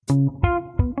Welcome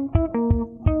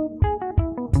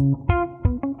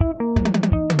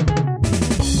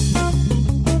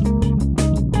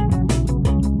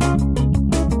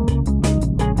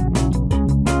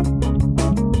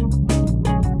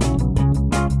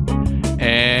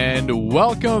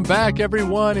back,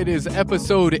 everyone. It is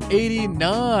episode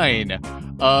 89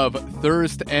 of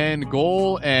Thirst and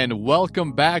Goal, and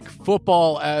welcome back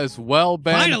football as well,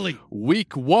 Ben. Finally!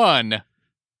 Week 1.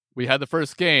 We had the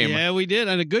first game. Yeah, we did,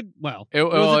 and it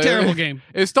was a terrible game.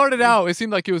 It started out, it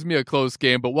seemed like it was a close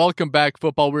game, but welcome back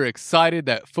football. We're excited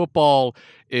that football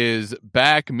is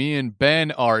back. Me and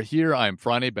Ben are here. I'm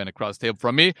Franny, Ben across the table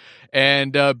from me.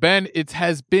 And Ben, it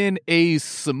has been a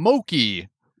smoky,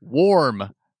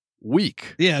 warm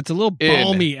week. Yeah, it's a little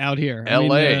balmy out here.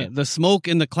 LA. The smoke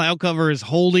in the cloud cover is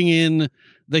holding in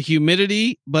the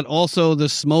humidity, but also the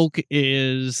smoke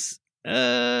is,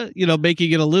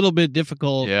 making it a little bit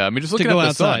difficult. Yeah, just looking to go at the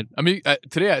outside. sun.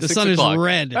 Today at the 6 sun o'clock, is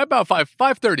red. At about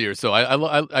 5:30 or so.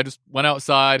 I just went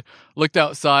outside, looked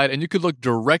outside, and you could look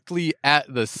directly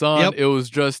at the sun. Yep. It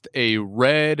was just a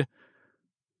red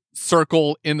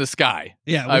circle in the sky.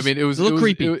 Yeah, it was a little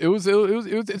creepy.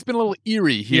 It's been a little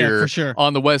eerie here for sure.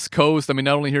 on the West Coast. Not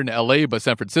only here in LA, but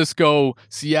San Francisco,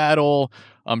 Seattle,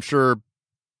 I'm sure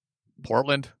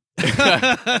Portland.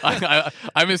 I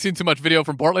haven't seen too much video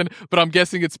from Portland, but I'm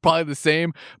guessing it's probably the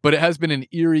same. But it has been an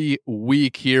eerie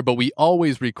week here, but we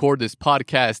always record this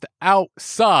podcast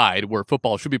outside where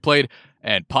football should be played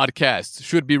and podcasts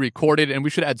should be recorded, and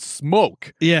we should add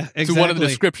smoke exactly. to one of the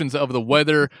descriptions of the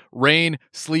weather: rain,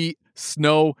 sleet,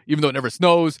 snow, even though it never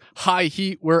snows, high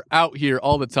heat. We're out here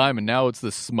all the time, and now it's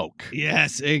the smoke.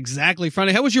 Yes, exactly.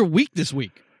 Friday, how was your week this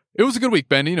week? It was a good week,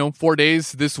 Ben. 4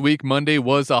 days this week. Monday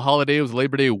was a holiday. It was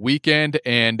Labor Day weekend,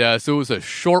 and so it was a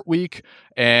short week,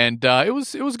 and it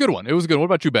was a good one. It was a good one. What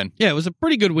about you, Ben? Yeah, it was a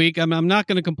pretty good week. I'm not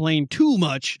going to complain too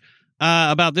much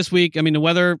about this week. The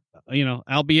weather,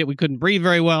 albeit we couldn't breathe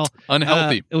very well.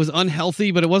 Unhealthy. It was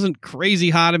unhealthy, but it wasn't crazy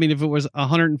hot. If it was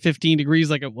 115 degrees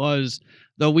like it was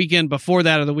the weekend before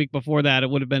that or the week before that, it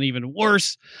would have been even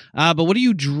worse. But what are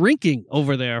you drinking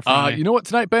over there? You know what?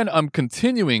 Tonight, Ben, I'm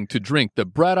continuing to drink the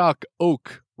Braddock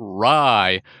Oak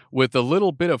Rye with a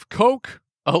little bit of Coke,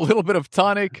 a little bit of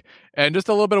tonic, and just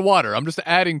a little bit of water. I'm just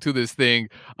adding to this thing,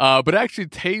 but it actually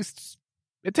tastes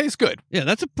good. Yeah,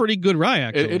 that's a pretty good rye,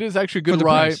 actually. It is actually good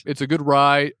rye. Price. It's a good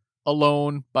rye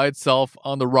alone by itself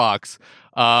on the rocks.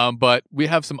 But we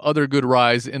have some other good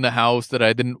ryes in the house that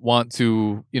I didn't want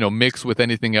to, mix with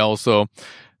anything else. So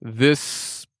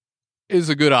this is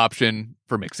a good option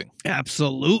for mixing.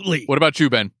 Absolutely. What about you,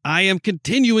 Ben? I am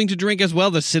continuing to drink as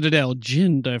well the Citadel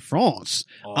Gin de France,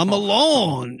 a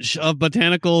melange of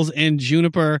botanicals and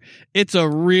juniper. It's a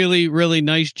really, really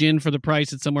nice gin for the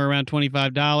price. It's somewhere around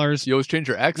 $25. You always change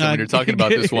your accent when you're talking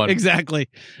about this one. Exactly.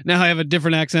 Now I have a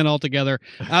different accent altogether.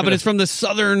 But it's from the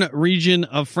southern region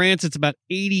of France. It's about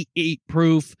 88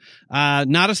 proof.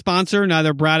 Not a sponsor.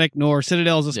 Neither Braddock nor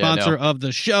Citadel is a sponsor of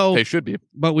the show. They should be.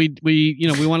 But we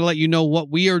want to let you know what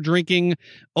we are drinking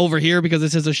over here, because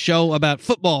this is a show about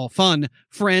football, fun,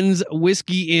 friends,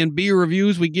 whiskey, and beer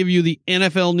reviews. We give you the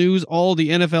NFL news, all the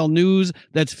NFL news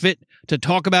that's fit to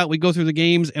talk about. We go through the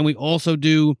games, and we also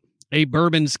do a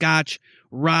bourbon, scotch,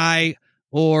 rye,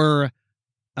 or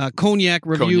cognac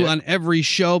review on every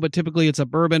show, but typically it's a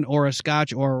bourbon or a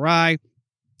scotch or a rye.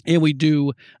 And we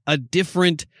do a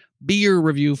different beer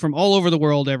review from all over the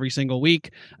world every single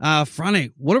week.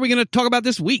 Franny, what are we going to talk about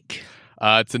this week?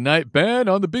 Tonight, Ben,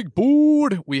 on the big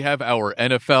board, we have our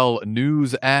NFL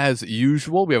news as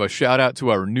usual. We have a shout out to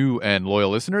our new and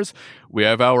loyal listeners. We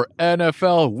have our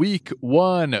NFL Week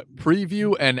 1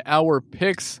 preview and our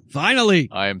picks. Finally.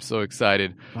 I am so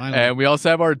excited. Finally. And we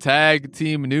also have our tag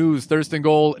team news, Thirst and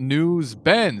Goal news,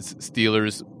 Ben's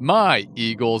Steelers, my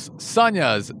Eagles,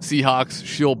 Sonya's Seahawks.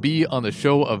 She'll be on the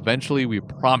show eventually, we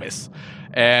promise.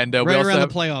 And right we also around have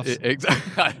the playoffs.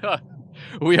 Exactly.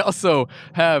 We also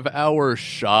have our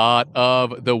shot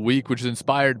of the week, which is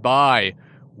inspired by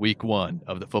week 1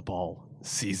 of the football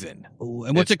season. Ooh,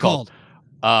 and what's it called?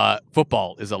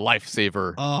 Football is a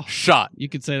lifesaver shot. You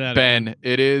could say that, Ben.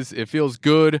 It is. It feels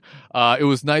good. It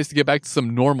was nice to get back to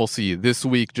some normalcy this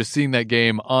week, just seeing that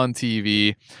game on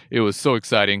TV. It was so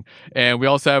exciting. And we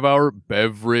also have our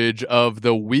beverage of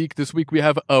the week. This week we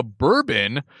have a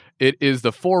bourbon. It is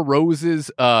the Four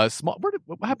Roses small. What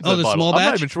happened to the bottle? Small batch? I'm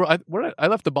not even sure. I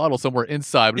left the bottle somewhere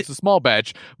inside, but it's a small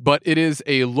batch. But it is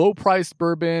a low-priced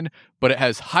bourbon, but it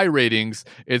has high ratings.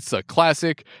 It's a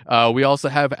classic. We also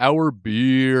have our beer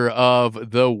beer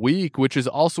of the week, which is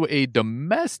also a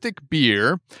domestic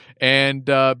beer. And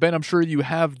Ben, I'm sure you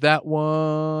have that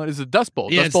one. Is it Dust Bowl?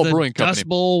 Yeah, Dust Bowl it's the Brewing Company. Dust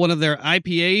Bowl, one of their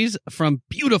IPAs from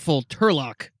beautiful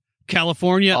Turlock,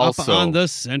 California, Also, up on the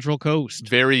Central Coast.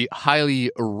 Very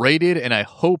highly rated, and I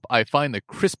hope I find the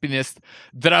crispiness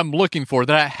that I'm looking for,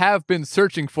 that I have been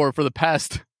searching for the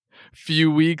past few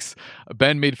weeks.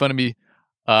 Ben made fun of me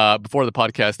before the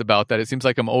podcast about that. It seems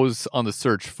like I'm always on the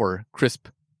search for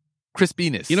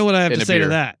crispiness. You know what I have in to a say beer. to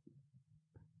that?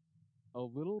 A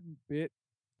little bit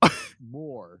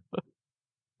more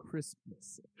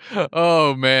crispness.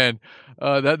 Oh man,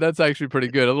 that's actually pretty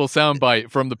good. A little soundbite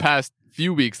from the past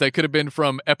few weeks. That could have been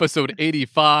from episode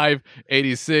 85,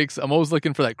 86. I'm always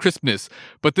looking for that crispness,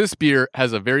 but this beer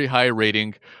has a very high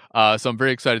rating, so I'm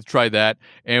very excited to try that.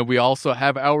 And we also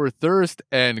have our Thirst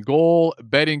and Goal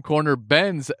betting corner.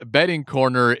 Ben's betting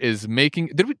corner is making.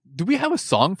 Did we have a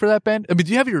song for that, Ben? I mean,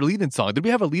 do you have your lead-in song? Did we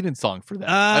have a lead-in song for that?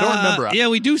 I don't remember. Yeah,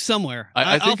 we do somewhere.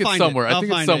 I think it's somewhere. I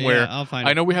think it's somewhere. I'll find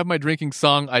it. I know we have my drinking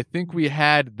song. I think we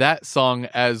had that song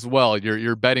as well,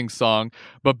 your betting song.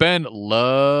 But Ben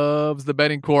loves the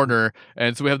betting corner,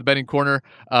 and so we have the betting corner,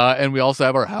 and we also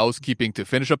have our housekeeping to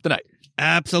finish up the night.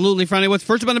 Absolutely, Friday. What's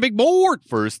first up on the big board?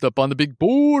 First up on the big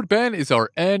board, Ben, is our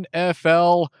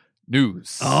NFL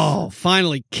news. Oh,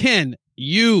 finally. Can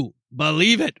you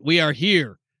believe it? We are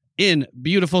here in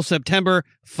beautiful September.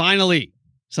 Finally,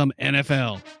 some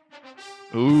NFL.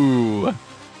 Ooh,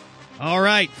 All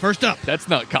right, first up. that's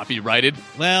not copyrighted.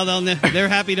 Well, they're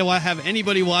happy to have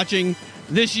anybody watching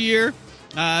this year.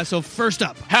 So first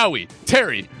up, Howie,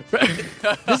 Terry.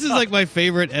 this is like my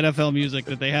favorite NFL music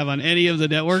that they have on any of the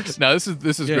networks. No, this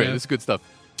is Yeah. great. This is good stuff.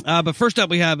 But first up,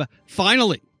 we have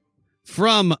finally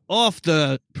from off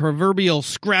the proverbial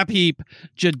scrap heap,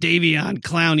 Jadeveon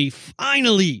Clowney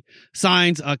finally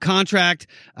signs a contract.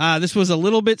 This was a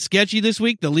little bit sketchy this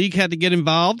week. The league had to get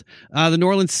involved. The New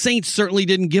Orleans Saints certainly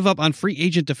didn't give up on free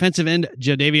agent defensive end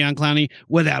Jadeveon Clowney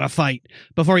without a fight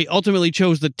before he ultimately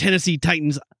chose the Tennessee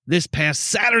Titans this past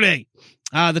Saturday.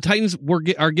 The Titans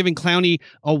are giving Clowney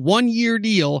a 1-year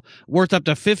deal worth up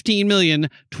to $15 million,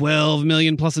 $12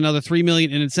 million plus another $3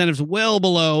 million in incentives, well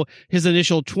below his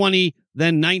initial 20,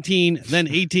 then 19, then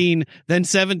 18, then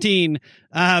 $17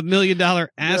 million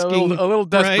asking. A little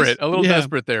desperate. price. A little Yeah.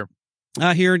 desperate there.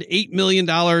 He earned $8 million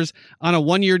on a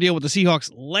 1-year deal with the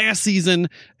Seahawks last season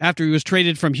after he was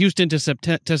traded from Houston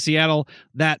to Seattle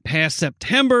that past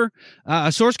September.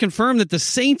 A source confirmed that the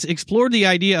Saints explored the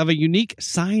idea of a unique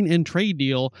sign and trade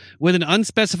deal with an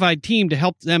unspecified team to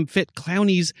help them fit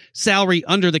Clowney's salary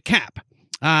under the cap.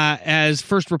 As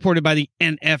first reported by the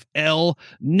NFL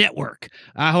Network.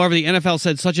 However, the NFL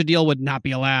said such a deal would not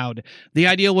be allowed. The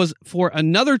idea was for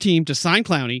another team to sign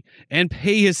Clowney and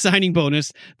pay his signing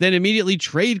bonus, then immediately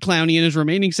trade Clowney and his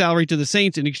remaining salary to the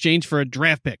Saints in exchange for a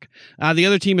draft pick. The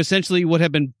other team essentially would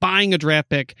have been buying a draft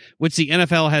pick, which the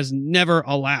NFL has never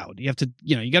allowed. You have to,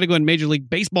 you got to go in Major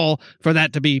League Baseball for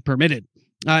that to be permitted.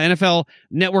 NFL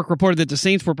Network reported that the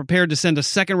Saints were prepared to send a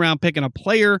second-round pick and a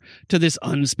player to this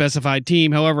unspecified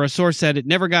team. However, a source said it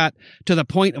never got to the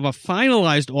point of a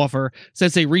finalized offer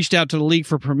since they reached out to the league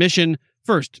for permission.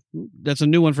 First, that's a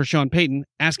new one for Sean Payton,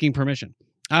 asking permission.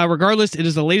 Regardless, it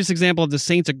is the latest example of the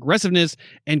Saints' aggressiveness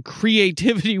and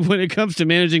creativity when it comes to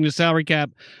managing the salary cap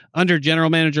under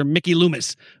general manager Mickey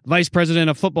Loomis, vice president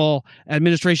of football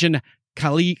administration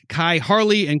Kai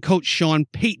Harley, and coach Sean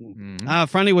Payton.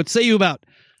 Finally, what say you about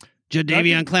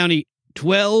Jadeveon Clowney?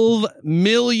 $12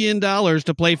 million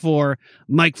to play for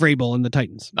Mike Vrabel and the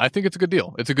Titans. I think it's a good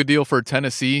deal. It's a good deal for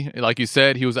Tennessee. Like you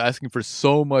said, he was asking for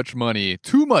so much money,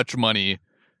 too much money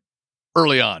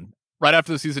early on. Right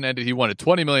after the season ended, he wanted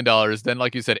 $20 million. Then,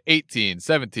 like you said, 18,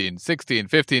 17, 16,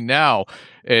 15. Now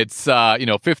it's,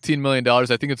 $15 million. I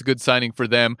think it's a good signing for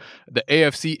them. The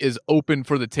AFC is open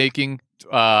for the taking.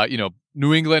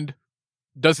 New England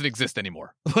doesn't exist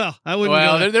anymore. Well, I wouldn't.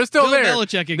 Well, they're still Bill there.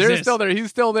 Belichick exists. They're still there. He's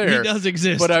still there. He does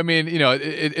exist. But I mean,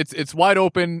 it's wide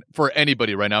open for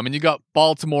anybody right now. I mean, you got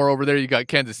Baltimore over there. You got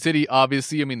Kansas City,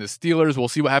 obviously. I mean, the Steelers. We'll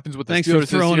see what happens with the Thanks Steelers for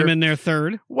throwing this year. him in there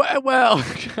third. Well,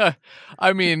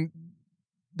 I mean,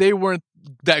 they weren't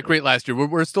that great last year.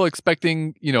 We're still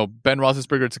expecting, Ben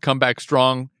Roethlisberger to come back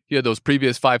strong. He had those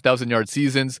previous 5,000-yard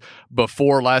seasons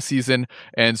before last season.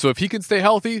 And so if he can stay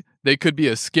healthy, they could be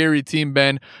a scary team,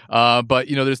 Ben. But,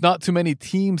 there's not too many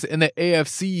teams in the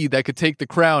AFC that could take the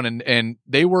crown. And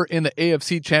they were in the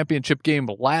AFC championship game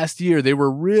last year. They were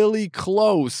really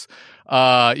close,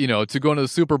 to going to the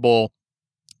Super Bowl.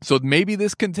 So maybe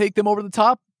this can take them over the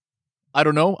top. I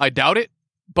don't know. I doubt it.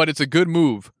 But it's a good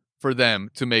move for them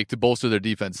to make to bolster their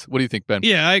defense. What do you think, Ben?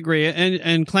 Yeah, I agree.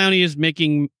 And Clowney is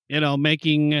making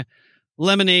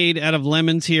lemonade out of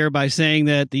lemons here by saying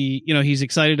that he's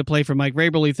excited to play for Mike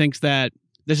Vrabel. He thinks that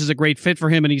this is a great fit for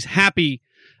him, and he's happy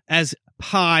as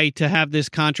pie to have this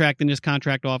contract and this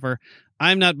contract offer.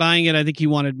 I'm not buying it. I think he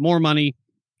wanted more money.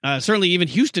 Certainly, even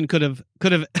Houston could have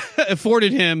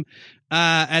afforded him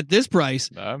at this price.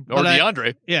 Or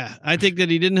DeAndre. I think that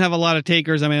he didn't have a lot of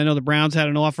takers. I mean, I know the Browns had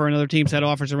an offer, and other teams had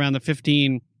offers around the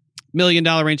 $15 million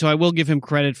range. So I will give him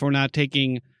credit for not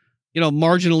taking,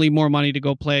 marginally more money to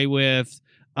go play with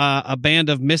a band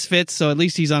of misfits. So at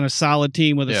least he's on a solid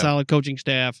team with a solid coaching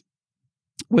staff,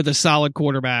 with a solid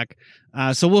quarterback.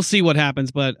 So we'll see what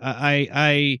happens. But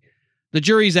the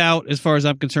jury's out as far as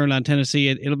I'm concerned on Tennessee.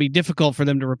 It'll be difficult for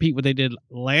them to repeat what they did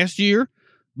last year,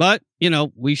 but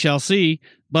we shall see.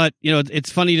 But it's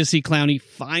funny to see Clowney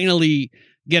finally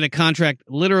get a contract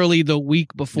literally the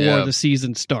week before the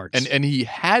season starts. And he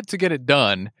had to get it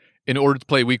done in order to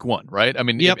play week 1, right? I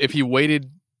mean, if he waited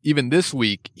even this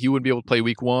week, he wouldn't be able to play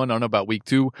week 1. I don't know about week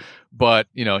 2, but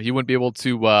he wouldn't be able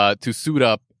to suit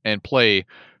up and play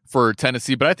for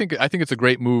Tennessee. But I think it's a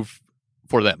great move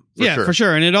for them. For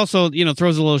sure. And it also,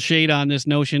 throws a little shade on this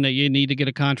notion that you need to get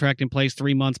a contract in place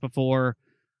 3 months before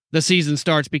the season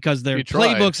starts, because their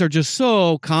playbooks are just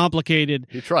so complicated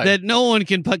that no one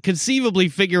can conceivably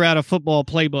figure out a football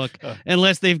playbook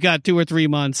unless they've got 2 or 3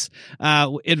 months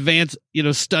advanced,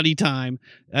 study time.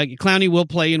 Clowney will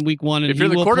play in week 1, and if you're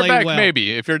he the will quarterback, play well.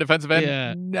 Maybe if you're a defensive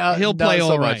end, he'll play not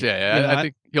all so right. much. I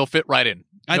think he'll fit right in.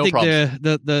 I think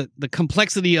the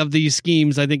complexity of these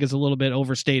schemes, I think, is a little bit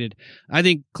overstated. I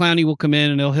think Clowney will come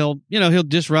in and he'll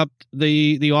disrupt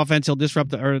the offense. He'll disrupt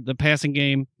the passing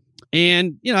game,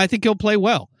 and I think he'll play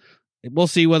well. We'll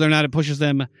see whether or not it pushes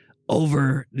them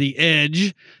over the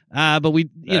edge. But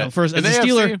first as a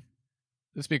Steeler,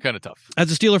 this be kind of tough. As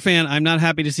a Steeler fan, I'm not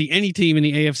happy to see any team in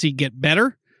the AFC get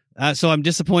better. So I'm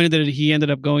disappointed that he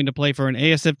ended up going to play for an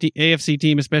AFC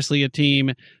team, especially a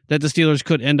team that the Steelers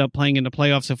could end up playing in the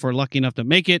playoffs if we're lucky enough to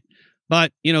make it.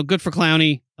 But, good for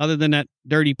Clowney, other than that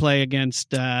dirty play against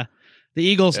the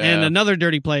Eagles and another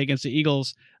dirty play against the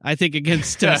Eagles, I think,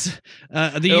 against us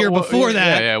the year before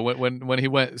that. Yeah, when he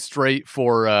went straight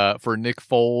for Nick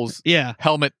Foles,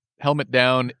 helmet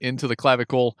down into the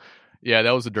clavicle. Yeah,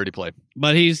 that was a dirty play.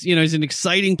 But he's an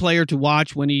exciting player to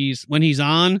watch when he's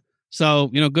on. So,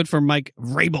 good for Mike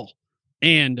Vrabel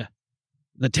and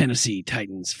the Tennessee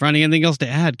Titans. Franny, anything else to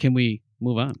add? Can we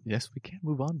move on? Yes, we can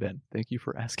move on, Ben. Thank you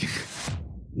for asking.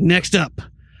 Next up,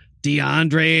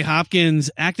 DeAndre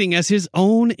Hopkins acting as his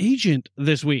own agent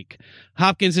this week.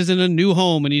 Hopkins is in a new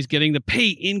home, and he's getting the pay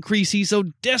increase he so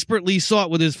desperately sought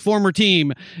with his former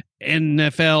team,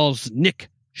 NFL's Nick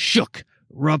Shook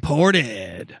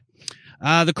reported.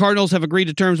 The Cardinals have agreed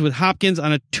to terms with Hopkins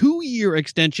on a 2-year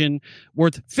extension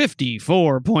worth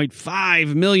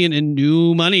 $54.5 million in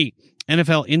new money.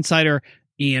 NFL insider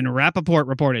Ian Rappaport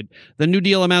reported the new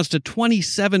deal amounts to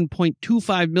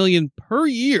 $27.25 million per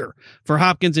year for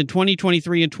Hopkins in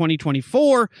 2023 and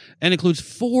 2024, and includes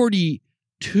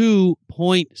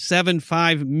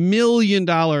 $42.75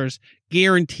 million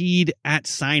guaranteed at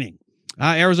signing.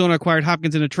 Arizona acquired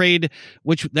Hopkins in a trade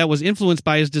that was influenced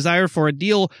by his desire for a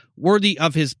deal worthy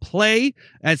of his play.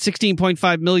 At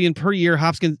 $16.5 million per year,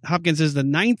 Hopkins is the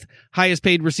 9th highest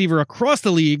paid receiver across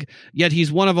the league, yet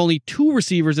he's one of only 2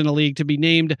 receivers in the league to be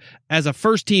named as a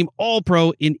first-team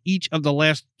All-Pro in each of the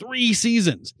last 3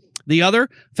 seasons. The other,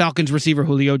 Falcons receiver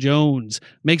Julio Jones,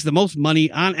 makes the most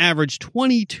money, on average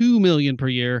 $22 million per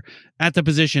year at the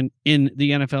position in the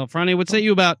NFL. Franny, what say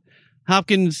you about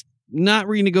Hopkins not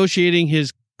renegotiating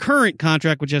his current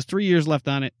contract, which has 3 years left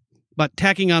on it, but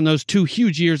tacking on those 2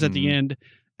 huge years at the end,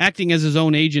 acting as his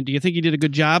own agent? Do you think he did a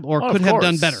good job, or could have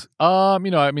done better?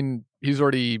 He's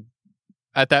already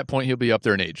at that point. He'll be up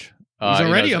there in age. He's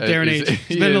already up there in age.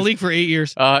 He's been in the league for 8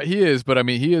 years. He is, but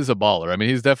he is a baller.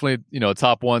 He's definitely a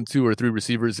top 1, 2, or 3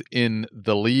 receivers in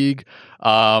the league.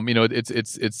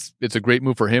 It's a great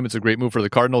move for him. It's a great move for the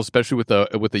Cardinals, especially with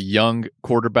a young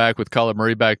quarterback with Kyler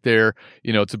Murray back there.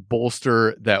 To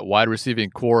bolster that wide receiving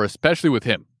core, especially with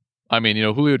him.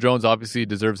 Julio Jones obviously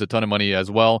deserves a ton of money as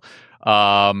well.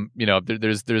 It's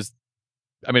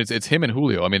him and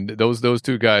Julio. Those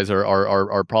 2 guys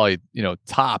are probably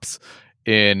tops.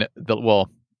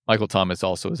 Michael Thomas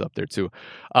also is up there too.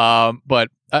 But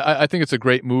I think it's a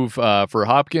great move for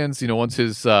Hopkins. Once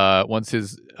his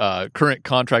current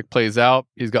contract plays out,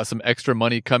 he's got some extra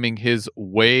money coming his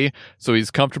way, so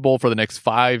he's comfortable for the next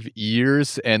 5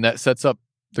 years, and that sets up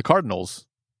the Cardinals.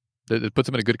 It puts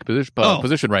him in a good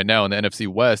position right now in the NFC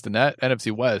West, and that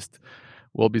NFC West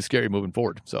will be scary moving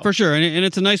forward. So for sure, and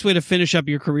it's a nice way to finish up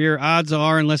your career. Odds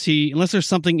are, unless there's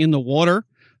something in the water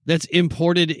that's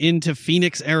imported into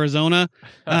Phoenix, Arizona.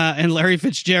 And Larry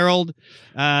Fitzgerald,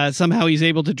 somehow he's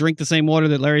able to drink the same water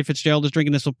that Larry Fitzgerald is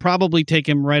drinking. This will probably take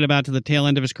him right about to the tail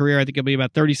end of his career. I think he'll be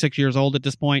about 36 years old at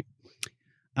this point.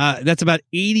 That's about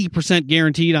 80%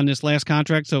 guaranteed on this last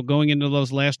contract. So going into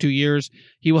those last 2 years,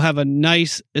 he will have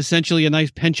essentially a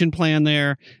nice pension plan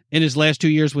there in his last 2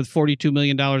 years with $42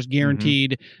 million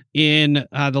guaranteed in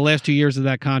the last 2 years of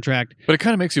that contract. But it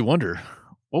kind of makes you wonder,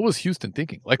 what was Houston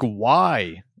thinking? Like,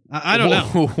 why? I don't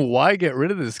know. Why get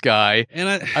rid of this guy?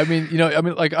 And I mean, I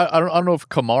don't know if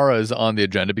Kamara is on the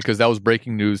agenda, because that was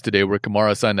breaking news today where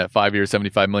Kamara signed that 5-year,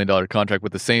 $75 million contract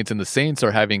with the Saints, and the Saints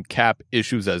are having cap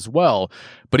issues as well.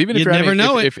 But even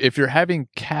if if you're having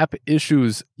cap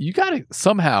issues, you got to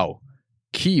somehow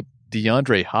keep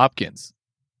DeAndre Hopkins.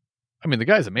 I mean, the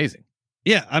guy's amazing.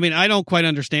 Yeah, I mean, I don't quite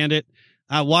understand it.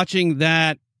 Watching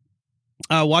that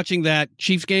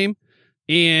Chiefs game,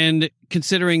 and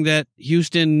considering that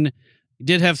Houston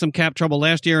did have some cap trouble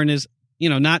last year and is,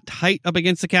 not tight up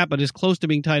against the cap, but is close to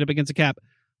being tight up against the cap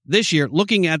this year,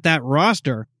 looking at that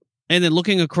roster and then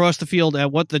looking across the field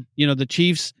at what the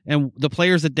Chiefs and the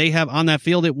players that they have on that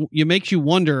field, it makes you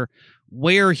wonder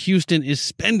where Houston is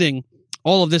spending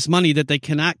all of this money that they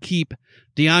cannot keep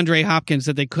DeAndre Hopkins,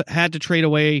 that they had to trade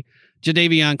away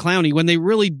Jadeveon Clowney when they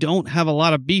really don't have a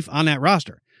lot of beef on that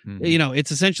roster. Mm-hmm.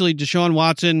 It's essentially Deshaun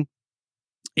Watson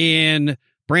and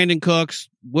Brandon Cooks,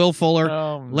 Will Fuller,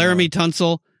 Laramie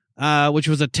Tunsil, which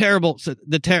was a terrible.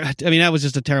 That was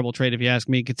just a terrible trade, if you ask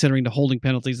me, considering the holding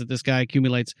penalties that this guy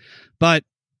accumulates. But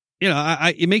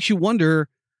it makes you wonder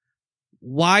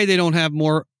why they don't have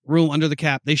more room under the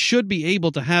cap. They should be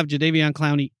able to have Jadeveon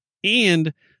Clowney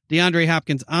and DeAndre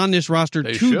Hopkins on this roster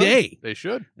today. They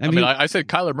should. I said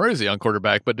Kyler Murray's a young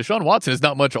quarterback, but Deshaun Watson is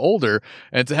not much older.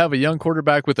 And to have a young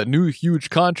quarterback with a new huge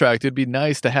contract, it'd be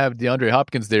nice to have DeAndre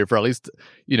Hopkins there for at least,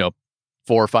 4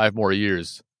 or 5 more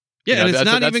years. Yeah, and it's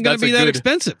not even going to be that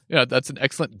expensive. Yeah, that's an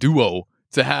excellent duo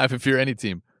to have if you're any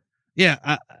team.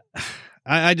 Yeah,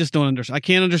 I just don't understand. I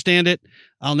can't understand it.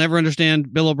 I'll never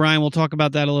understand Bill O'Brien. We'll talk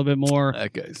about that a little bit more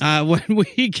when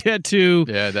we get to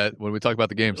when we talk about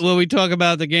the games. When we talk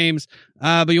about the games,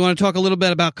 but you want to talk a little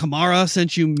bit about Kamara,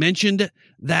 since you mentioned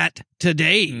that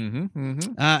today.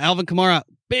 Alvin Kamara,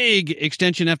 big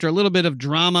extension after a little bit of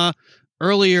drama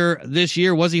earlier this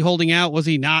year. Was he holding out? Was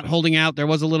he not holding out? There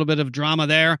was a little bit of drama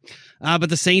there.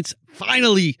 But the Saints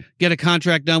finally get a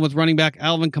contract done with running back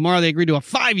Alvin Kamara. They agreed to a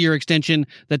 5-year extension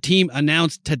the team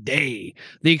announced today.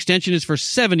 The extension is for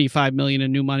 $75 million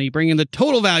in new money, bringing the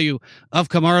total value of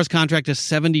Kamara's contract to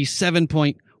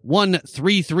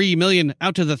 $77.133 million,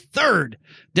 out to the third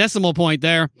decimal point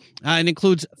there, and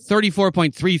includes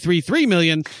 $34.333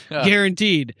 million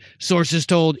guaranteed. Sources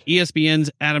told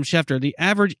ESPN's Adam Schefter the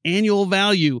average annual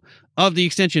value of the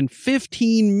extension,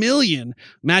 $15 million,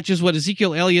 matches what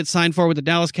Ezekiel Elliott signed for with the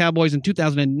Dallas Cowboys in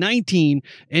 2019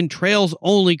 and trails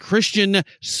only Christian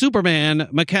Superman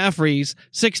McCaffrey's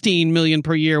 $16 million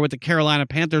per year with the Carolina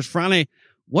Panthers. Frane,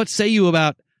 what say you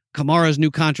about Kamara's new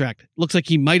contract? Looks like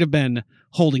he might have been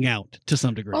holding out to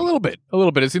some degree. A little bit.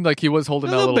 It seemed like he was holding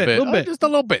out a little bit. Just a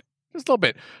little bit.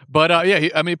 But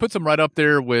he puts him right up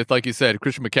there with, like you said,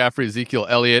 Christian McCaffrey, Ezekiel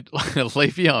Elliott,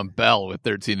 Le'Veon Bell with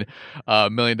 $13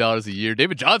 million a year,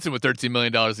 David Johnson with $13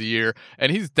 million a year,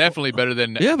 and he's definitely better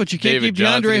than but you can't David keep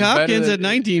DeAndre Johnson. Hopkins at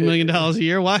 $19 million a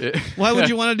year. Why would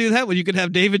you want to do that when you could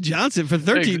have David Johnson for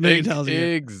 $13 million a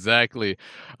year? Exactly.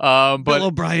 Bill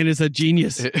O'Brien is a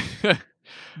genius.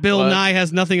 Bill Nye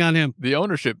has nothing on him. The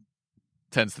ownership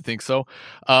tends to think so.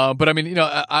 But I mean,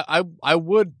 I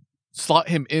would slot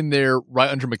him in there right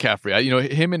under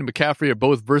McCaffrey. Him and McCaffrey are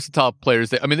both versatile players.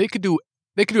 They could do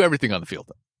everything on the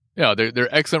field.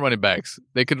 They're excellent running backs.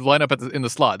 They could line up in the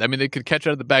slot. I mean, they could catch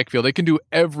out of the backfield. They can do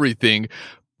everything.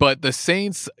 But the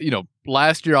Saints,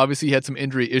 last year obviously he had some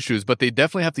injury issues, but they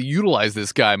definitely have to utilize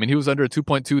this guy. I mean, he was under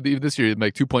 2.2 this year,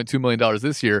 like $2.2 million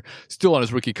this year, still on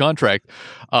his rookie contract.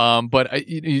 But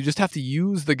you just have to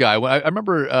use the guy. I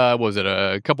remember,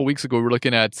 a couple weeks ago we were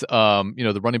looking at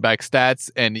the running back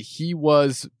stats, and he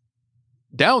was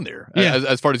down there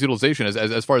as far as utilization,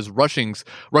 as far as rushing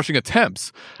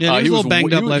attempts. Yeah, he was a little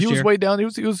banged up last year. He was way down. He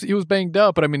was banged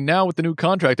up. But I mean, now with the new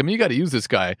contract, I mean, you got to use this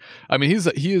guy. I mean,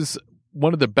 he is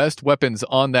one of the best weapons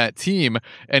on that team.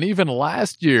 And even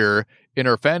last year in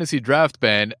our fantasy draft,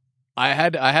 Ben, I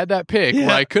had that pick where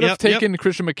I could have taken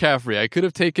Christian McCaffrey. I could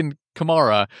have taken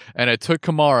Kamara, and I took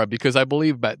Kamara because I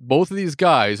believe that both of these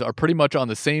guys are pretty much on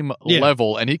the same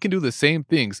level, and he can do the same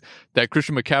things that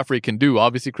Christian McCaffrey can do.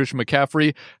 Obviously, Christian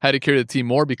McCaffrey had to carry the team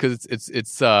more because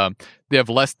it's they have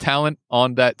less talent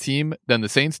on that team than the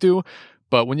Saints do.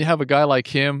 But when you have a guy like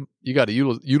him, you got to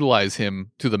utilize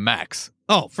him to the max.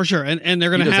 Oh, for sure. And they're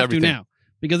going He to does have everything. to now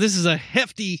because this is a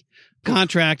hefty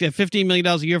contract at $15 million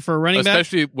a year for a running back.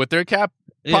 Especially with their cap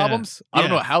Yeah. problems. I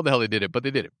don't Yeah. know how the hell they did it, but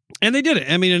they did it. And they did it.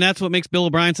 I mean, and that's what makes Bill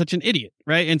O'Brien such an idiot,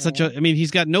 right? And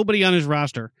he's got nobody on his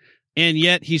roster, and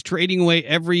yet he's trading away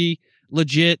every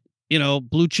legit,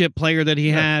 blue chip player that he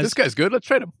has. This guy's good. Let's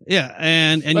trade him. Yeah,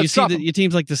 and you Let's see stop that your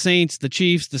teams like the Saints, the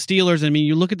Chiefs, the Steelers. I mean,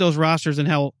 you look at those rosters and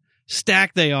how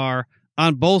stacked they are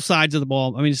on both sides of the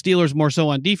ball. I mean, the Steelers more so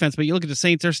on defense, but you look at the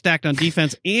Saints; they're stacked on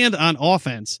defense and on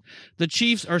offense. The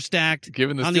Chiefs are stacked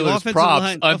Giving the on the Steelers offensive props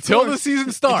line, of until the course.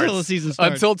 season starts. Until the season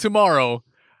starts. Until tomorrow.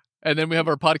 And then we have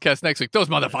our podcast next week. Those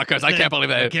motherfuckers. I can't believe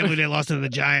that. I can't believe they lost to the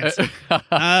Giants. But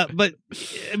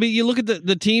I mean, you look at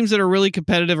the teams that are really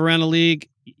competitive around the league.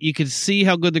 You can see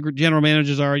how good the general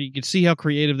managers are. You can see how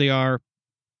creative they are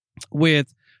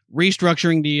with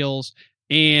restructuring deals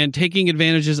and taking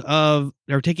advantage of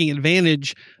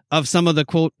some of the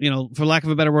quote, for lack of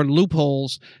a better word,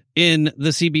 loopholes in the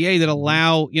CBA that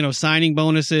allow, signing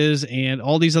bonuses and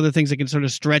all these other things that can sort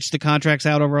of stretch the contracts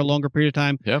out over a longer period of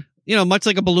time. Yeah. Much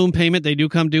like a balloon payment, they do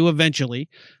come due eventually.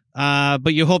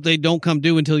 But you hope they don't come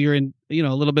due until you're in,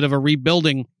 a little bit of a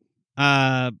rebuilding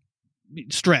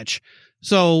stretch.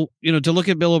 So, to look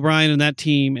at Bill O'Brien and that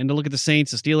team and to look at the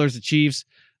Saints, the Steelers, the Chiefs,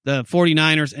 the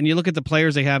 49ers, and you look at the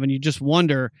players they have and you just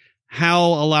wonder how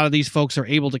a lot of these folks are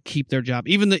able to keep their job.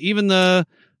 Even the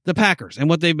Packers and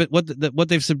what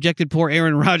they've subjected poor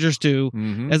Aaron Rodgers to,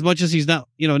 Mhm. as much as he's not,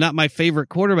 not my favorite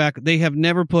quarterback, they have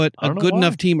never put I a don't know good why.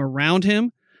 enough team around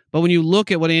him. But when you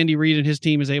look at what Andy Reid and his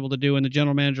team is able to do and the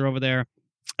general manager over there,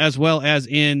 as well as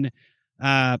in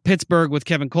Pittsburgh with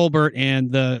Kevin Colbert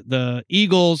and the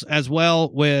Eagles as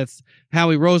well with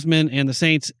Howie Roseman and the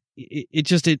Saints,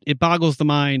 it boggles the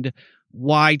mind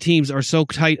why teams are so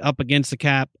tight up against the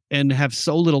cap and have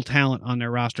so little talent on their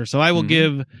roster. So I will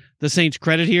give the Saints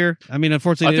credit here. I mean,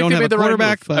 unfortunately, they don't have a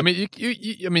quarterback. But I mean,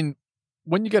 I mean,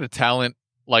 when you get a talent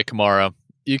like Kamara,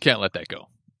 you can't let that go.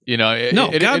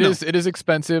 It is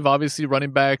expensive. Obviously,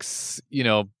 running backs,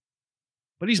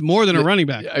 but he's more than a running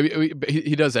back. I mean,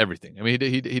 he does everything. I mean,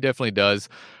 he definitely does.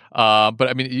 But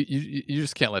I mean, you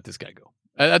just can't let this guy go.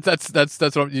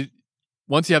 That's what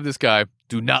once you have this guy,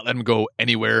 do not let him go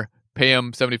anywhere. Pay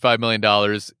him $75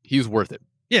 million. He's worth it.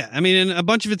 Yeah, I mean, and a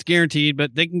bunch of it's guaranteed,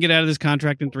 but they can get out of this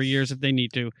contract in 3 years if they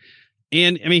need to.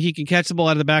 And I mean, he can catch the ball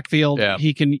out of the backfield. Yeah.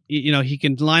 He can, he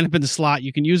can line up in the slot.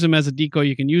 You can use him as a decoy.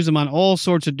 You can use him on all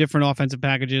sorts of different offensive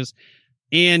packages,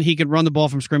 and he can run the ball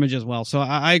from scrimmage as well. So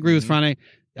I agree with Frane.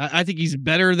 I think he's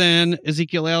better than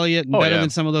Ezekiel Elliott and better than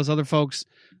some of those other folks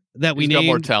that we He's named. got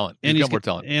more talent. He's got more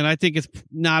talent. And I think it's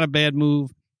not a bad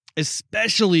move,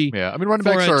 especially I mean, running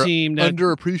for backs a are team that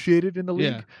underappreciated in the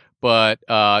league. Yeah. But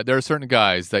there are certain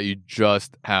guys that you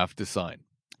just have to sign.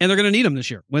 and they're going to need him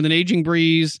this year with an aging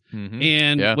Breeze. Mm-hmm.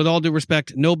 And with all due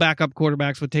respect, no backup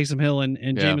quarterbacks with Taysom Hill and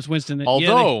Jameis Winston.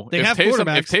 Although they if have Taysom,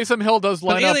 quarterbacks. if Taysom Hill does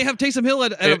line up, they have Taysom Hill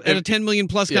at a $10 million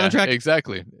plus contract.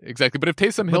 Exactly. But if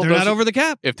Taysom But Hill they're does, not over the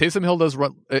cap. if Taysom Hill does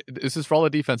run, this is for all the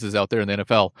defenses out there in the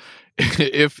NFL.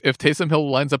 if Taysom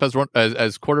Hill lines up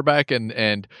as quarterback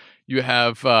and you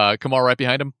have Kamara right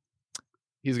behind him,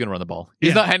 he's going to run the ball.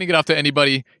 He's not handing it off to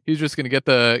anybody. He's just going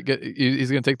to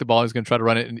he's going to take the ball. He's going to try to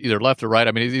run it in either left or right.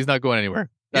 I mean, he's not going anywhere.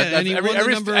 That's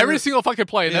every single fucking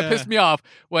play. And that pissed me off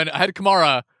when I had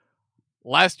Kamara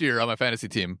last year on my fantasy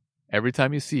team. Every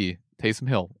time you see Taysom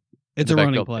Hill, it's a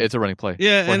running play. It's a running play.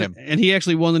 Yeah, and he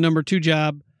actually won the number 2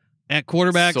 job at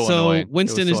quarterback. So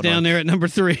Winston is down there at number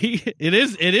 3. It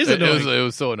is annoying. It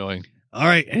was so annoying. All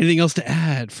right. Anything else to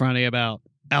add, Franny, about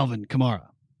Alvin Kamara?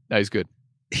 No, he's good.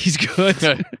 He's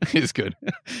good. He's good.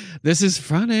 This is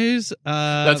Franny's.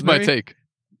 That's my take.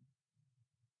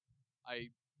 I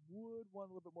would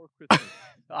want a little bit more crispy.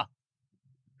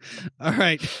 All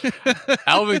right.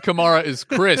 Alvin Kamara is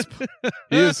crisp.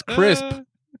 He is crisp.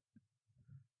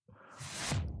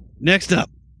 Next up,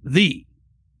 the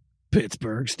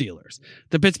Pittsburgh Steelers.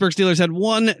 The Pittsburgh Steelers had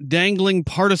one dangling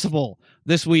participle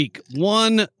this week.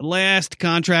 One last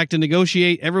contract to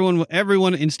negotiate. Everyone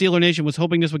in Steeler Nation was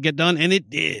hoping this would get done, and it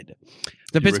did.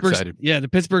 The Pittsburgh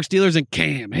Steelers and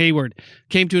Cam Hayward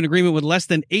came to an agreement with less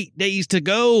than 8 days to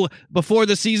go before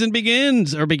the season began.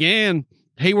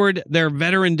 Hayward, their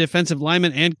veteran defensive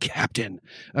lineman and captain,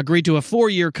 agreed to a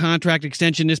 4-year contract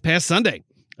extension this past Sunday.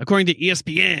 According to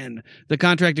ESPN, the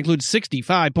contract includes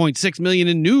 $65.6 million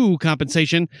in new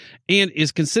compensation and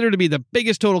is considered to be the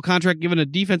biggest total contract given a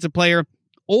defensive player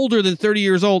older than 30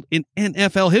 years old in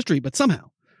NFL history. But somehow,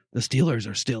 the Steelers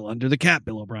are still under the cap,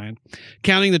 Bill O'Brien.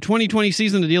 Counting the 2020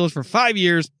 season, the deal is for 5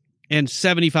 years and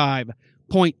 $75.6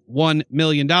 $0.1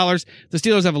 million. The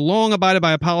Steelers have long abided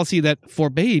by a policy that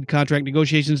forbade contract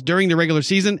negotiations during the regular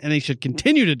season, and they should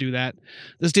continue to do that.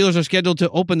 The Steelers are scheduled to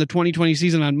open the 2020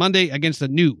 season on Monday against the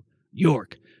New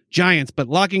York Giants, but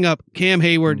locking up Cam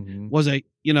Hayward was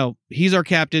he's our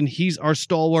captain, he's our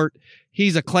stalwart,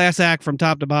 he's a class act from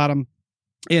top to bottom,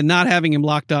 and not having him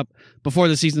locked up before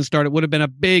the season started would have been a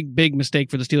big, big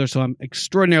mistake for the Steelers, so I'm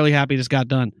extraordinarily happy this got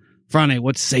done. Frane,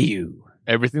 what say you?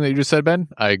 Everything that you just said, Ben,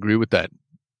 I agree with that.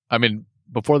 I mean,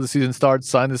 before the season starts,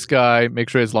 sign this guy, make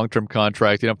sure he has long-term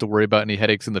contract. You don't have to worry about any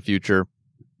headaches in the future.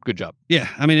 Good job. Yeah,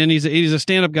 I mean, and he's a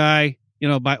stand-up guy,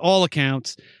 by all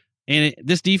accounts. And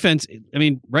this defense, I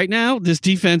mean, right now, this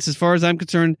defense, as far as I'm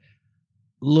concerned,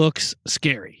 looks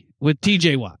scary with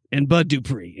TJ Watt and Bud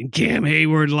Dupree and Cam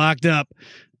Hayward locked up,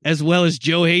 as well as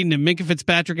Joe Hayden and Minka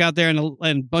Fitzpatrick out there and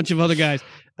a bunch of other guys.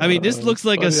 I mean, this looks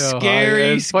like a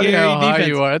scary defense.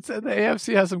 You are. The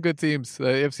AFC has some good teams. The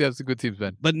AFC has some good teams,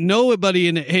 Ben. But nobody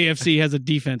in the AFC has a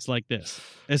defense like this,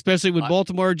 especially with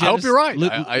Baltimore. I hope you're right.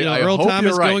 Earl hope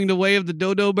Thomas you're right. going the way of the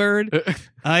dodo bird.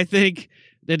 I think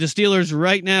that the Steelers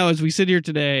right now, as we sit here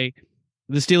today,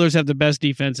 the Steelers have the best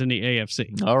defense in the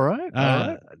AFC. All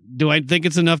right. Do I think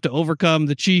it's enough to overcome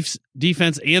the Chiefs'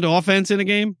 defense and offense in a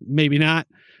game? Maybe not.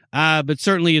 But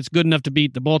certainly it's good enough to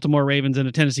beat the Baltimore Ravens and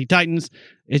the Tennessee Titans.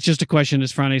 It's just a question,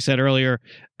 as Frane said earlier,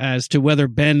 as to whether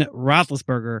Ben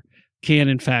Roethlisberger can,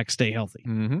 in fact, stay healthy.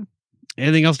 Mm-hmm.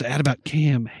 Anything else to add about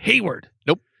Cam Hayward?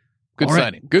 Nope. Good All right.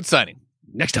 signing. Good signing.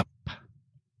 Next up.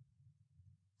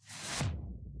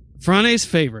 Frane's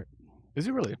favorite. Is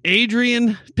he really?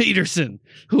 Adrian Peterson,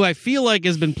 who I feel like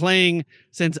has been playing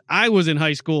since I was in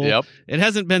high school. Yep. It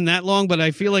hasn't been that long, but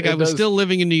I feel like I was still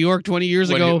living in New York 20 years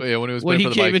ago when he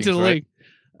came into the right? league.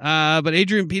 But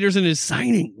Adrian Peterson is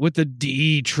signing with the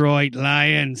Detroit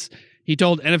Lions. He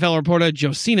told NFL reporter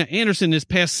Josina Anderson this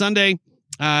past Sunday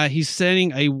he's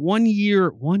signing a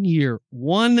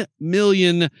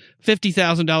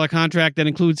 $1,050,000 contract that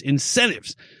includes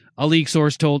incentives. A league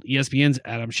source told ESPN's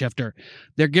Adam Schefter.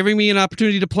 They're giving me an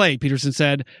opportunity to play, Peterson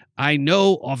said. I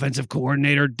know offensive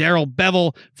coordinator Darrell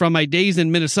Bevell from my days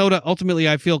in Minnesota. Ultimately,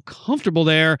 I feel comfortable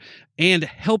there and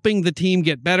helping the team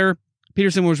get better.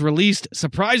 Peterson was released,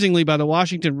 surprisingly, by the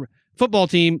Washington football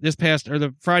team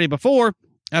the Friday before,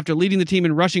 after leading the team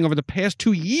in rushing over the past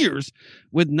 2 years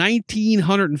with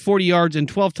 1,940 yards and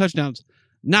 12 touchdowns.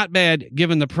 Not bad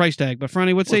given the price tag. But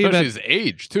Frane, what say you about his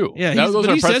age too? Yeah,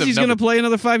 he says he's going to play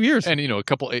another 5 years, and a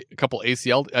couple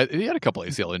ACL. He had a couple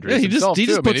ACL injuries. Yeah, he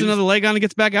just puts another leg on and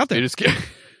gets back out there. He just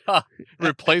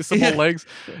replaceable legs.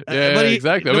 Yeah,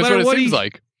 exactly. That's what it seems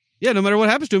like. Yeah, no matter what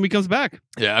happens to him, he comes back.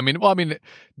 Yeah, I mean,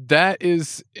 that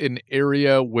is an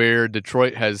area where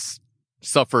Detroit has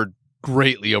suffered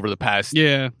greatly over the past.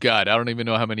 Yeah. God, I don't even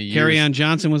know how many years. Kerryon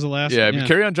Johnson was the last. Yeah, but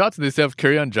Kerryon Johnson. They still have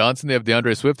Kerryon Johnson. They have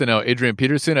DeAndre Swift and now Adrian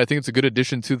Peterson. I think it's a good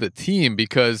addition to the team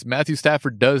because Matthew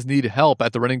Stafford does need help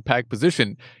at the running back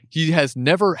position. He has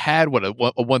never had a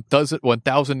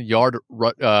 1,000 yard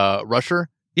rusher.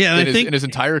 Yeah, in his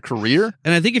entire career.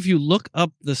 And I think if you look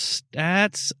up the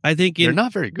stats, I think they're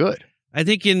not very good. I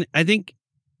think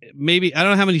maybe I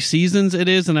don't know how many seasons it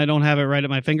is, and I don't have it right at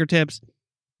my fingertips.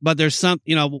 But there's some,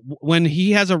 when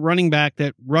he has a running back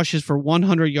that rushes for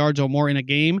 100 yards or more in a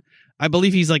game, I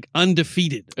believe he's like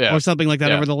undefeated or something like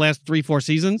that over the last 3-4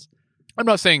 seasons. I'm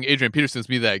not saying Adrian Peterson's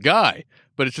be that guy,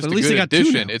 but it's just a good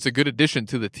addition. It's a good addition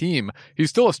to the team.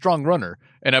 He's still a strong runner,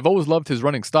 and I've always loved his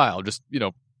running style. Just,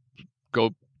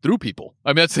 go through people. I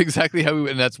mean, that's exactly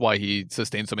and that's why he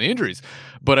sustained so many injuries.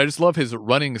 But I just love his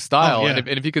running style, and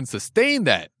if he can sustain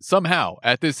that somehow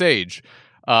at this age,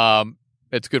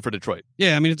 it's good for Detroit.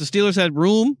 Yeah, I mean, if the Steelers had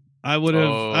room, I would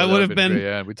have been. Great.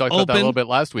 Yeah, we talked about that a little bit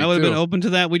last week. I would have been open to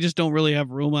that. We just don't really have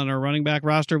room on our running back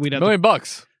roster. We'd have $1 million.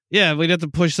 Yeah, we'd have to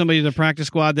push somebody to the practice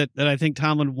squad that I think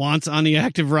Tomlin wants on the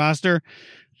active roster.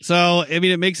 So I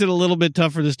mean, it makes it a little bit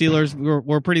tough for the Steelers.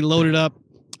 We're pretty loaded up.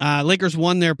 Lakers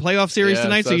won their playoff series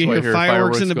tonight, so you hear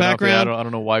fireworks in the background. I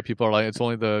don't know why people are like, it's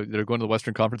only they're going to the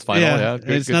Western Conference Final. Yeah,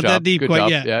 it's not that deep quite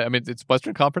yet. Yeah, I mean, it's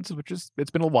Western Conference,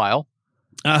 it's been a while.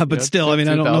 But still, I mean,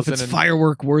 I don't know if it's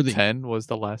firework worthy. 10 was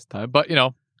the last time, but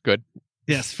good.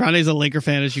 Yes, Frane's a Laker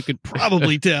fan, as you could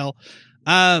probably tell.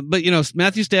 But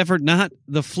Matthew Stafford, not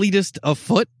the fleetest of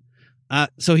foot.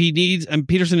 So he needs, and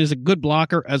Peterson is a good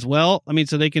blocker as well. I mean,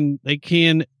 so they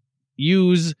can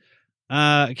use,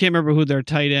 I can't remember who the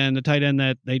tight end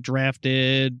that they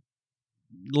drafted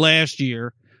last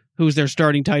year, who's their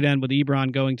starting tight end with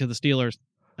Ebron going to the Steelers.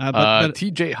 But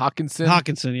T.J. Hawkinson.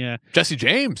 Hawkinson, yeah. Jesse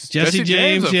James. Jesse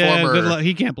James, a yeah. former- Good luck.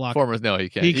 He can't block. No, he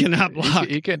can't. He cannot block.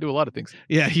 He can't do a lot of things.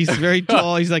 Yeah, he's very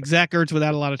tall. He's like Zach Ertz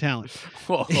without a lot of talent.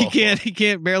 Whoa. He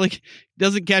can't barely,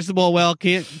 doesn't catch the ball well,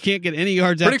 can't get any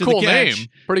yards Pretty after cool the catch. name.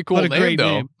 Pretty cool What a name, great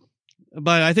though. name.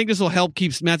 But I think this will help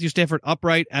keep Matthew Stafford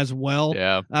upright as well.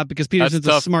 Yeah. Because Peterson's a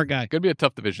tough. smart guy. Going to be a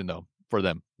tough division, though, for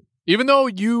them. Even though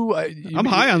I'm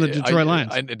high on the Detroit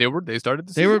Lions. They started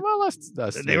the They season were- well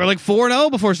last They were like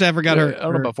 4-0 before Stafford got hurt. I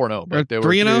don't know about 4-0, or but they were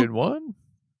 3-0?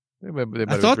 3-1.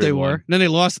 I thought they were. Then they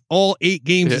lost all 8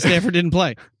 games that Stafford didn't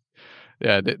play.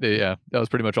 Yeah, that was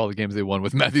pretty much all the games they won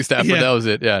with Matthew Stafford. Yeah. That was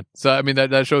it. Yeah. So I mean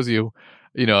that shows you,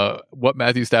 what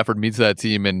Matthew Stafford means to that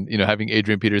team, and having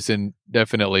Adrian Peterson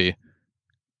definitely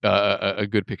a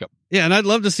good pickup. Yeah, and I'd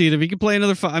love to see it if he could play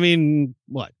another.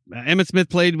 Emmitt Smith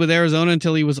played with Arizona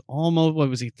until he was almost. What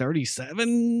was he?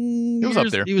 37. He was up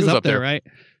there. He was up there, right?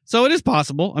 So it is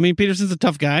possible. I mean, Peterson's a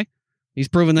tough guy. He's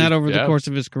proven that over the course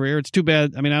of his career. It's too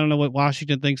bad. I mean, I don't know what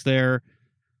Washington thinks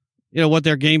what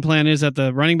their game plan is at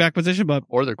the running back position,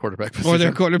 or their quarterback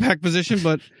position.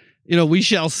 But we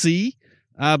shall see.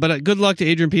 But good luck to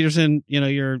Adrian Peterson.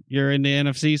 You're in the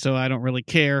NFC, so I don't really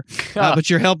care. But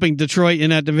you're helping Detroit in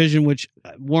that division, which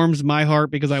warms my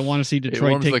heart because I want to see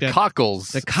Detroit take the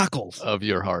cockles of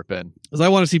your heart, Ben. Because I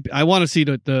want to see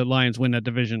the Lions win that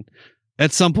division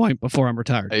at some point before I'm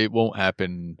retired. It won't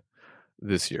happen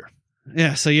this year.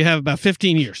 Yeah, so you have about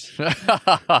 15 years.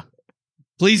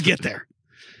 Please get there.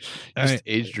 Just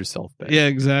aged yourself, Ben. Yeah,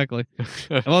 exactly.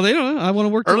 Well, they don't know. I want to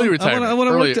work early retirement. I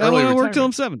want to work till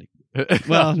I'm 70. Well,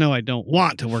 Well, no, I don't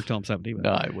want to work till I'm 70. But...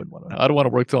 No, I wouldn't want to. I don't want to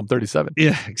work till I'm 37.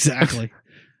 Yeah, exactly.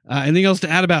 Anything else to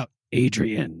add about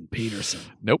Adrian Peterson?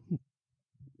 Nope.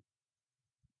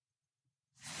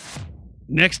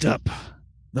 Next up,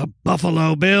 the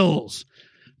Buffalo Bills.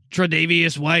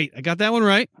 Tre'Davious White. I got that one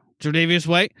right. Tre'Davious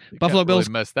White. Buffalo Bills.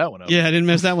 Really messed that one up. Yeah, I didn't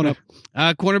mess that one up.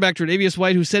 Cornerback Tre'Davious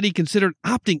White, who said he considered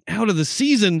opting out of the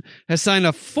season, has signed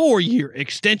a 4-year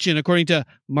extension, according to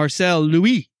Marcel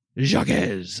Louis Jacques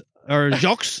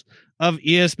of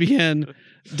ESPN.com.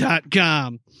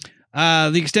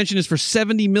 The extension is for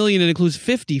 $70 million and includes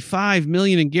 $55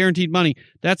 million in guaranteed money.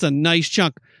 That's a nice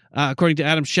chunk. According to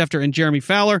Adam Schefter and Jeremy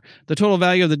Fowler, the total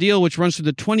value of the deal, which runs through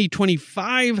the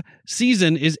 2025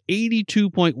 season, is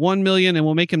 $82.1 million and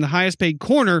will make him the highest paid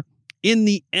corner in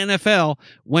the NFL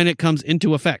when it comes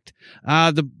into effect.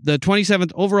 The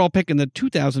 27th overall pick in the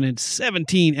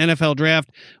 2017 NFL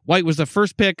Draft, White was the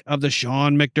first pick of the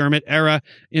Sean McDermott era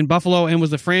in Buffalo and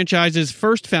was the franchise's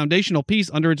first foundational piece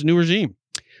under its new regime.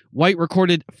 White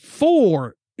recorded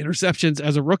 4 interceptions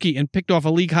as a rookie and picked off a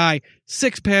league-high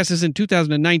 6 passes in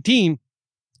 2019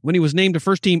 when he was named a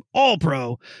first-team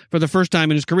All-Pro for the first time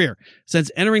in his career.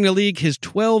 Since entering the league, his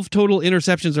 12 total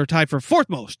interceptions are tied for 4th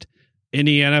most in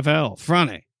the NFL.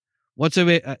 Frane, what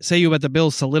say you about the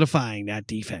Bills solidifying that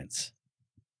defense?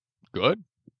 Good.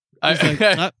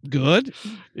 Good?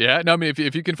 Yeah. No, I mean,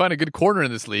 if you can find a good corner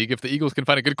in this league, if the Eagles can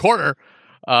find a good corner,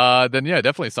 then yeah,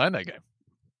 definitely sign that guy.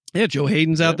 Yeah, Joe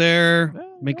Hayden's out there.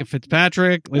 Minka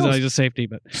Fitzpatrick. He's a safety,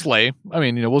 but Slay. I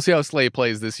mean, we'll see how Slay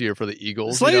plays this year for the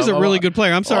Eagles. Slay is a really good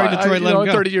player. I'm sorry Detroit let him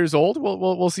go. 30 years old.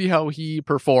 We'll see how he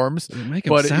performs. Make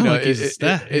him sound like he's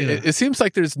it seems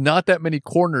like there's not that many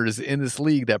corners in this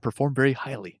league that perform very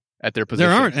highly at their position.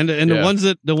 There aren't, and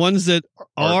the ones that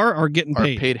are getting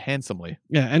paid. Are paid handsomely.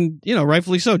 Yeah, and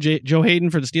rightfully so. Joe Hayden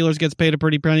for the Steelers gets paid a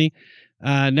pretty penny.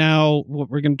 Now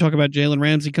we're going to talk about Jalen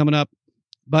Ramsey coming up,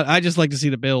 but I just like to see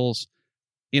the Bills,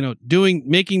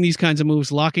 making these kinds of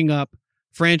moves, locking up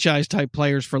franchise type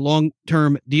players for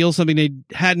long-term deals, something they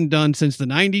hadn't done since the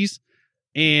 90s.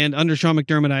 And under Sean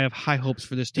McDermott, I have high hopes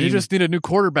for this team. They just need a new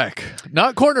quarterback,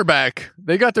 not cornerback.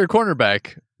 They got their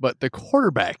cornerback, but the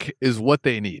quarterback is what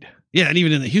they need. Yeah, and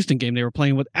even in the Houston game, they were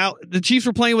playing without the Chiefs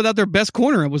were playing without their best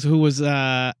corner. Who was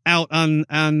out on.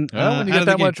 When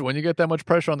you get that much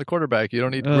pressure on the quarterback, you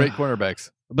don't need great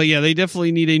cornerbacks. But yeah, they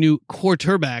definitely need a new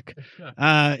quarterback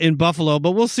in Buffalo.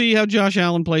 But we'll see how Josh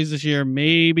Allen plays this year.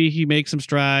 Maybe he makes some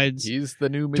strides. He's the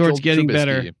new Mitchell towards getting Trubisky.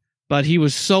 better. But he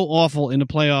was so awful in the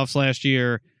playoffs last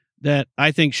year that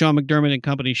I think Sean McDermott and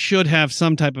company should have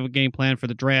some type of a game plan for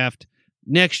the draft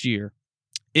next year.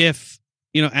 If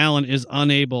Allen is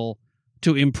unable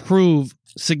to improve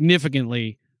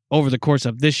significantly over the course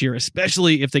of this year,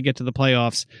 especially if they get to the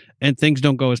playoffs and things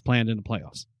don't go as planned in the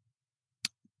playoffs.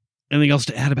 Anything else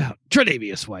to add about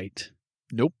Tre'Davious White?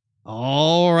 Nope.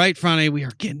 All right, Frane, we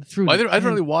are getting through. I didn't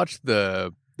really watch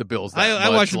the Bills. I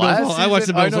watched the Bills. I watched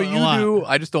the Bills. I know a you lot. do.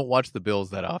 I just don't watch the Bills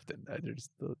that often. They're just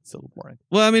so boring.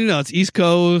 Well, I mean, no, it's East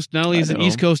Coast. Not only is it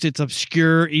East Coast, it's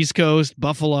obscure East Coast,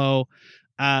 Buffalo.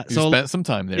 You So spent some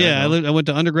time there. yeah, I know. I went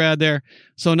to undergrad there,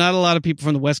 so not a lot of people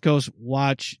from the West Coast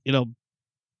watch.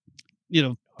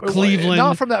 Cleveland,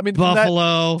 Not from that. I mean, from that-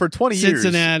 Buffalo, for 20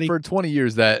 Cincinnati. years. For 20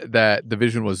 years, that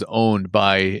division was owned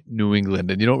by New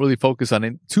England, and you don't really focus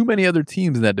on too many other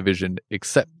teams in that division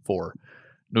except for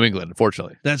New England.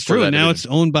 Unfortunately, That's for true. that Now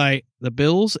division. it's owned by the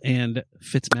Bills and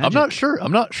Fitzmagic. I'm not sure.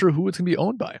 I'm not sure who it's going to be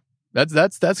owned by. That's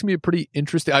gonna be a pretty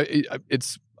interesting.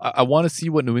 I want to see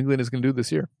what New England is going to do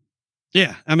this year.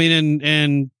 Yeah, I mean,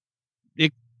 and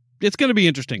it's going to be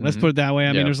interesting. Let's Mhm. put it that way. I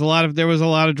mean, Yeah. there was a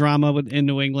lot of drama in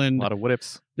New England A lot of what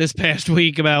ifs. this past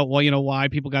week about why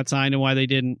people got signed and why they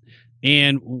didn't,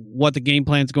 and what the game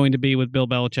plan is going to be with Bill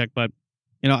Belichick. But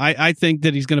I think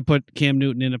that he's going to put Cam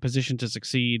Newton in a position to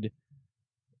succeed.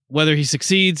 Whether he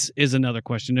succeeds is another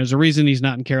question. There's a reason he's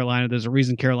not in Carolina. There's a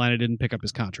reason Carolina didn't pick up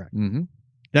his contract. Mm-hmm.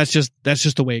 That's just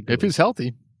the way it goes. If he's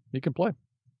healthy, he can play.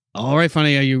 All right,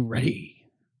 Funny, are you ready?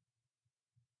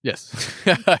 Yes.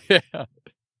 Yeah.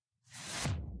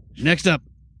 Next up,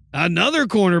 another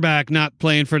cornerback not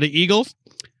playing for the Eagles.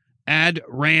 Add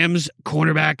Rams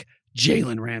cornerback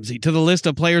Jalen Ramsey to the list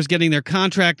of players getting their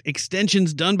contract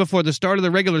extensions done before the start of the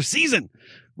regular season.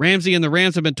 Ramsey and the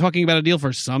Rams have been talking about a deal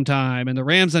for some time, and the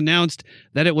Rams announced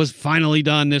that it was finally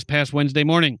done this past Wednesday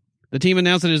morning. The team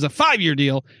announced it is a 5-year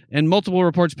deal, and multiple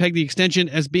reports peg the extension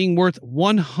as being worth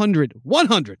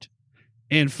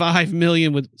 $105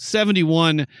 million, with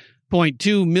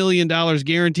 $71.2 million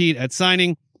guaranteed at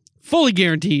signing, fully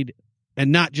guaranteed,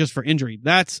 and not just for injury.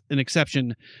 That's an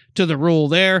exception to the rule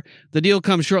there. The deal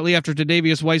comes shortly after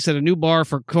Tre'Davious White set a new bar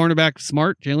for cornerback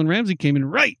smart Jalen Ramsey came in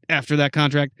right after that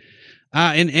contract.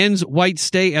 And ends White's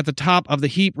stay at the top of the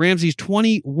heap. Ramsey's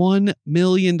 $21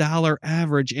 million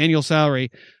average annual salary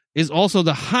is also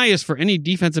the highest for any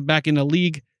defensive back in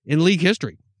league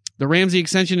history. The Ramsey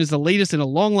extension is the latest in a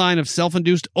long line of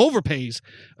self-induced overpays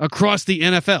across the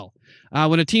NFL.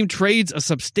 When a team trades a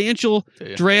substantial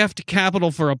draft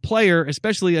capital for a player,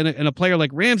 especially in a player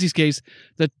like Ramsey's case,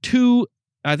 two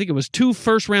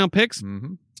first-round picks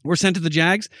Mm-hmm. were sent to the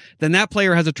Jags, then that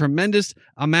player has a tremendous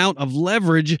amount of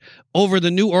leverage over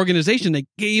the new organization that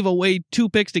gave away 2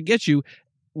 picks to get you.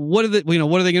 What are they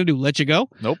going to do? Let you go?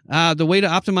 Nope. The way to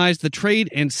optimize the trade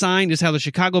and sign is how the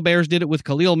Chicago Bears did it with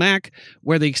Khalil Mack,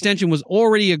 where the extension was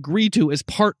already agreed to as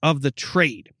part of the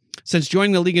trade. Since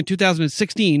joining the league in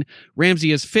 2016,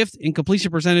 Ramsey is 5th in completion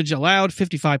percentage allowed,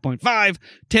 55.5,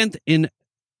 10th in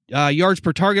yards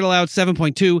per target allowed,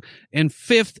 7.2, and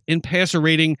 5th in passer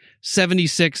rating,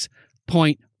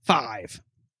 76.5.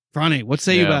 Franny, what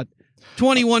say you about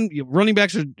 21 running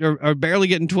backs are barely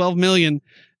getting 12 million,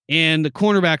 and the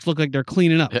cornerbacks look like they're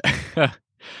cleaning up.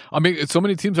 I mean, so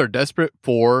many teams are desperate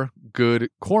for good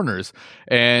corners.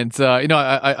 And,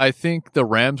 I think the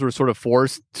Rams were sort of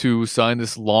forced to sign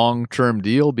this long-term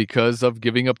deal because of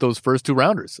giving up those first 2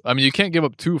 rounders. I mean, you can't give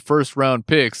up 2 first-round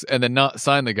picks and then not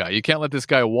sign the guy. You can't let this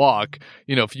guy walk,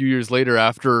 a few years later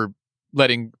after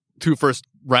letting 2 first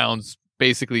rounds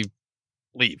basically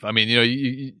leave. I mean,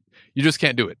 you just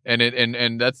can't do it.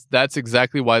 And that's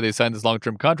exactly why they signed this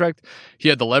long-term contract. He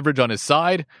had the leverage on his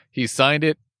side. He signed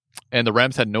it. And the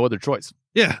Rams had no other choice.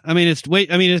 Yeah, I mean,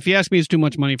 if you ask me, it's too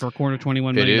much money for a corner,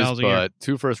 $21 million a year. But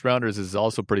 2 first rounders is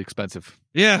also pretty expensive.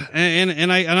 Yeah,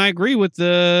 and I agree with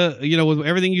with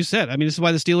everything you said. I mean, this is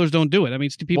why the Steelers don't do it. I mean,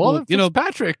 people,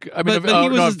 Patrick. I mean, but he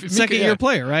was a second-year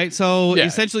player, right? So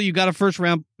essentially, you got a first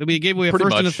round. I mean, he gave away a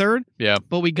first and a third. Yeah,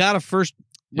 but we got a first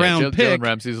round pick. Jalen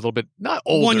Ramsey's a little bit not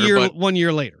older, 1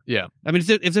 year later. Yeah, I mean,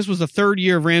 if this was the 3rd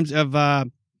year of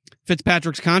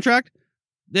Fitzpatrick's contract,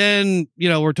 then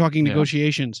we're talking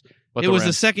negotiations. But it was the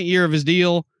 2nd year of his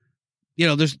deal.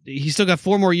 He's still got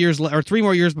 4 more years or 3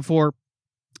 more years before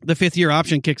the 5th year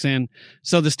option kicks in.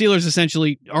 So the Steelers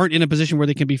essentially aren't in a position where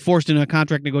they can be forced into a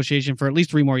contract negotiation for at least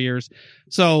 3 more years.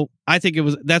 So I think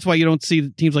that's why you don't see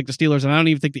teams like the Steelers, and I don't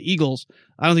even think the Eagles.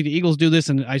 I don't think the Eagles do this,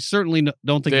 and I certainly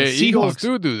don't think the Eagles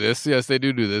Seahawks do this. Yes, they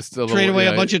do this. Trade away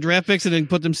a bunch of draft picks and then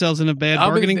put themselves in a bad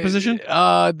bargaining position.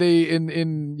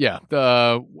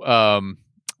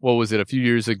 What was it, a few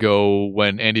years ago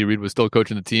when Andy Reid was still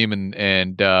coaching the team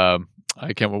and I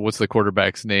can't remember what's the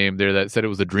quarterback's name there that said it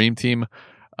was a dream team.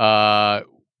 It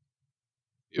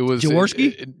was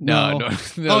Jaworski? No.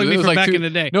 Oh, you mean from back in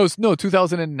the day? No,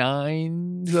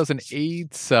 2009,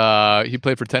 2008. He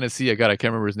played for Tennessee. I can't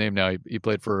remember his name now. He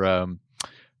played for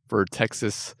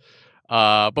Texas.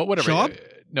 But whatever. Schaub?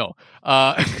 No.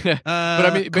 But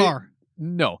I mean, Carr.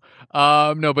 No,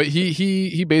 but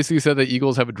he basically said that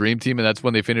Eagles have a dream team, and that's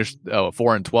when they finished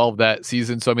 4-12 that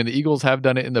season. So I mean, the Eagles have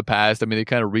done it in the past. I mean, they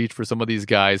kind of reached for some of these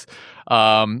guys,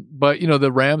 but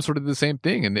the Rams sort of did the same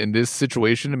thing. And in this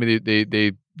situation, I mean,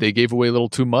 they they gave away a little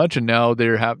too much, and now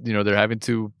they're having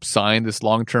to sign this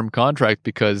long-term contract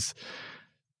because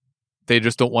they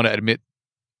just don't want to admit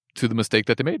to the mistake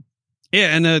that they made.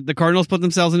 Yeah, and the Cardinals put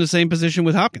themselves in the same position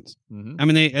with Hopkins. Mm-hmm. I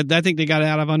mean, I think they got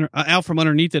out from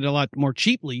underneath it a lot more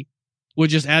cheaply with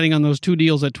just adding on those 2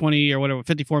 deals at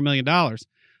 $54 million.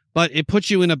 But it puts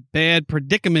you in a bad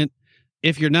predicament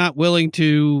if you're not willing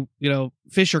to,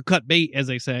 fish or cut bait, as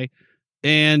they say,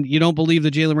 and you don't believe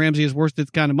that Jalen Ramsey is worth this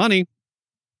kind of money.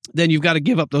 Then you've got to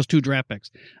give up those 2 draft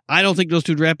picks. I don't think those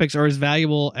 2 draft picks are as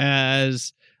valuable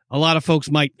as a lot of folks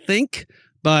might think,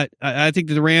 but I think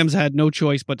that the Rams had no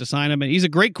choice but to sign him. And he's a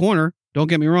great corner, don't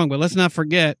get me wrong, but let's not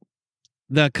forget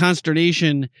the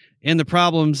consternation and the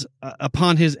problems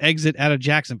upon his exit out of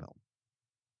Jacksonville.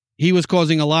 He was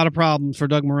causing a lot of problems for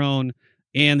Doug Marrone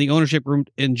and the ownership room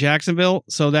in Jacksonville,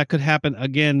 so that could happen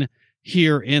again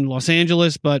here in Los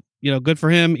Angeles, but, good for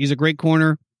him. He's a great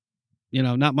corner.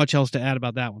 Not much else to add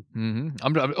about that one.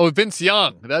 Mm-hmm. Vince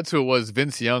Young. That's who it was,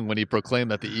 Vince Young, when he proclaimed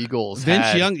that the Eagles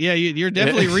Vince Young, yeah, you're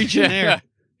definitely reaching there.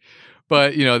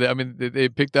 But, they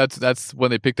picked that's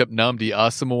when they picked up Nnamdi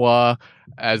Asomugha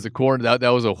as a corner. That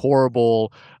was a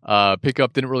horrible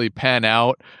pickup, didn't really pan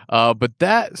out. But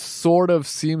that sort of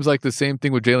seems like the same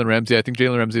thing with Jalen Ramsey. I think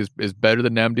Jalen Ramsey is better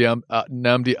than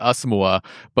Nnamdi Asomugha,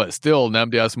 but still,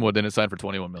 Nnamdi Asomugha didn't sign for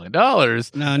 $21 million. No,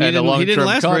 and he didn't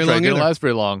last very long. Didn't last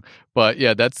very long. But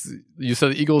yeah, you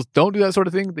said the Eagles don't do that sort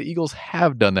of thing. The Eagles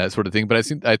have done that sort of thing, but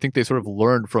I think they sort of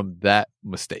learned from that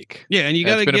mistake. Yeah, and you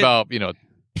got to get about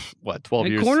 12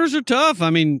 years. Corners are tough. I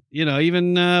mean,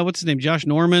 even what's his name, Josh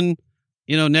Norman,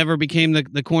 never became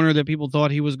the corner that people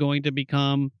thought he was going to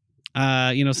become.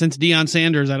 Since Deion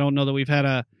Sanders, I don't know that we've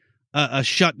had a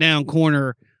shutdown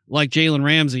corner like Jalen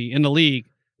Ramsey in the league.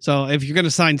 So if you're going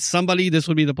to sign somebody, this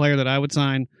would be the player that I would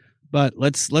sign. But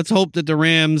let's hope that the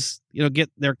Rams,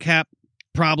 get their cap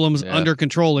problems under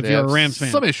control. If you're a Rams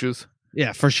fan, some issues.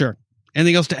 Yeah, for sure.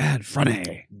 Anything else to add,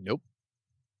 Fronty? Nope.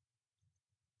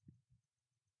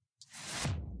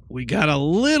 We got a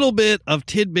little bit of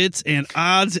tidbits and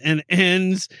odds and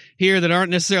ends here that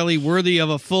aren't necessarily worthy of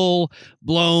a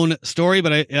full-blown story,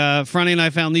 but Fronty and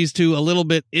I found these 2 a little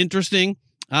bit interesting.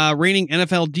 Reigning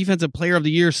NFL Defensive Player of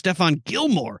the Year, Stephon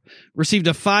Gilmore, received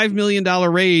a $5 million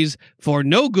raise for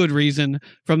no good reason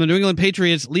from the New England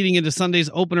Patriots leading into Sunday's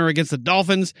opener against the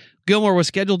Dolphins. Gilmore was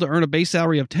scheduled to earn a base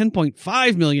salary of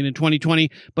 $10.5 million in 2020,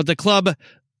 but the club,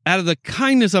 out of the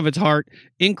kindness of its heart,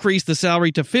 increased the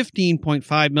salary to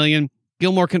 $15.5 million.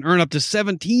 Gilmore can earn up to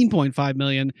 $17.5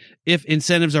 million if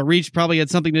incentives are reached. Probably had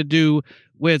something to do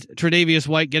with Tre'Davious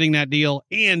White getting that deal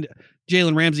and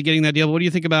Jalen Ramsey getting that deal. But what do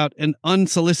you think about an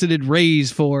unsolicited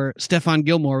raise for Stephon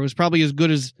Gilmore? It was probably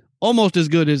almost as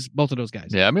good as both of those guys.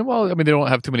 Yeah, they don't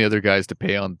have too many other guys to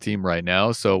pay on the team right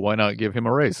now, so why not give him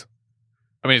a raise?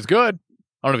 He's good.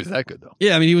 I don't know if he's that good, though.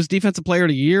 Yeah, he was Defensive Player of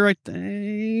the Year, I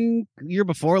think, year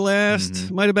before last,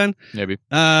 might have been. Maybe.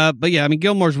 But yeah,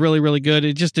 Gilmore's really, really good.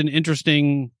 It's just an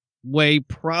interesting way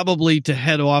probably to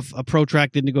head off a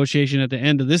protracted negotiation at the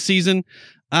end of this season.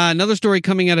 Another story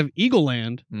coming out of Eagle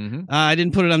Land. I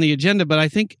didn't put it on the agenda, but I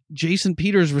think Jason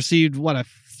Peters received, a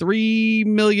 $3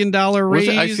 million raise?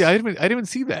 I didn't even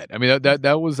see that.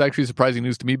 That was actually surprising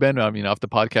news to me, Ben. Off the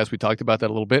podcast, we talked about that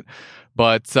a little bit,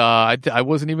 but I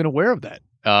wasn't even aware of that.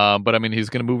 But he's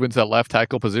going to move into that left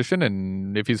tackle position,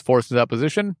 and if he's forced into that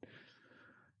position,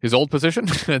 his old position,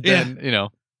 then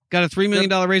got a $3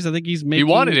 million raise. I think he's making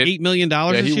 $8 million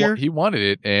this year. He wanted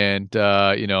it, and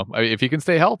if he can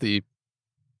stay healthy,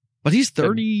 but he's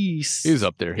 30. He's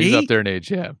up there. He's up there in age.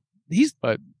 Yeah, he's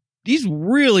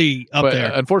really up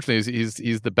there. Unfortunately,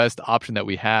 he's the best option that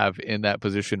we have in that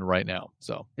position right now.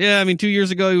 So yeah, 2 years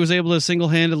ago he was able to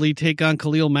single-handedly take on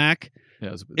Khalil Mack.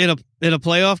 Yeah, in a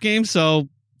playoff game, so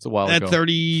it's a while at ago.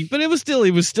 30, but he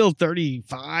was still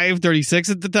 35, 36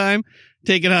 at the time,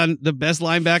 taking on the best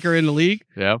linebacker in the league.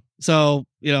 Yeah. So,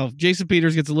 Jason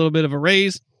Peters gets a little bit of a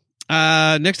raise.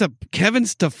 Next up, Kevin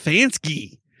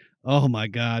Stefanski. Oh my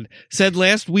God. Said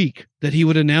last week that he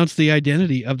would announce the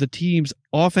identity of the team's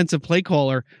offensive play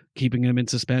caller, keeping him in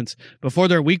suspense, before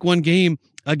their week 1 game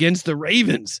against the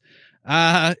Ravens.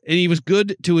 And he was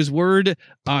good to his word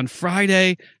on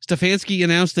Friday. Stefanski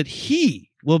announced that he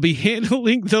will be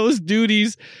handling those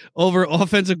duties over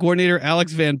offensive coordinator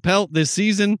Alex Van Pelt this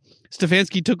season.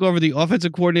 Stefanski took over the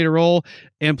offensive coordinator role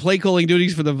and play calling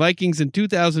duties for the Vikings in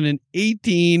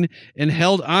 2018 and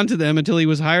held onto them until he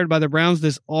was hired by the Browns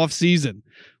this offseason.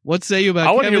 What say you about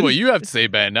I want to hear Kevin? what you have to say,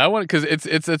 Ben. I want because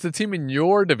it's a team in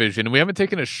your division. We haven't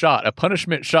taken a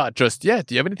punishment shot just yet.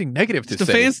 Do you have anything negative to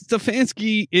say?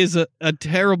 Stefanski is a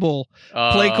terrible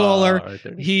play caller. Right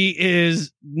there. He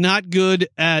is not good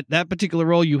at that particular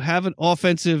role. You have an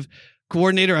offensive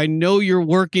coordinator. I know you're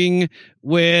working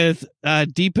with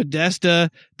DePodesta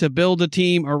to build a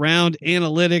team around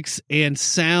analytics and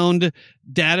sound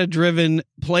data-driven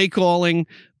play calling,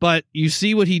 but you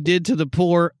see what he did to the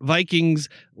poor Vikings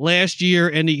last year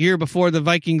and the year before. The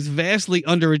Vikings vastly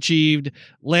underachieved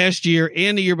last year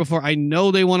and the year before. I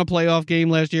know they won a playoff game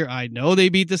last year. I know they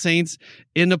beat the Saints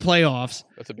in the playoffs.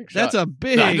 That's a big shot. That's a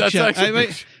big That's shot. actually a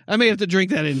big shot. I may have to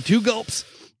drink that in 2 gulps.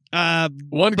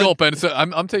 One gulp, and so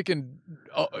I'm taking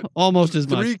Almost as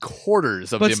much.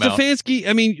 3/4 of But the amount. Stefanski,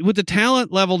 I mean, with the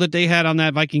talent level that they had on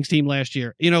that Vikings team last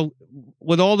year,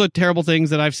 with all the terrible things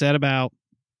that I've said about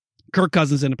Kirk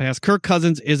Cousins in the past, Kirk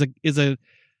Cousins is a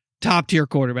top tier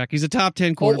quarterback. He's a top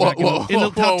 10 quarterback in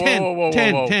the top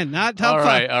 10, 10, not top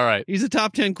 5. All right. He's a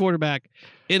top 10 quarterback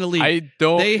in the league. I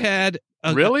don't. They had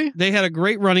Really? They had a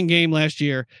great running game last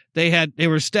year. They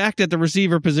were stacked at the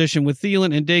receiver position with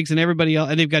Thielen and Diggs and everybody else,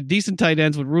 and they've got decent tight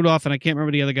ends with Rudolph and I can't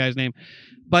remember the other guy's name.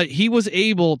 But he was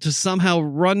able to somehow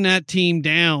run that team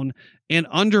down and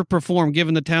underperform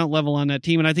given the talent level on that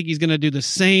team. And I think he's going to do the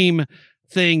same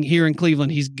thing here in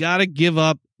Cleveland. He's got to give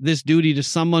up this duty to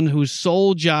someone whose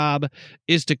sole job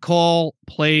is to call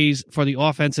plays for the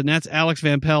offense, and that's Alex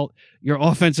Van Pelt, your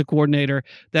offensive coordinator.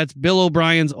 That's Bill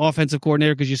O'Brien's offensive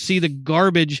coordinator, because you see the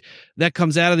garbage that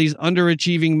comes out of these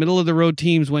underachieving middle-of-the-road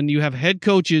teams when you have head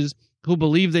coaches who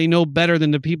believe they know better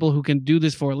than the people who can do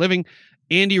this for a living.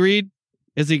 Andy Reid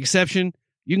is the exception.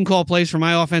 You can call plays for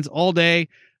my offense all day.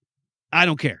 I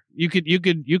don't care. You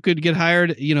could get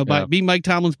hired, be Mike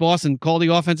Tomlin's boss and call the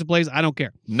offensive plays. I don't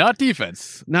care. Not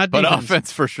defense. But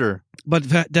offense for sure. But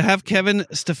to have Kevin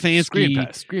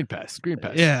Stefanski, screen pass.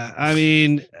 Yeah, I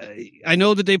mean, I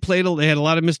know that they had a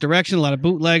lot of misdirection, a lot of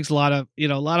bootlegs, a lot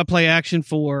of play action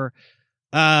for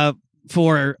Kirk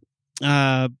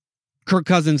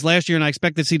Cousins last year, and I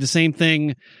expect to see the same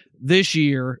thing this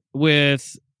year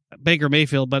with Baker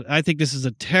Mayfield. But I think this is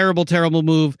a terrible, terrible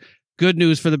move. Good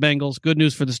news for the Bengals, good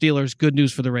news for the Steelers, good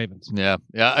news for the Ravens. Yeah.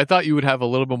 I thought you would have a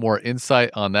little bit more insight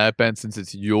on that, Ben, since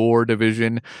it's your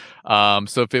division.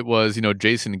 So if it was,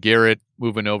 Jason Garrett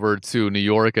moving over to New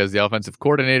York as the offensive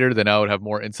coordinator, then I would have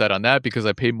more insight on that because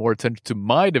I pay more attention to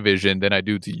my division than I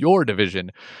do to your division.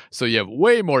 So you have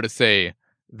way more to say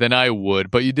than I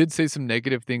would. But you did say some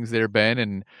negative things there, Ben,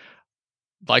 and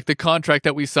like the contract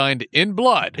that we signed in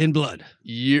blood. I was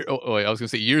going to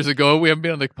say years ago. We haven't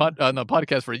been on the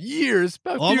podcast for years.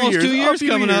 Almost 2 years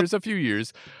coming up. A few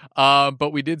years.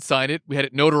 But we did sign it. We had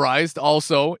it notarized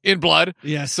also in blood.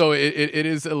 Yes. So it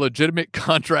is a legitimate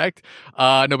contract.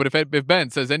 No, but if Ben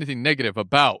says anything negative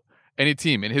about any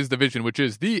team in his division, which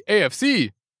is the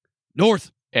AFC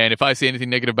North, and if I say anything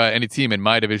negative about any team in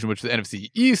my division, which is the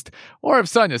NFC East, or if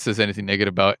Sonia says anything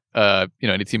negative about,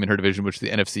 any team in her division, which is the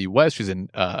NFC West, she's a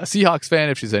Seahawks fan.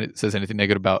 If she says anything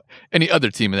negative about any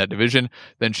other team in that division,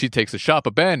 then she takes a shot.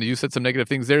 But Ben, you said some negative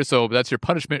things there, so that's your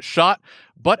punishment shot.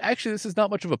 But actually, this is not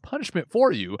much of a punishment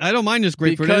for you. I don't mind this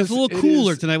grapefruit. It's a little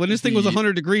cooler tonight. When this thing was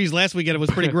 100 degrees last weekend, it was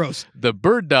pretty gross. The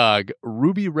Bird Dog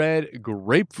Ruby Red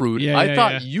Grapefruit. I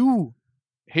thought you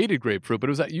hated grapefruit, but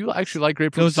it was that you actually like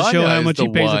grapefruit. Goes to show how much he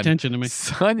pays attention to me.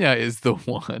 Sonia is the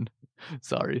one.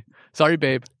 Sorry,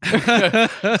 babe.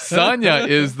 Sonia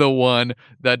is the one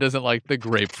that doesn't like the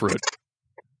grapefruit.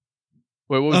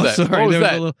 Wait, what was that? Sorry, what was there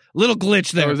that? was a little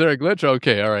glitch there. Was there a glitch?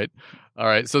 Okay, all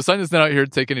right. So Sonia's not out here to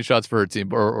take any shots for her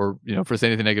team, or for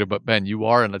saying anything negative. But Ben, you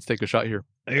are, and let's take a shot here.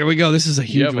 Here we go. This is a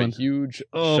huge you have one. A huge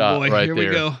shot right here there.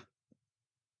 We go.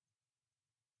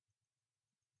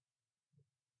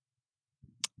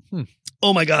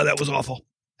 Oh my God, that was awful.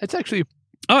 It's actually.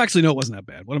 Oh, actually, no, it wasn't that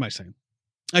bad. What am I saying?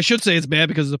 I should say it's bad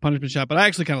because it's a punishment shot, but I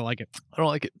actually kind of like it. I don't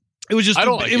like it. It was just.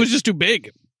 It was just too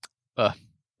big.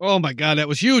 Oh my God, that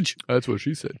was huge. That's what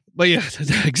she said. But yeah,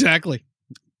 exactly.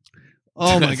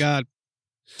 Oh my God.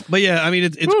 But yeah, I mean,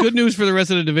 it's good news for the rest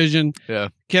of the division. Yeah.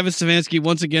 Kevin Stefanski,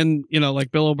 once again,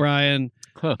 like Bill O'Brien,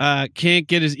 can't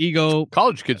get his ego.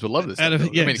 College kids would love this.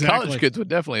 Exactly. College kids would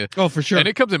definitely. Oh, for sure. And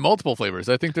it comes in multiple flavors.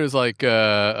 I think there's like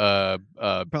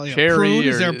probably cherry. A prune.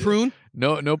 Is there a prune?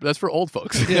 No, that's for old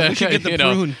folks. Yeah, we should get the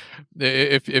prune.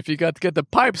 If you got to get the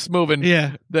pipes moving,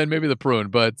 then maybe the prune.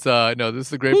 But no, this is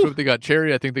the grapefruit. They got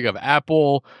cherry. I think they got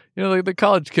apple. The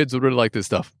college kids would really like this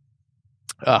stuff.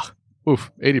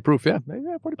 80 proof. Yeah,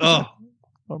 40%.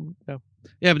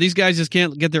 Yeah, but these guys just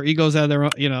can't get their egos out of their,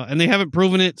 and they haven't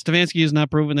proven it. Stefanski has not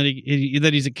proven that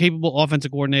he's a capable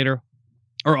offensive coordinator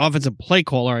or offensive play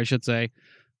caller, I should say.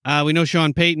 We know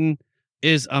Sean Payton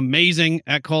is amazing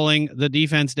at calling the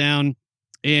defense down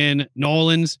in New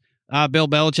Orleans. Bill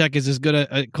Belichick is as good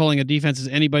at calling a defense as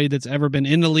anybody that's ever been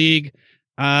in the league.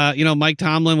 Mike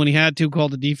Tomlin, when he had to, call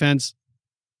the defense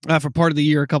for part of the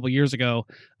year a couple years ago.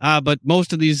 But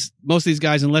most of these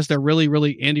guys, unless they're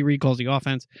really, Andy Reid calls the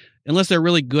offense, unless they're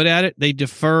really good at it, they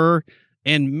defer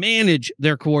and manage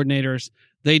their coordinators.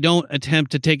 They don't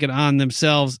attempt to take it on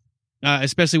themselves,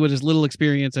 especially with as little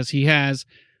experience as he has.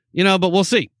 But we'll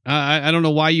see. I don't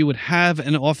know why you would have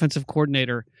an offensive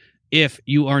coordinator if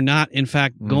you are not, in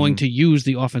fact, going to use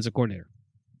the offensive coordinator.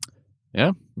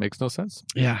 Yeah, makes no sense.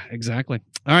 Yeah, exactly.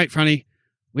 All right, Fronty.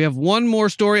 We have one more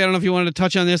story. I don't know if you wanted to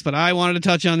touch on this, but I wanted to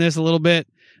touch on this a little bit.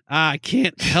 I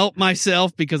can't help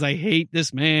myself because I hate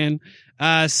this man,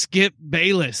 Skip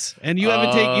Bayless. And you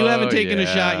haven't taken a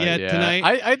shot yet tonight.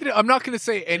 I'm not going to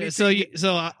say anything.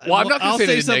 I'm not going to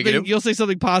say anything negative. You'll say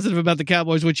something positive about the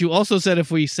Cowboys, which you also said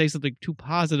if we say something too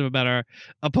positive about our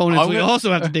opponents, we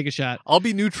also have to take a shot. I'll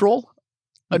be neutral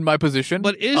in my position.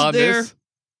 But is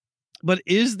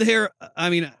there? I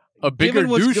mean, a bigger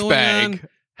douchebag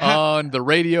on the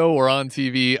radio or on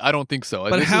TV? I don't think so.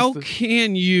 But how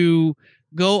can you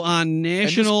go on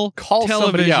national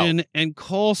television and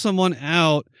call someone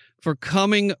out for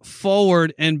coming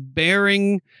forward and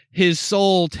bearing his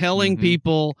soul, telling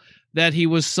people that he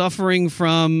was suffering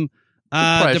from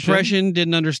depression,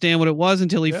 didn't understand what it was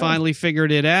until he finally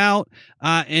figured it out,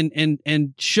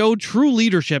 and showed true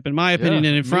leadership, in my opinion,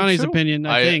 and in Franny's opinion,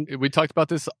 I think. We talked about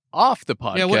this off the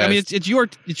podcast. Yeah, I mean, it's your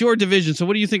division. So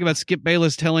what do you think about Skip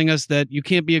Bayless telling us that you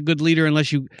can't be a good leader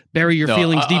unless you bury your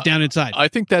feelings deep down inside? I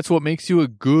think that's what makes you a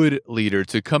good leader,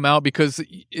 to come out, because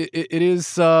it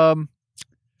is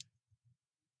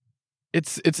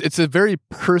it's a very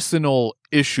personal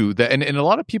issue that, and a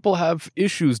lot of people have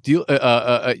issues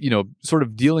sort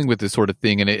of dealing with this sort of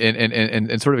thing,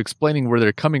 and sort of explaining where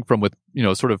they're coming from with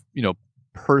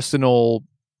personal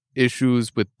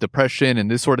issues with depression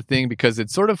and this sort of thing, because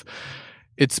it's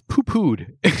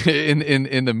poo-pooed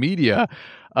in the media.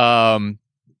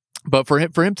 But for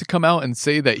him to come out and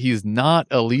say that he's not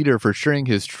a leader for sharing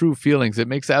his true feelings, it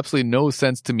makes absolutely no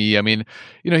sense to me. I mean,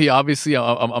 he obviously,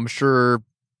 I'm sure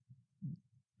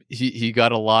he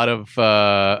got a lot of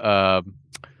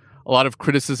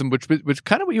criticism, which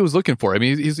kind of what he was looking for. I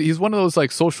mean, he's one of those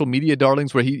like social media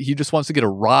darlings where he just wants to get a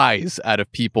rise out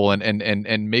of people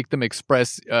and make them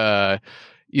express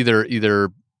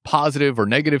either positive or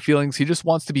negative feelings. He just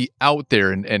wants to be out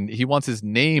there, and he wants his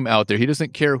name out there. He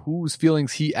doesn't care whose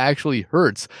feelings he actually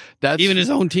hurts. That's even his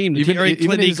own team.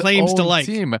 Even he claims to like.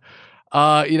 Team.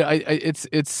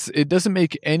 It doesn't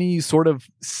make any sort of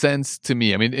sense to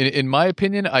me. I mean, in my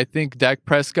opinion, I think Dak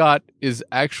Prescott is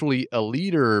actually a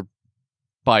leader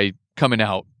by coming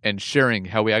out and sharing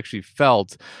how he actually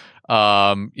felt.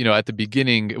 At the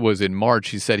beginning, it was in March,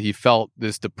 he said he felt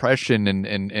this depression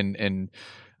and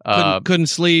couldn't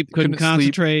sleep, couldn't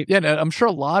concentrate. Yeah, and I'm sure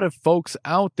a lot of folks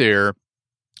out there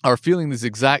are feeling these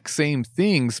exact same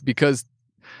things, because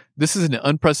this is an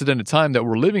unprecedented time that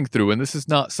we're living through, and this is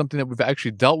not something that we've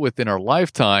actually dealt with in our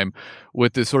lifetime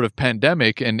with this sort of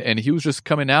pandemic. And he was just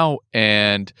coming out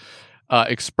and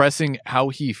expressing how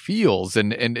he feels,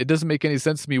 and it doesn't make any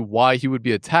sense to me why he would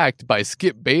be attacked by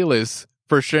Skip Bayless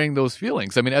for sharing those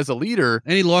feelings. I mean, as a leader,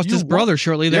 and he lost his brother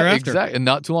shortly thereafter. Exactly, and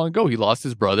not too long ago, he lost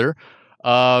his brother.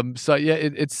 I'm not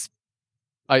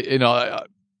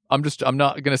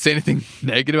going to say anything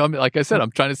negative. I mean, like I said,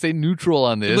 I'm trying to stay neutral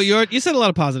on this. But you said a lot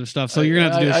of positive stuff, so you're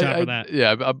going to have to do a shot for that.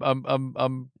 Yeah,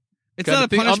 it's not a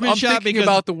punishment shot. I'm thinking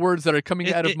about the words that are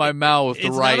coming out of my mouth right now.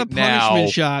 It's not a punishment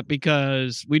shot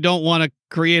because we don't want to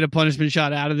create a punishment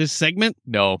shot out of this segment.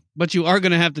 No, but you are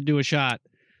going to have to do a shot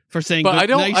for saying. But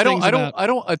nice I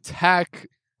don't attack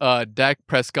Dak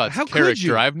Prescott's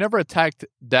character. I've never attacked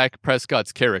Dak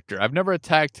Prescott's character. I've never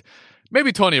attacked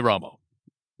maybe Tony Romo.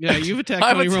 Yeah, you've attacked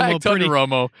Tony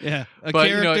Romo. Yeah, but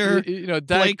character,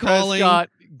 Dak play calling, Prescott,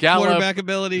 Gallup, quarterback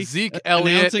ability, Zeke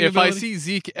Elliott. If I see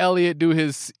Zeke Elliott do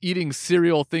his eating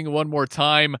cereal thing one more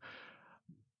time,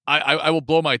 I will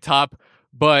blow my top.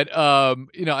 But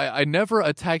I never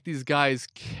attack these guys'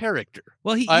 character.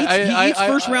 Well, he eats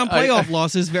first round playoff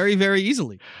losses very, very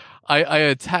easily. I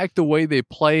attack the way they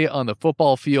play on the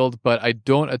football field, but I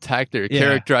don't attack their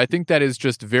character. I think that is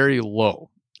just very low.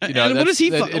 And what does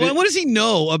he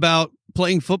know about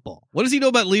playing football? What does he know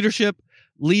about leadership,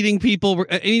 leading people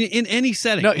in any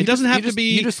setting? No, it doesn't have to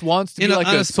be. He just wants to be like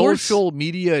a social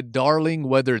media darling,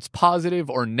 whether it's positive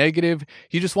or negative.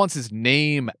 He just wants his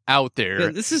name out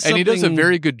there. Yeah, and he does a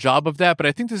very good job of that. But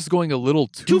I think this is going a little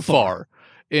too far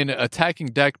in attacking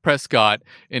Dak Prescott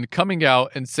and coming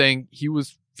out and saying he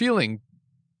was feeling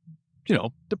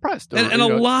depressed. And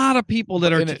a lot of people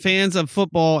that are fans of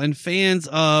football and fans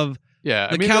of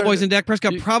the Cowboys and Dak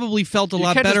Prescott probably felt a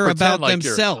lot better about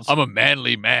themselves. I'm a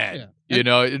manly man.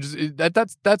 Yeah.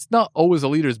 That's not always a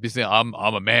leader's be saying, I'm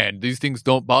a man. These things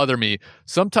don't bother me.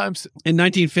 Sometimes in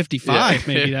 1955,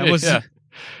 maybe that was.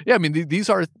 Yeah, I mean, these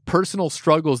are personal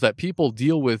struggles that people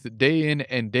deal with day in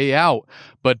and day out.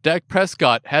 But Dak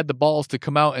Prescott had the balls to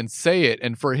come out and say it,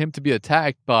 and for him to be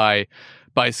attacked by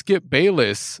Skip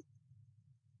Bayless,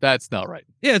 that's not right.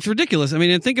 Yeah, it's ridiculous. I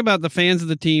mean, and think about the fans of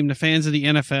the team, the fans of the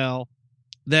NFL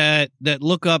that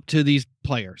look up to these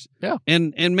players. Yeah,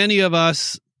 and many of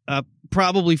us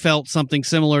probably felt something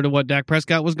similar to what Dak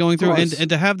Prescott was going through, and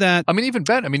to have that. I mean, even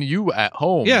Ben. I mean, you at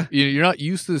home. Yeah, you're not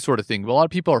used to this sort of thing. A lot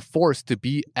of people are forced to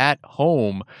be at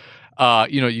home.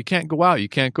 You can't go out. You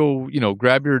can't go,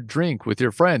 grab your drink with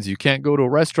your friends. You can't go to a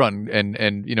restaurant and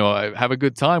have a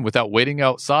good time without waiting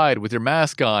outside with your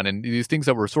mask on and these things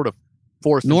that we're sort of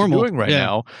forced into doing right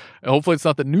now. And hopefully it's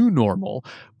not the new normal,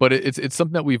 but it's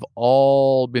something that we've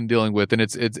all been dealing with, and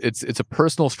it's a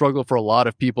personal struggle for a lot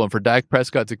of people. And for Dak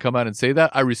Prescott to come out and say that,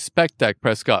 I respect Dak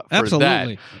Prescott for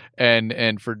Absolutely. that.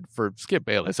 And for Skip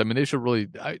Bayless, I mean, they should really.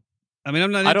 I mean,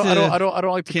 I'm not. I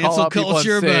don't like to cancel call out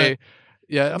culture, people and say,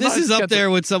 but this is up there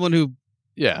with someone who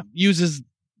uses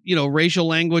racial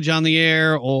language on the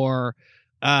air, or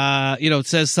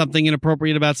says something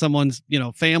inappropriate about someone's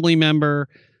family member.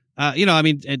 I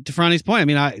mean, to Franny's point, I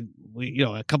mean,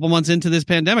 a couple months into this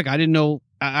pandemic, I didn't know.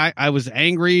 I was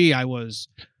angry. I was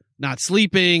not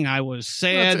sleeping. I was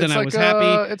sad. Then I was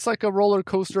happy. It's like a roller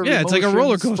coaster. Yeah, it's like a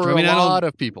roller coaster. For a lot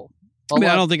of people. I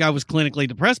don't think I was clinically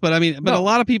depressed, but a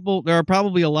lot of people. There are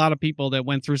probably a lot of people that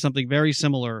went through something very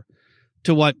similar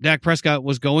to what Dak Prescott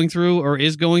was going through or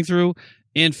is going through,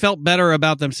 and felt better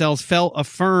about themselves. Felt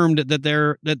affirmed that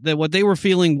that what they were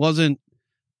feeling wasn't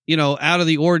out of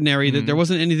the ordinary, that there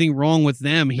wasn't anything wrong with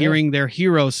them hearing their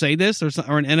hero say this or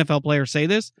an NFL player say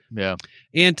this. Yeah.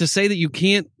 And to say that you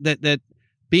can't, that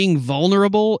being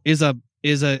vulnerable is a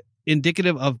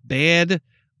indicative of bad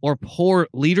or poor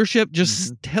leadership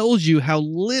just tells you how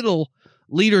little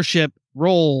leadership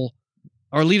roles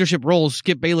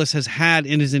Skip Bayless has had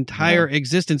in his entire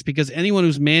existence, because anyone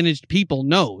who's managed people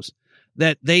knows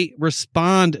that they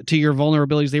respond to your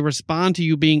vulnerabilities. They respond to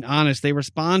you being honest. They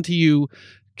respond to you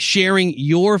sharing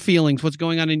your feelings, what's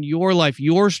going on in your life,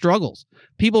 your struggles.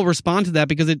 People respond to that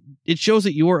because it shows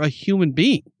that you're a human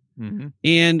being. Mm-hmm.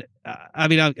 And I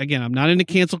mean, again, I'm not into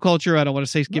cancel culture. I don't want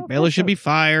to say Skip Bayless should be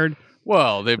fired.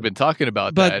 Well, they've been talking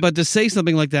about that. But to say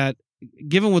something like that,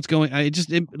 given what's going on,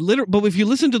 but if you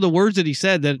listen to the words that he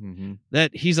said, that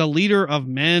he's a leader of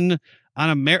men on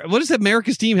America, what does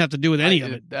America's team have to do with any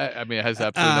of it? I mean, it has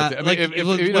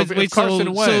absolutely nothing. If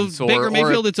Carson Wentz so Baker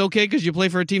Mayfield, it's okay because you play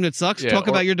for a team that sucks. Talk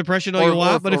about your depression all you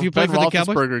want, but if you play for the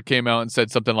Cowboys, Roethlisberger came out and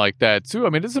said something like that too. I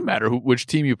mean, it doesn't matter which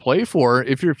team you play for.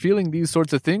 If you're feeling these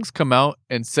sorts of things, come out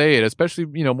and say it. Especially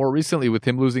more recently with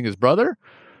him losing his brother,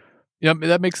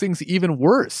 that makes things even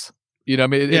worse. I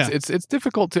mean, it's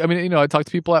difficult to. I mean, I talk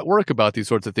to people at work about these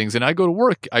sorts of things, and I go to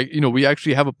work. We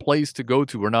actually have a place to go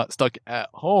to. We're not stuck at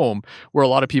home where a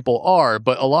lot of people are.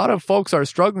 But a lot of folks are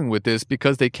struggling with this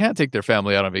because they can't take their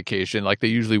family out on vacation like they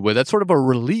usually would. That's sort of a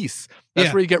release.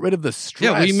 That's where you get rid of the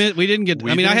stress. Yeah, we didn't get.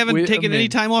 I haven't taken any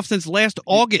time off since last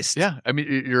August. Yeah, I mean,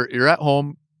 you're at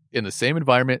home in the same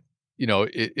environment.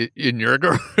 In your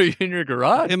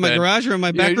garage, in my garage or in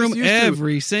my back room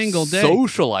every single day,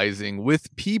 socializing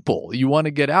with people. You want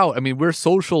to get out. I mean, we're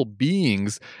social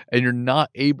beings, and you're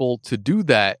not able to do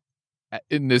that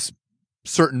in this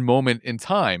certain moment in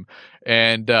time.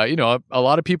 And a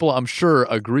lot of people, I'm sure,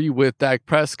 agree with Dak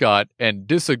Prescott and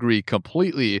disagree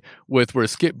completely with where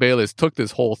Skip Bayless took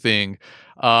this whole thing.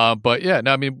 But yeah,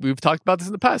 no, I mean, we've talked about this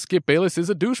in the past. Skip Bayless is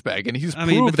a douchebag, and he's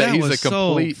proved that he's a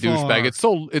complete douchebag.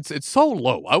 It's so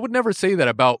low. I would never say that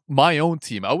about my own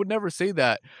team. I would never say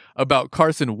that about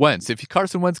Carson Wentz. If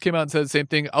Carson Wentz came out and said the same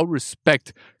thing, I would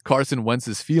respect Carson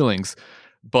Wentz's feelings.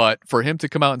 But for him to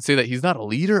come out and say that he's not a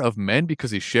leader of men because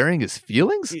he's sharing his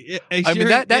feelings, I mean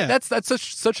that's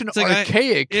such an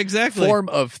archaic form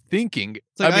of thinking.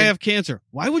 It's like, I have cancer.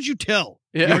 Why would you tell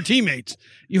your teammates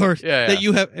that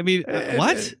you have? I mean,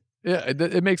 what? Yeah,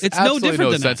 it makes absolutely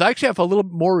no sense. I actually have a little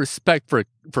more respect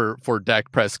for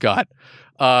Dak Prescott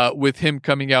with him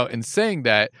coming out and saying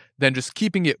that than just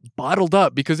keeping it bottled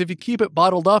up. Because if you keep it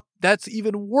bottled up, that's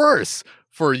even worse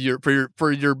for your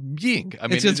being. I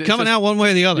mean, it's coming out one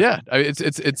way or the other. Yeah, I mean,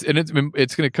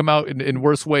 it's going to come out in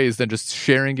worse ways than just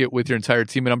sharing it with your entire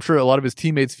team. And I'm sure a lot of his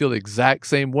teammates feel the exact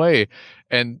same way.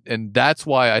 And that's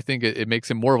why I think it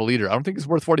makes him more of a leader. I don't think he's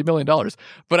worth $40 million,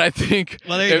 but I think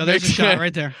Well, there you go. There's a shot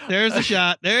right there. There's a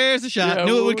shot. There's a shot. Yeah,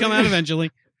 Knew it would come out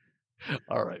eventually.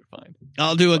 All right, fine.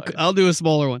 I'll do a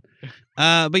smaller one.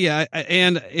 But yeah,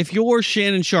 and if you're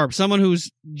Shannon Sharp, someone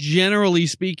who's generally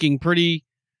speaking pretty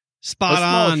spot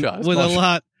on with a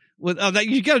lot. That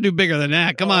you got to do bigger than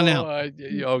that. Come on now.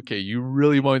 Okay, you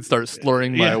really won't start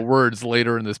slurring my words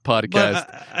later in this podcast.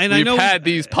 We've had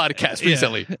these podcasts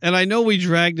recently, and I know we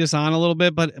dragged this on a little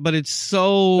bit, but it's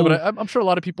so. No, but I'm sure a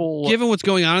lot of people, given what's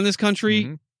going on in this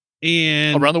country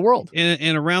and around the world,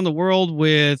 and around the world,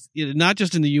 with not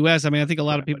just in the U.S. I mean, I think a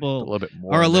lot of people a little bit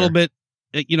more are a little bit,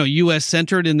 U.S.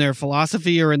 centered in their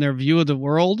philosophy or in their view of the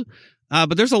world.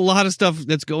 But there's a lot of stuff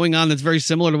that's going on that's very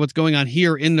similar to what's going on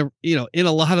here in the, in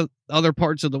a lot of other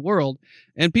parts of the world,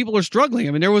 and people are struggling.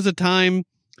 I mean, there was a time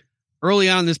early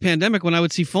on in this pandemic when I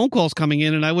would see phone calls coming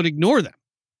in and I would ignore them.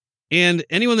 And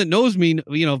anyone that knows me,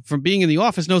 from being in the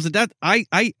office knows that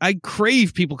I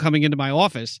crave people coming into my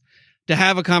office to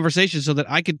have a conversation so that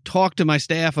I could talk to my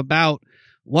staff about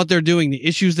what they're doing, the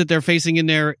issues that they're facing in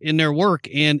their work,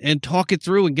 and talk it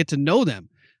through and get to know them.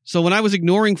 So when I was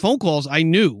ignoring phone calls, I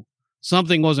knew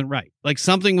something wasn't right. Like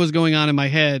something was going on in my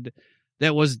head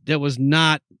that was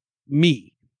not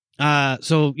me.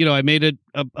 So, I made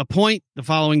a point the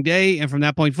following day, and from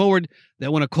that point forward,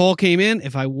 that when a call came in,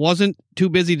 if I wasn't too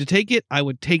busy to take it, I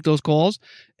would take those calls.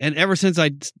 And ever since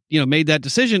I, made that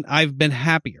decision, I've been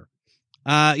happier.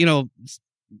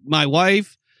 My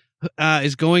wife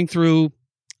is going through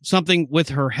something with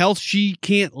her health. She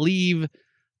can't leave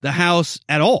the house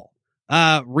at all,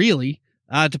 really.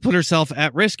 To put herself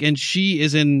at risk, and she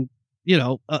is in,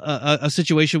 a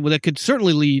situation that could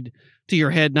certainly lead to your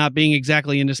head not being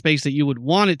exactly in the space that you would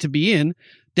want it to be in.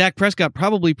 Dak Prescott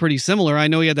probably pretty similar. I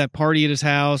know he had that party at his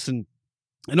house and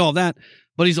all that,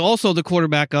 but he's also the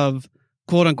quarterback of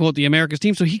quote unquote the America's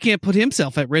team, so he can't put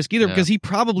himself at risk either because he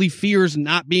probably fears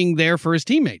not being there for his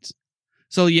teammates.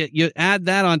 So you add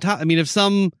that on top. I mean, if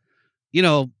some,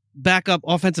 backup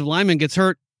offensive lineman gets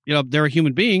hurt, they're a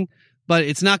human being. But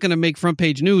it's not going to make front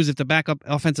page news if the backup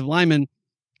offensive lineman,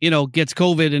 gets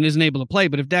COVID and isn't able to play.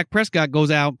 But if Dak Prescott goes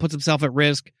out, puts himself at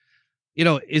risk,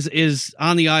 is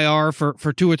on the IR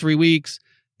for 2 or 3 weeks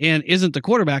and isn't the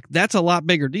quarterback, that's a lot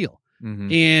bigger deal.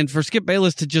 Mm-hmm. And for Skip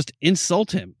Bayless to just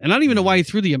insult him, and I don't even know why he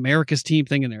threw the America's team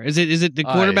thing in there. Is it the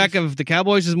quarterback of the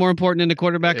Cowboys is more important than the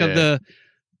quarterback of the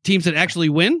teams that actually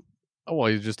win? Oh,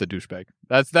 well, he's just a douchebag.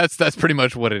 That's pretty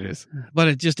much what it is. But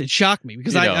it shocked me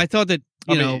because I thought that,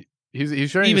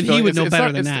 He's sharing even he would know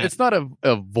better than that. It's not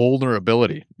a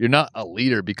vulnerability. You're not a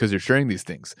leader because you're sharing these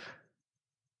things.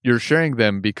 You're sharing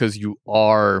them because you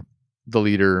are the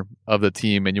leader of the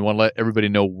team and you want to let everybody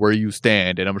know where you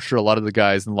stand. And I'm sure a lot of the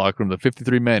guys in the locker room, the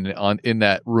 53 men in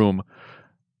that room,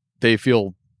 they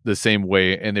feel the same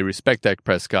way and they respect Dak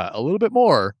Prescott a little bit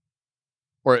more.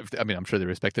 I'm sure they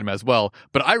respected him as well,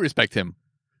 but I respect him.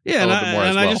 Yeah,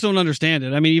 I just don't understand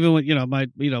it. I mean, even when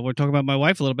we're talking about my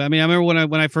wife a little bit. I mean, I remember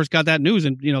when I first got that news,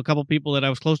 and a couple people that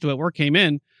I was close to at work came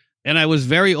in, and I was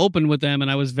very open with them, and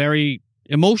I was very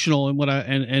emotional in what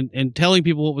and telling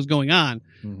people what was going on,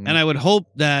 and I would hope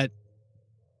that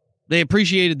they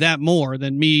appreciated that more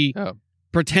than me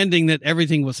pretending that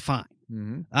everything was fine.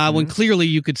 When clearly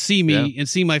you could see me and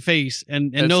see my face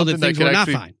and know that things were not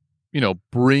fine.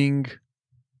 Bring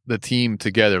the team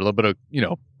together, a little bit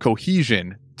of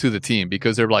cohesion to the team,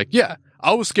 because they're like, yeah,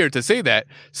 I was scared to say that.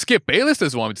 Skip Bayless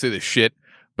doesn't want me to say this shit,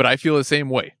 but I feel the same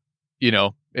way.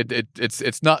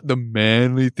 It's not the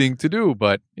manly thing to do,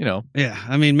 but yeah.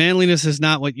 I mean, manliness is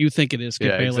not what you think it is,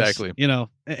 Skip Bayless. Exactly.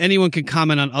 Anyone can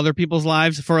comment on other people's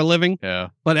lives for a living. Yeah,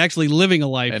 but actually living a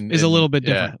life is a little bit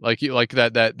different. Like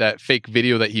that fake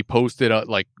video that he posted.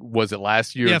 Was it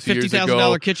last year? Yeah,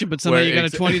 $50,000 kitchen, but somehow you got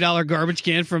a $20 garbage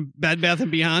can from Bed Bath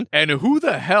and Beyond. And who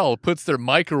the hell puts their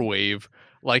microwave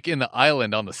in the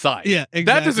island on the side? Yeah, exactly.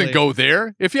 That doesn't go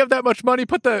there. If you have that much money,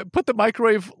 put the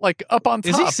microwave up on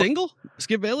top. Is he single,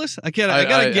 Skip Bayless? I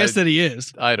gotta guess that he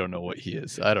is. I don't know what he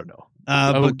is. I don't know.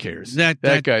 Who cares? That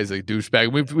guy's a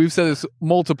douchebag. We've said this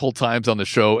multiple times on the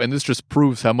show, and this just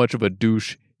proves how much of a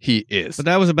douche he is. But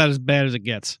that was about as bad as it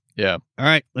gets. Yeah. All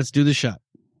right, let's do the shot.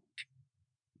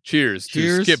 Cheers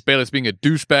to Skip Bayless being a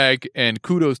douchebag, and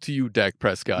kudos to you, Dak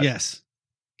Prescott. Yes.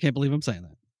 Can't believe I'm saying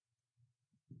that.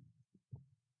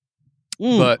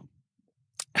 But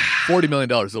 $40 million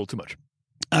is a little too much.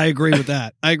 I agree with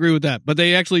that. But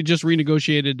they actually just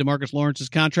renegotiated DeMarcus Lawrence's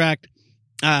contract,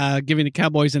 giving the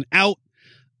Cowboys an out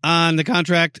on the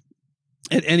contract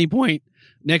at any point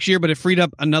next year. But it freed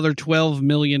up another $12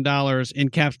 million in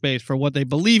cap space for what they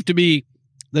believe to be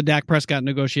the Dak Prescott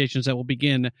negotiations that will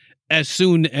begin as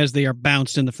soon as they are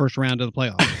bounced in the first round of the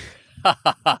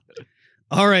playoffs.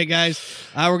 All right, guys.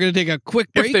 We're going to take a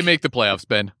quick break. If they make the playoffs,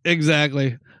 Ben.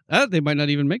 Exactly. They might not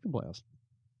even make the playoffs.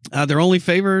 They're only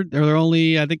favored. They're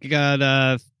only, I think,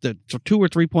 got 2 or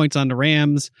 3 points on the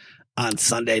Rams on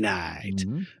Sunday night.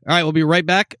 Mm-hmm. All right, we'll be right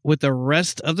back with the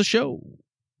rest of the show.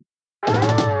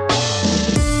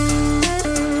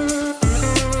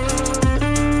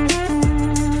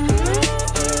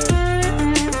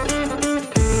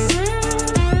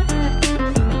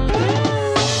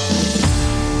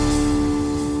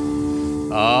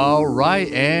 All right,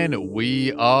 and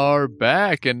we are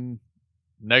back. And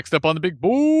next up on the big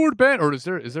board, Ben, or is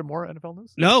there more NFL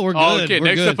news? No, we're good. Oh, okay, We're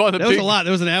next good. up on the that was big a lot.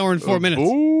 That was an hour and 4 minutes.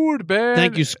 Board, Ben.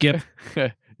 Thank you, Skip,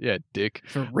 Yeah, dick.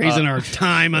 for raising our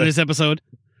time on this episode.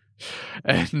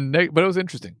 And but it was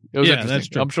interesting. It was Yeah, interesting. that's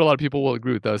true. I'm sure a lot of people will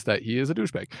agree with us that he is a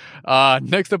douchebag.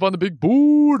 Next up on the big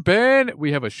board, Ben,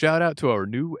 we have a shout out to our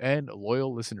new and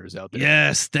loyal listeners out there.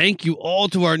 Yes, thank you all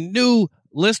to our new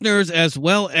listeners, as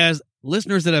well as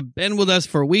listeners that have been with us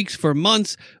for weeks, for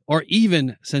months, or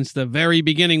even since the very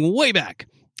beginning, way back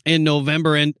in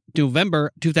November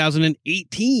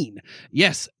 2018.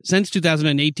 Yes, since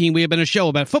 2018, we have been a show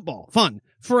about football, fun,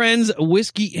 friends,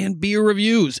 whiskey, and beer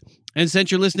reviews. And since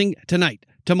you're listening tonight,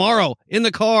 tomorrow, in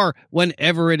the car,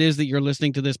 whenever it is that you're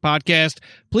listening to this podcast,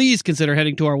 please consider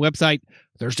heading to our website,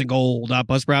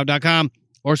 thirstandgold.buzzsprout.com,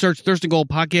 or search Thirst and Gold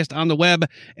Podcast on the web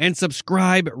and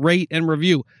subscribe, rate, and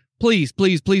review. Please,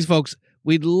 please, please, folks,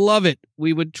 we'd love it.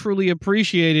 We would truly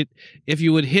appreciate it if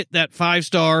you would hit that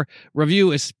 5-star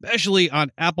review, especially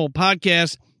on Apple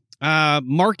Podcasts.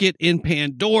 Mark it in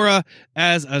Pandora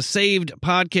as a saved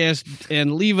podcast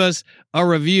and leave us a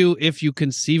review if you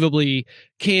conceivably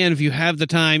can, if you have the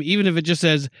time, even if it just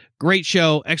says great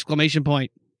show, !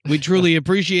 We truly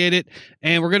appreciate it.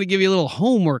 And we're going to give you a little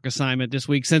homework assignment this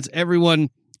week since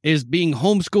everyone is being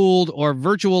homeschooled or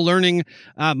virtual learning.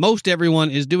 Most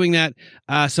everyone is doing that.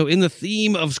 So in the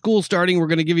theme of school starting, we're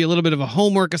going to give you a little bit of a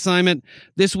homework assignment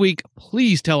this week.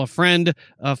 Please tell a friend,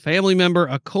 a family member,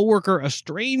 a coworker, a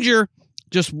stranger,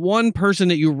 just one person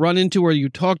that you run into or you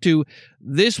talk to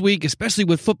this week, especially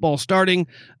with football starting,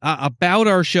 about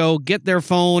our show. Get their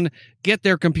phone, get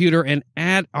their computer, and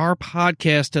add our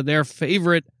podcast to their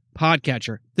favorite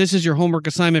podcatcher. This is your homework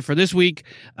assignment for this week.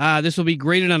 This will be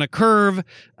graded on a curve,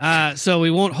 so we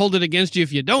won't hold it against you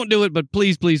if you don't do it, but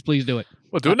please, please, please do it.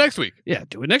 We'll do it next week. Yeah,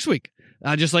 do it next week.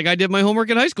 Just like I did my homework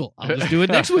in high school. I'll just do it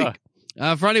next week.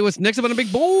 Friday, what's next up on the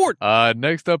big board?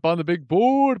 Next up on the big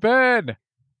board, Ben,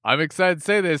 I'm excited to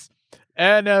say this.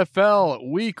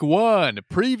 NFL Week 1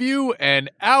 preview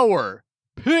and our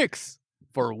picks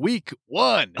for Week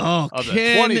 1 of the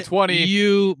 2020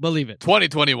 you believe it?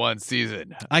 2021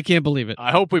 season. I can't believe it.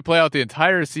 I hope we play out the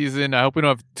entire season. I hope we don't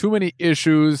have too many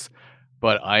issues,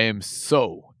 but I am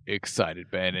so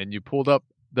excited, Ben. And you pulled up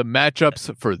the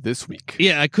matchups for this week.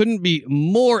 Yeah, I couldn't be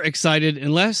more excited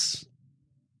unless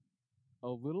A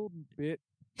little bit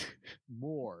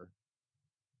more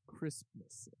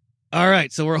crispness. All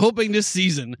right, so we're hoping this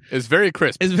season It's very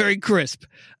crisp. is very crisp.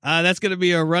 That's going to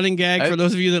be a running gag for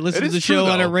those of you that listen it to the is true, show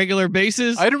on a though. regular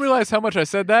basis. I didn't realize how much I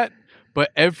said that,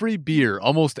 but every beer,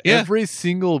 almost Yeah. every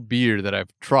single beer that I've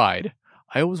tried,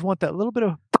 I always want that little bit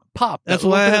of pop. That's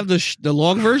why I have the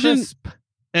long version crisp.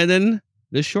 and then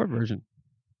this short version.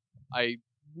 I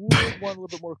would want a little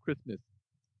bit more crispness.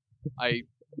 I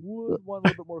would want a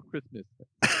little bit more crispness.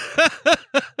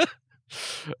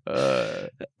 I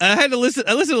had to listen.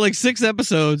 I listened to like 6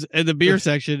 episodes in the beer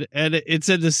section, and it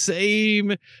said the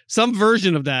same, some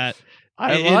version of that.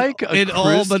 I like a in all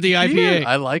crisp but the IPA. beer.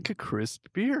 I like a crisp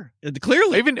beer.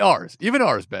 Clearly, Even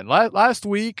ours, Ben. Last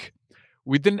week,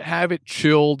 we didn't have it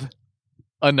chilled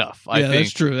enough, I think.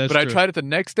 that's true. That's but true. I tried it the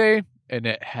next day, and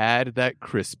it had that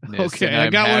crispness. Okay, and I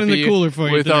I'm got one in the happy cooler for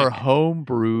you with tonight. our home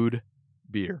brewed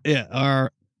beer. Yeah,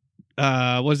 our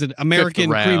was it American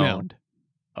Fifth Cream Ale? round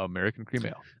American Cream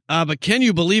Ale. But can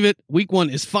you believe it? Week 1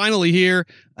 is finally here.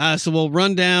 So we'll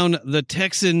run down the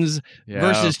Texans Yeah.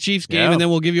 versus Chiefs game, Yeah. and then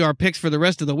we'll give you our picks for the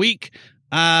rest of the week.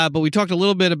 But we talked a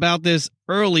little bit about this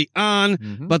early on.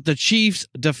 Mhm. But the Chiefs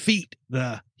defeat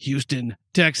the Houston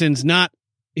Texans. Not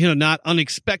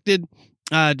unexpected.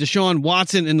 Deshaun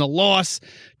Watson in the loss,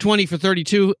 20 for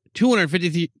 32,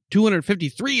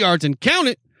 253 yards, and count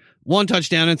it, 1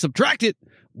 touchdown, and subtract it,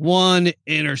 1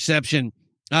 interception.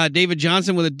 David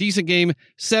Johnson with a decent game,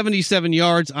 77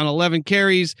 yards on 11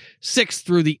 carries, 6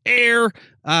 through the air.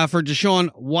 For Deshaun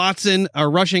Watson,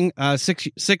 rushing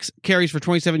 6 carries for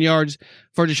 27 yards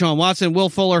for Deshaun Watson. Will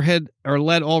Fuller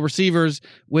led all receivers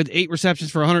with 8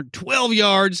 receptions for 112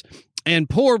 yards. And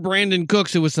poor Brandon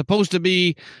Cooks, who was supposed to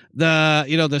be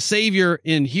the savior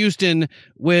in Houston,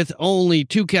 with only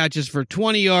 2 catches for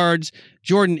 20 yards.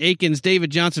 Jordan Akins, David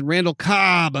Johnson, Randall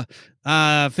Cobb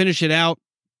finish it out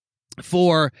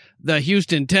for the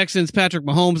Houston Texans. Patrick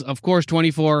Mahomes, of course,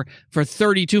 24 for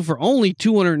 32 for only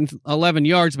 211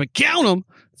 yards, but count them,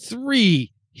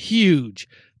 3 huge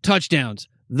touchdowns.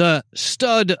 The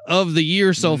stud of the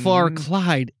year so far,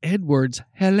 Clyde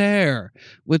Edwards-Helaire,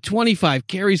 with 25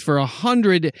 carries for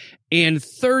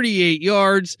 138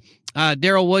 yards.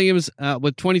 Darrell Williams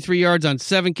with 23 yards on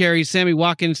 7 carries. Sammy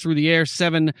Watkins through the air,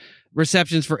 7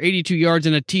 receptions for 82 yards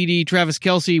and a TD. Travis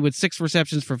Kelce with 6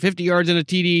 receptions for 50 yards and a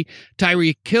TD.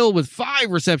 Tyreek Hill with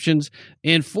 5 receptions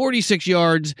and 46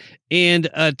 yards and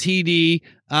a TD.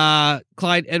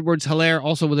 Clyde Edwards-Helaire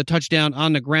also with a touchdown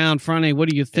on the ground. Franny, what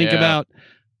do you think about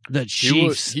the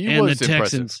Chiefs and the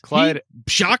Texans? Clyde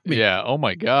shocked me. Yeah. Oh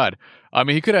my God. I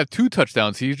mean, he could have 2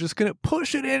 touchdowns. He's just going to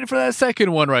push it in for that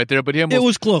second one right there. But he it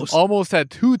was close. Almost had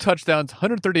 2 touchdowns,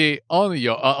 138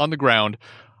 on the ground.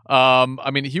 I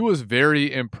mean, he was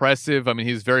very impressive. I mean,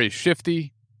 he's very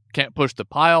shifty. Can't push the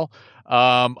pile.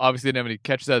 Obviously didn't have any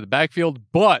catches out of the backfield,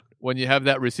 but when you have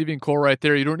that receiving core right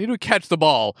there, you don't need to catch the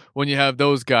ball when you have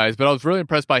those guys. But I was really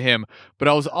impressed by him. But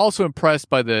I was also impressed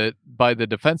by the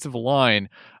defensive line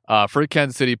for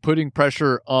Kansas City, putting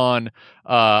pressure on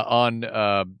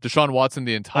Deshaun Watson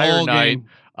the entire night.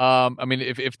 I mean,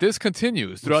 if this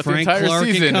continues throughout Frank the entire Clark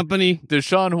season, and company,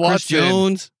 Deshaun Chris Watson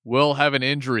Jones will have an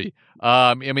injury.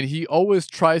 I mean, he always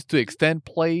tries to extend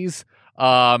plays.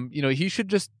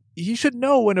 He should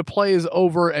know when a play is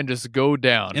over and just go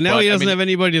down. And now he doesn't have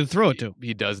anybody to throw it to.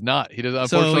 He does not. He does. So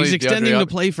Unfortunately, he's extending the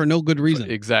play for no good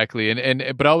reason. Exactly.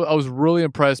 But I was really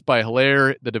impressed by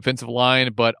Helaire, the defensive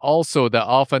line, but also the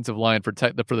offensive line for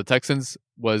the Texans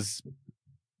was.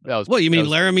 What, you mean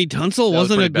Laramie Tunsil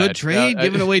wasn't a good bad. trade,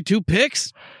 giving away 2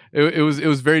 picks? It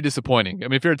was very disappointing. I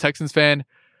mean, if you're a Texans fan,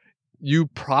 you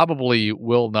probably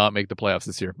will not make the playoffs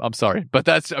this year. I'm sorry, but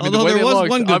that's. I mean, although there was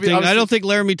looked, one good thing, I don't think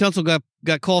Laramie Tunsil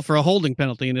got called for a holding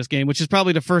penalty in this game, which is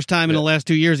probably the first time in the last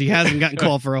 2 years he hasn't gotten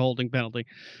called for a holding penalty.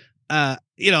 I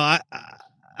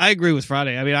agree with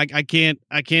Friday. I mean, I can't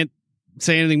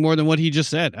say anything more than what he just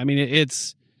said. I mean,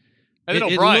 it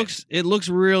looks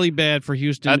really bad for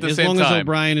Houston as long as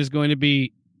O'Brien is going to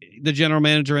be the general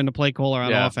manager and the play caller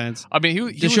on offense. I mean,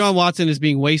 Deshaun Watson is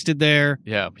being wasted there.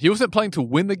 Yeah, he wasn't playing to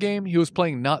win the game. He was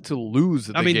playing not to lose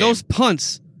the game. Those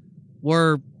punts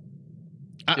were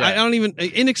I don't even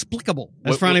inexplicable,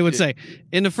 as Franny would say.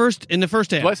 In the first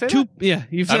half. Do I say that? Yeah,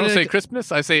 you've said I don't say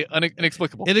crispness. I say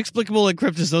inexplicable. Inexplicable and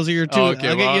cryptus. Those are your 2. Oh, okay.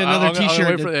 I'll get you another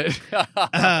T-shirt.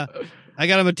 I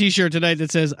got him a T-shirt tonight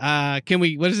that says, "Can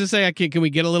we?" What does it say? Can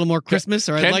we get a little more Christmas?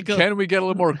 Can we get a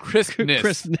little more crispness?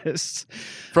 Crispness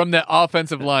from the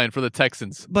offensive line for the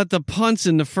Texans. But the punts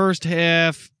in the first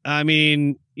half, I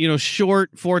mean,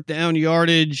 short 4th down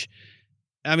yardage.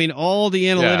 I mean, all the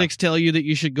analytics tell you that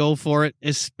you should go for it,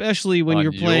 especially when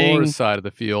you're playing your side of the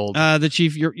field. The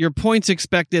Chief, your points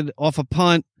expected off a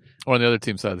punt, or on the other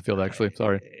team's side of the field. Actually,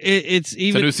 sorry, it's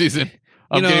a new season.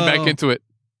 I'm getting back into it.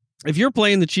 If you're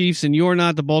playing the Chiefs and you're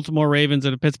not the Baltimore Ravens or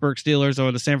the Pittsburgh Steelers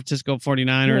or the San Francisco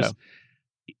 49ers,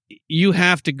 you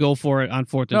have to go for it on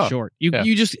 4th and short.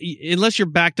 You just, unless you're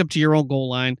backed up to your own goal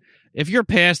line. If you're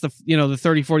past the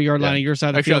 30, 40 yard line on your side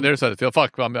of the field. Actually, on their side of the field.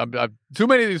 Fuck, I'm too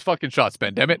many of these fucking shots,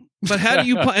 Ben. Damn it. But how do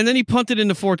you and then he punted in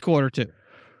the 4th quarter too.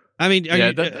 I mean,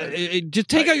 just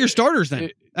take out your starters then.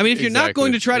 I mean, if you're not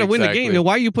going to try to win the game, then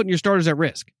why are you putting your starters at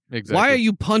risk? Exactly. Why are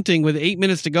you punting with 8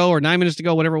 minutes to go or 9 minutes to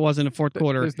go, whatever it was in the 4th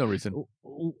quarter? There's no reason.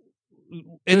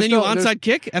 And then you onside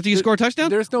kick after you score a touchdown?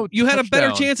 There's no You had touchdown. a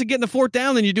better chance of getting the 4th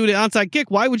down than you do the onside kick.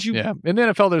 Why would you? Yeah. In the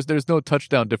NFL, there's no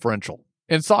touchdown differential.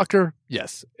 In soccer,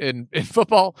 yes. In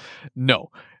football,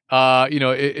 no.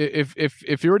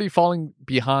 If you're already falling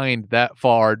behind that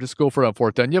far, just go for it on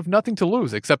 4th down. You have nothing to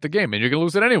lose except the game, and you're going to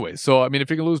lose it anyways. So, I mean, if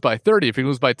you're going to lose by 30, if you're going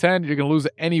to lose by 10, you're going to lose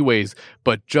it anyways.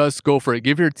 But just go for it.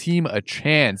 Give your team a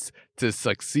chance to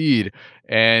succeed.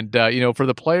 And, for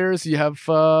the players, you have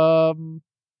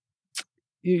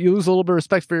you lose a little bit of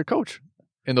respect for your coach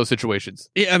in those situations.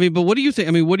 Yeah, I mean, but what do you think?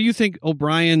 I mean, what do you think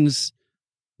O'Brien's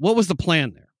 – what was the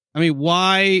plan there? I mean,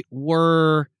 why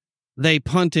were they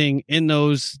punting in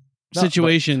those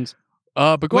situations?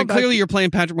 But clearly you're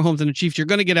playing Patrick Mahomes and the Chiefs. You're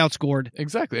going to get outscored.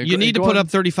 Exactly. You need to put up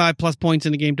 35-plus points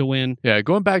in the game to win. Yeah,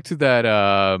 going back to that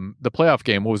the playoff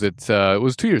game, what was it? It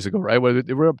was 2 years ago, right? Where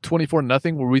they were up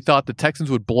 24-0, where we thought the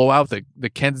Texans would blow out the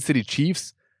Kansas City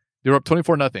Chiefs. They were up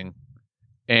 24-0,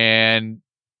 and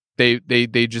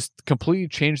they just completely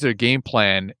changed their game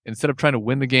plan. Instead of trying to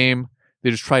win the game, they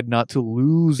just tried not to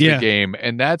lose the game.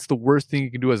 And that's the worst thing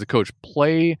you can do as a coach.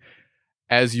 Play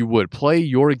as you would. Play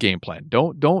your game plan.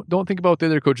 Don't think about what the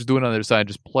other coach is doing on their side.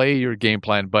 Just play your game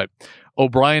plan. But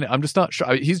O'Brien, I'm just not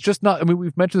sure. He's just not. I mean,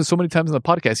 we've mentioned this so many times on the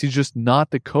podcast. He's just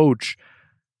not the coach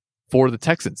for the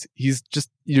Texans.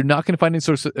 You're not going to find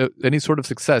any sort of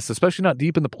success, especially not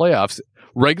deep in the playoffs.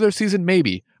 Regular season,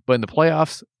 maybe, but in the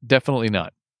playoffs, definitely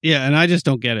not. Yeah, and I just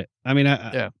don't get it. I mean, they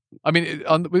were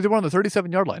on the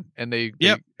 37-yard line, and they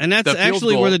and that's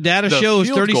actually where the data shows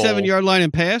 37-yard line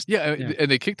and past. Yeah, and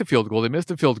they kicked the field goal. They missed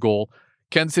the field goal.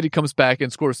 Kansas City comes back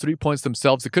and scores 3 points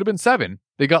themselves. It could have been 7.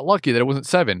 They got lucky that it wasn't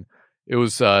 7. It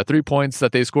was 3 points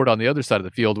that they scored on the other side of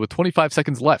the field with 25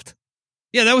 seconds left.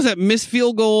 Yeah, that was that missed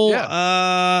field goal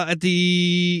in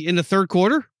the third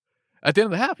quarter, at the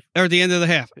end of the half, or at the end of the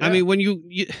half. Yeah. I mean, when you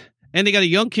and they got a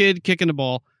young kid kicking the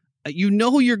ball,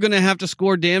 you're going to have to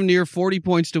score damn near 40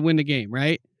 points to win the game,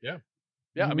 right? Yeah.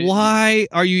 I mean, why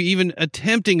are you even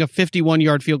attempting a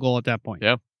 51-yard field goal at that point?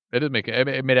 Yeah, it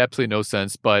made absolutely no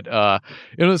sense. But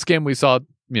in this game, we saw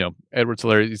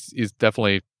Edwards-Helaire. He's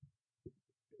definitely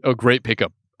a great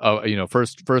pickup.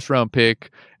 First round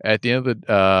pick at the end of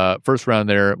the first round.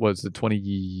 There was the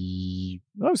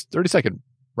 32nd,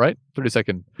 right?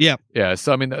 32nd. Yeah.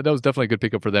 So I mean, that was definitely a good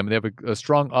pickup for them. They have a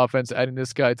strong offense. Adding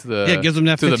this guy to the it gives them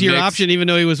that fifth-year option, even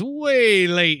though he was way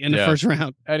late in the first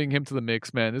round. Adding him to the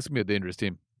mix, man, this is gonna be a dangerous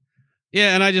team.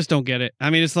 Yeah, and I just don't get it. I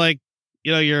mean, it's like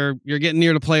you're getting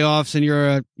near the playoffs, and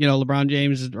you're LeBron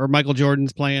James or Michael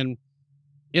Jordan's playing.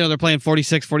 They're playing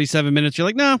 46, 47 minutes. You're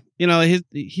like, no,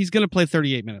 he's going to play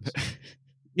 38 minutes.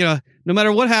 No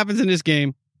matter what happens in this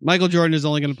game, Michael Jordan is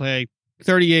only going to play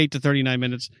 38 to 39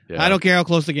 minutes. Yeah. I don't care how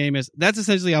close the game is. That's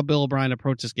essentially how Bill O'Brien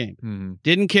approached this game. Mm-hmm.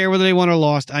 Didn't care whether they won or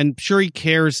lost. I'm sure he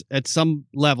cares at some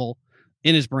level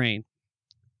in his brain.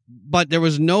 But there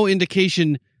was no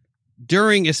indication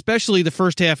during, especially the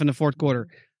first half and the fourth quarter,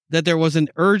 that there was an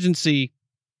urgency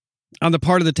on the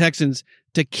part of the Texans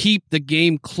to keep the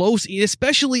game close,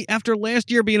 especially after last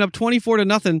year being up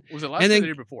 24-0. Was it last year or the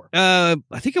year before? I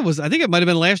think it might have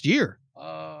been last year.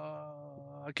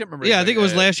 I can't remember. Yeah, I think it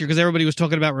was last year because everybody was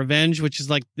talking about revenge, which is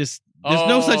like this. There's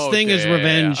no such thing as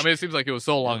revenge. Yeah. I mean, it seems like it was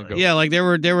so long ago. Yeah, like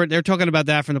they're talking about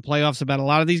that from the playoffs about a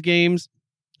lot of these games.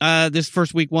 This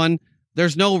first week one,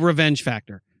 there's no revenge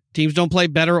factor. Teams don't play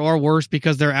better or worse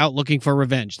because they're out looking for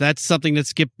revenge. That's something that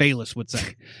Skip Bayless would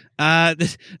say.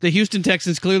 The Houston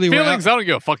Texans clearly were out. I don't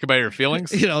give a fuck about your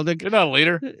feelings. You're not a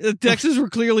leader. The Texans were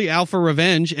clearly out for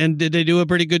revenge, and did they do a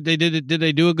pretty good? Did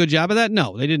they do a good job of that?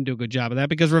 No, they didn't do a good job of that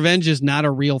because revenge is not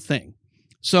a real thing.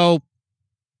 So,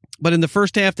 but in the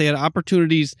first half, they had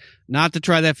opportunities not to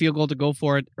try that field goal, to go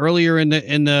for it. Earlier in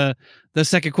the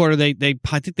second quarter, I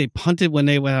think they punted when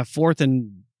they went a fourth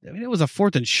and it was a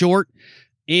fourth and short.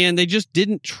 And they just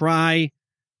didn't try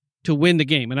to win the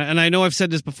game. And I know I've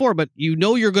said this before, but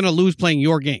you're going to lose playing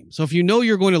your game. So if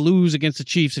you're going to lose against the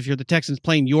Chiefs, if you're the Texans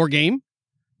playing your game,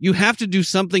 you have to do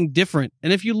something different.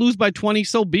 And if you lose by 20,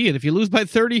 so be it. If you lose by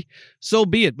 30, so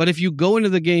be it. But if you go into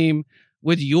the game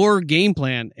with your game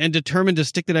plan and determined to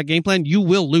stick to that game plan, you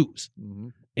will lose. Mm-hmm.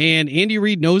 And Andy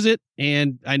Reid knows it.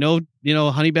 And I know,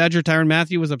 Honey Badger Tyrann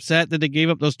Mathieu was upset that they gave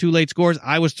up those 2 late scores.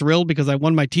 I was thrilled because I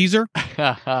won my teaser.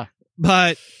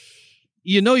 But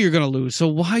you're going to lose. So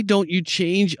why don't you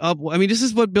change up? I mean, this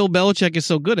is what Bill Belichick is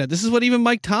so good at. This is what even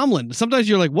Mike Tomlin. Sometimes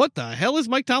you're like, what the hell is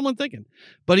Mike Tomlin thinking?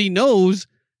 But he knows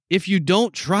if you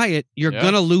don't try it, you're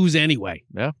going to lose anyway.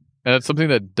 Yeah. And that's something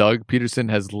that Doug Peterson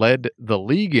has led the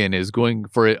league in, is going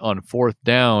for it on fourth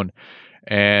down.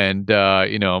 And,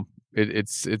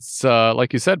 it's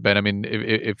like you said, Ben, I mean,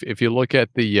 if you look at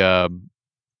the,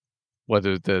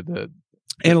 whether the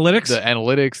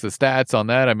analytics, the stats on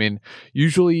that, I mean,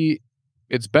 usually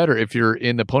it's better if you're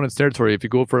in the opponent's territory. If you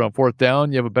go for it on fourth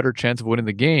down, you have a better chance of winning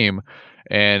the game.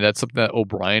 And that's something that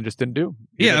O'Brien just didn't do.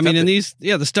 Yeah, I mean, in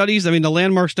the studies, the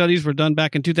landmark studies were done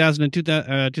back in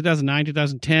 2009,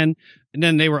 2010, and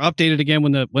then they were updated again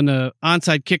when the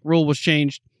onside kick rule was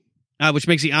changed, which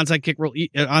makes the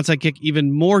onside kick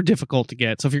even more difficult to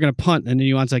get. So if you're going to punt and then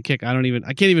you onside kick, I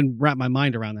can't even wrap my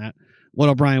mind around that, what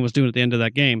O'Brien was doing at the end of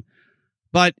that game.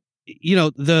 But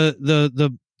it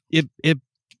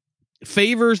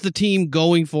favors the team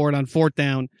going for it on fourth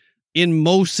down in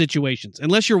most situations,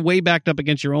 unless you're way backed up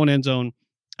against your own end zone.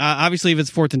 Obviously, if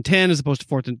it's 4th and 10 as opposed to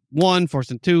 4th and 1,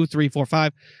 4th and 2, 3, 4,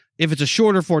 5, if it's a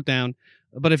shorter fourth down.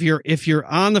 But if you're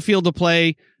on the field to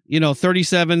play,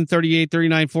 37, 38,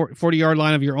 39, 40 yard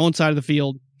line of your own side of the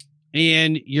field,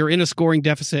 and you're in a scoring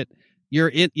deficit,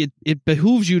 it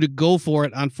behooves you to go for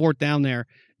it on fourth down there.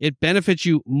 It benefits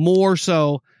you more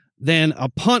so than a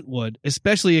punt would,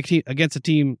 especially against a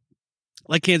team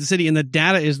like Kansas City, and the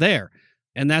data is there.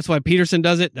 And that's why Peterson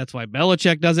does it. That's why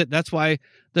Belichick does it. That's why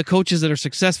the coaches that are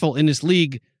successful in this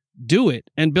league do it.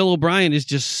 And Bill O'Brien is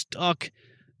just stuck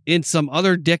in some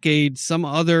other decade, some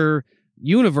other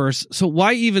universe. So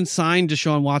why even sign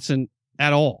Deshaun Watson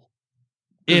at all?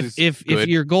 If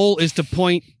your goal is to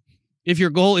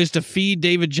feed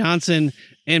David Johnson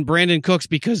and Brandon Cooks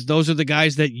because those are the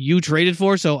guys that you traded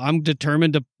for, so I'm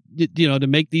determined to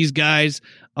make these guys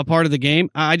a part of the game.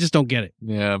 I just don't get it.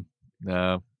 Yeah,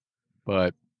 no,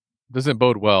 but doesn't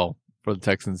bode well for the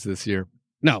Texans this year.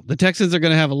 No, the Texans are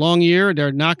going to have a long year.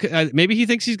 They're not. Maybe he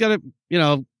thinks he's got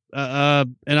an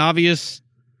obvious,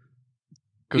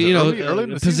 early in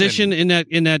the position season,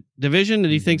 in that division,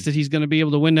 and he thinks that he's going to be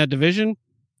able to win that division.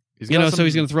 So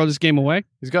he's going to throw this game away.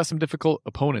 He's got some difficult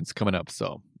opponents coming up,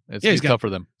 so it's tough for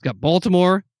them. He's got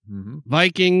Baltimore,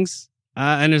 Vikings,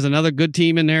 and there's another good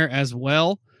team in there as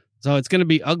well. So it's going to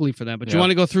be ugly for them. But you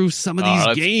want to go through some of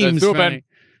these games. Let's do it, Ben.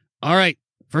 All right.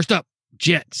 First up,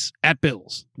 Jets at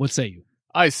Bills. What say you?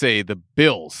 I say the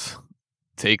Bills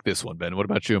take this one, Ben. What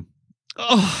about you?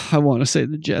 Oh, I want to say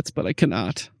the Jets, but I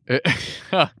cannot.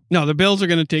 No, the Bills are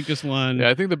going to take this one. Yeah,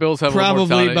 I think the Bills have probably a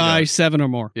little more talent, by 7 or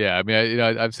more. Yeah, I mean,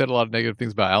 I've said a lot of negative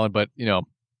things about Allen, but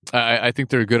I think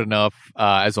they're good enough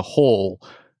as a whole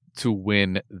to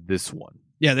win this one.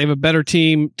 Yeah, they have a better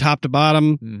team top to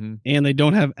bottom, and they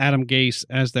don't have Adam Gase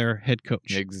as their head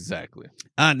coach. Exactly.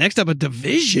 Next up, a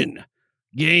division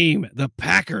game: the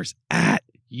Packers at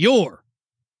your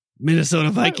Minnesota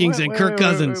Vikings and Kirk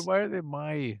Cousins. Why are they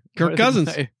my Kirk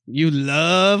Cousins? You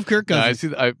love Kirk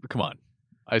Cousins. Come on.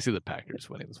 I see the Packers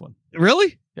winning this one.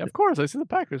 Really? Yeah, of course. I see the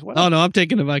Packers winning. Oh, no, I'm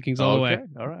taking the Vikings all the way.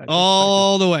 All right.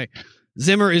 All the way.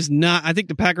 Zimmer is not. I think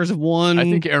the Packers have won. I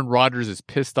think Aaron Rodgers is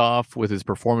pissed off with his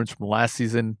performance from last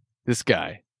season. This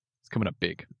guy is coming up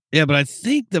big. Yeah, but I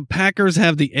think the Packers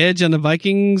have the edge on the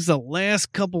Vikings the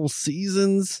last couple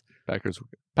seasons. Packers.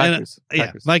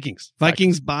 Yeah, Vikings.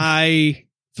 Vikings by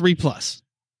 3+. 3+.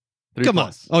 Come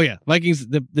on. Oh, yeah. Vikings.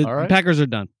 The right. Packers are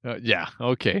done. Yeah.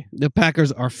 Okay. The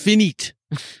Packers are finite.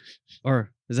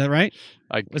 Or is that right?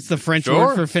 What's the French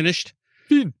word for finished?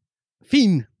 Fin.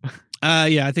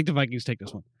 Yeah, I think the Vikings take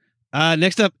this one.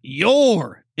 Next up,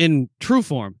 in true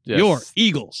form, your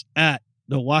Eagles at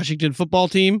the Washington football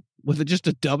team with just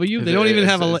a W. They don't even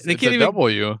have they can't even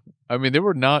W. I mean, they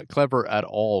were not clever at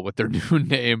all with their new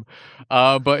name.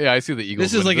 But yeah, I see the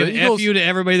Eagles. This is like an FU to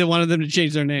everybody that wanted them to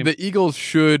change their name. The Eagles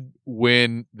should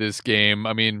win this game.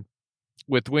 I mean,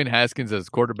 with Dwayne Haskins as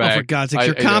quarterback. Oh, for God's sake,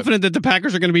 you're confident that the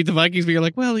Packers are going to beat the Vikings, but you're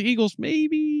like, well, the Eagles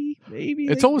maybe.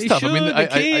 It's always tough. Should,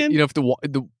 I mean, if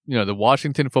the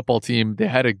Washington football team, they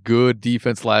had a good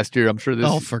defense last year. I'm sure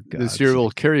this year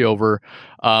will carry over.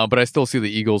 But I still see the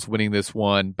Eagles winning this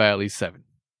one by at least 7.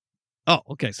 Oh,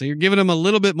 okay. So you're giving them a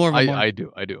little bit more of a mark. I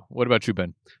do. What about you,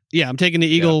 Ben? Yeah, I'm taking the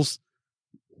Eagles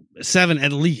 7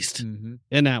 at least in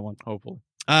that one. Hopefully.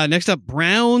 Next up,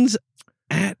 Browns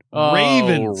at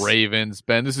Ravens. Oh, Ravens.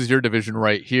 Ben, this is your division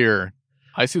right here.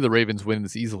 I see the Ravens winning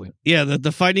this easily. Yeah,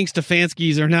 the Fighting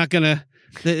Stefanskis are not going to...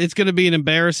 It's going to be an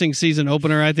embarrassing season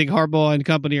opener. I think Harbaugh and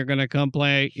company are going to come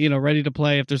play, ready to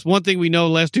play. If there's one thing we know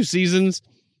the last 2 seasons,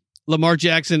 Lamar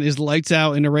Jackson is lights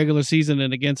out in the regular season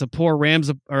and against a poor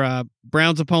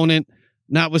Browns opponent,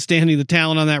 notwithstanding the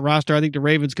talent on that roster. I think the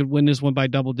Ravens could win this one by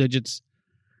double digits.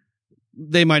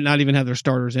 They might not even have their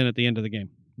starters in at the end of the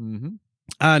game.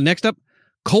 Next up,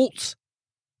 Colts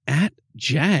at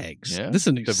Jags. Yeah, this is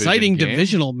an exciting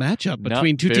divisional matchup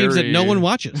between two teams that no one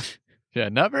watches. Yeah,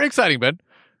 not very exciting, Ben.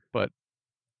 But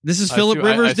this is Phillip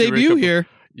Rivers' debut here.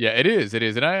 Yeah, it is.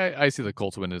 And I see the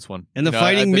Colts win this one. And the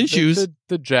Fighting Minshews.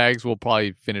 The Jags will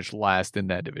probably finish last in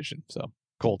that division. So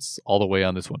Colts all the way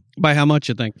on this one. By how much,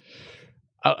 you think?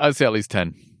 I'd say at least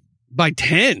 10. By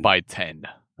 10? By 10.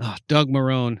 Oh, Doug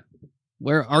Marrone,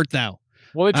 where art thou?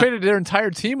 Well, they traded their entire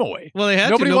team away. Well, they had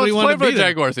Nobody wants to play for the there.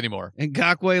 Jaguars anymore. And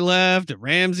Gakwe left, and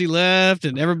Ramsey left,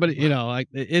 and everybody,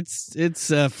 it's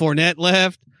Fournette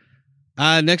left.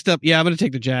 Next up, I'm going to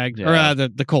take the Jags or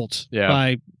the Colts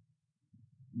by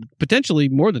potentially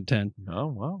more than 10. Oh,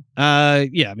 wow. I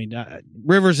mean,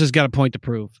 Rivers has got a point to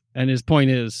prove, and his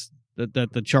point is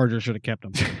that the Chargers should have kept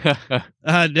him.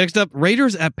 Next up,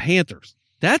 Raiders at Panthers.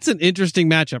 That's an interesting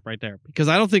matchup right there because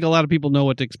I don't think a lot of people know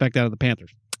what to expect out of the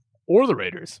Panthers. Or the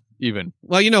Raiders, even.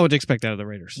 Well, you know what to expect out of the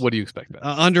Raiders. What do you expect?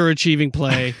 Underachieving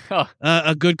play,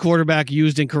 a good quarterback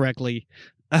used incorrectly,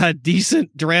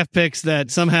 decent draft picks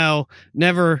that somehow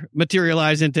never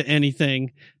materialize into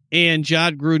anything, and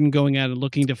John Gruden going out and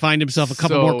looking to find himself a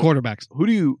couple more quarterbacks.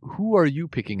 Who are you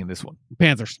picking in this one?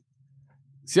 Panthers.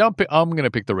 See, I'm going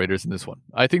to pick the Raiders in this one.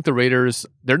 I think the Raiders,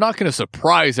 they're not going to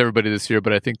surprise everybody this year,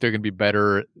 but I think they're going to be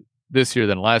better this year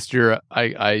than last year.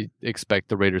 I expect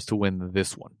the Raiders to win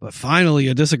this one. But finally,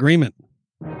 a disagreement.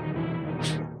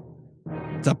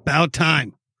 It's about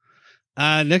time.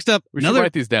 Next up, We should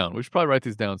write these down. We should probably write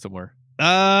these down somewhere.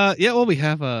 Yeah, well, we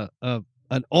have an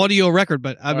audio record,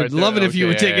 but I would love it if you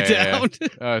would take it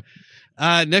down.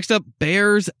 Next up,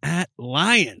 Bears at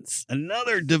Lions.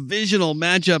 Another divisional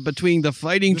matchup between the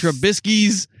Fighting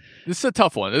Trubiskys. This is a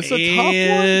tough one.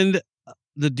 And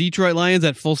the Detroit Lions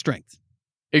at full strength.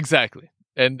 Exactly.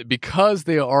 And because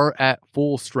they are at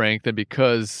full strength and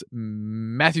because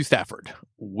Matthew Stafford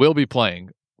will be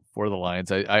playing for the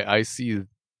Lions, I see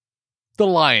the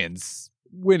Lions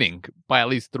winning by at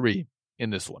least 3 in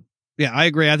this one. Yeah, I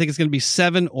agree. I think it's going to be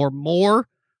 7 or more.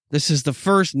 This is the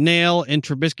first nail in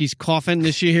Trubisky's coffin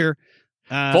this year.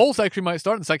 Foles actually might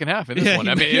start in the second half in this one.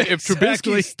 I mean, if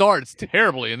Trubisky starts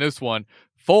terribly in this one,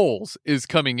 Foles is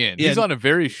coming in. He's on a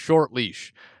very short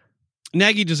leash.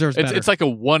 Nagy deserves better. It's like a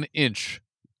 1-inch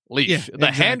leash. Yeah, the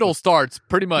exactly. handle starts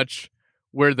pretty much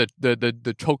where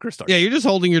the choker starts. Yeah, you're just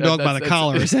holding your dog by the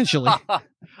collar, essentially.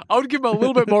 I would give him a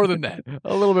little bit more than that.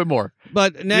 A little bit more.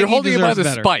 But Nagy you're holding it by the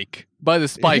better.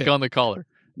 spike on the collar.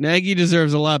 Nagy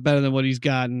deserves a lot better than what he's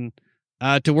gotten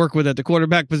to work with at the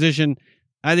quarterback position.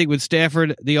 I think with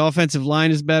Stafford, the offensive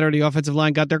line is better. The offensive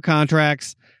line got their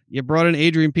contracts. You brought in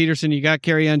Adrian Peterson. You got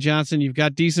Kerryon Johnson. You've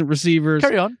got decent receivers.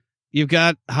 Carry on. You've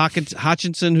got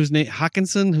Hawkinson, whose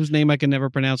name I can never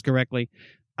pronounce correctly.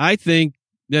 I think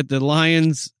that the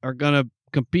Lions are going to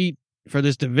compete for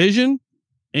this division,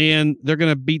 and they're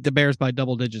going to beat the Bears by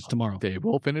double digits tomorrow. They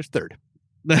will finish third.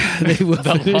 They will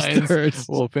finish Lions third.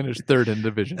 will finish third in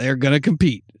division. They're going to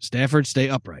compete. Stafford, stay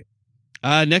upright.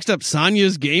 Next up,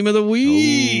 Sonia's game of the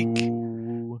week.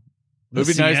 Ooh. The It'd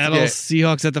be Seattle nice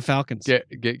Seahawks at the Falcons. to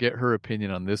get her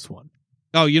opinion on this one.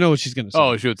 Oh, you know what she's going to say.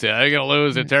 Oh, she would say they're going to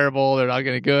lose. They're terrible. They're not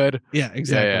going to be good. Yeah,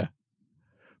 exactly. Yeah.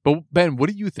 But Ben, what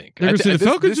do you think? They're going to say the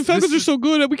Falcons. The Falcons are so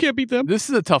good that we can't beat them. This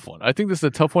is a tough one. I think this is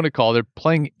a tough one to call. They're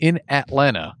playing in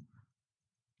Atlanta.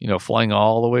 Flying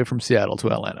all the way from Seattle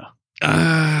to Atlanta.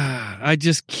 I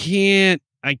just can't.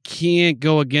 I can't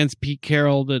go against Pete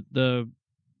Carroll. The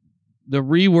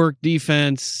rework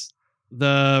defense,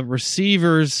 the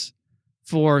receivers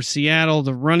for Seattle,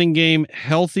 the running game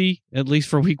healthy at least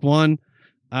for week 1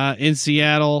 in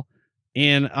Seattle,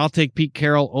 and I'll take Pete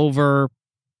Carroll over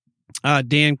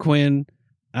Dan Quinn,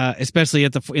 especially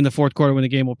in the fourth quarter when the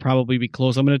game will probably be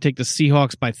close. I'm going to take the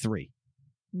Seahawks by 3.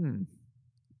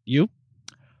 You?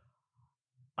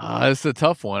 It's a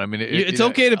tough one. I mean, it's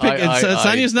okay to pick.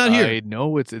 Sonia's not here. I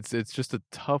know it's just a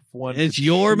tough one. It's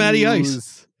your Matty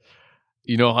Ice.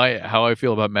 You know how I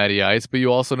feel about Matty Ice, but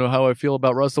you also know how I feel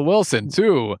about Russell Wilson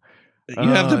too. You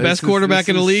have the best quarterback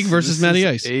in the league versus Matty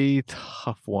Ice. A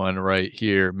tough one right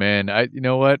here, man. You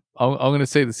know what? I'm going to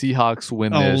say the Seahawks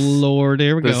win this. Oh Lord,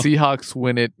 there we go. The Seahawks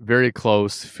win it very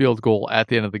close, field goal at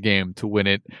the end of the game to win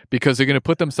it because they're going to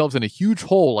put themselves in a huge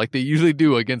hole like they usually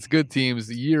do against good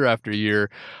teams year after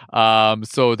year.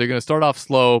 So they're going to start off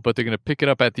slow, but they're going to pick it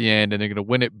up at the end and they're going to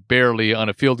win it barely on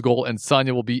a field goal. And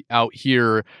Sonya will be out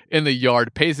here in the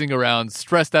yard, pacing around,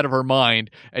 stressed out of her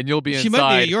mind, and you'll be inside. She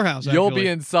might be at your house. You'll be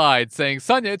inside saying,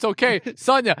 "Sonya, it's okay.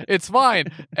 Sonya, it's fine,"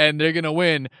 and they're going to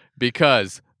win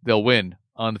because they'll win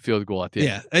on the field goal at the end.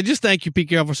 Yeah, and just thank you, Pete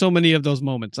Carroll, for so many of those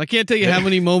moments. I can't tell you how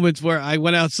many moments where I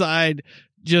went outside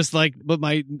just like with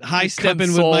my high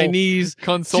stepping with my knees.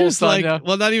 Console just Sonya. like,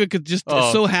 well, not even just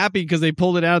so happy because they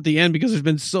pulled it out at the end because there's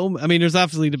been there's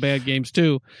obviously the bad games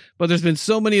too, but there's been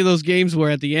so many of those games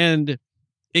where at the end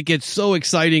it gets so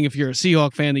exciting if you're a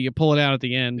Seahawk fan that you pull it out at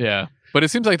the end. Yeah. But it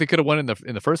seems like they could have won in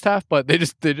the first half, but they're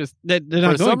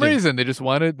not for some reason they just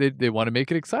want to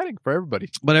make it exciting for everybody.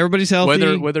 But everybody's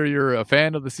healthy. Whether you're a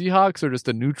fan of the Seahawks or just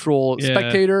a neutral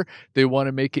spectator, they want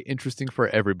to make it interesting for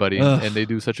everybody, and they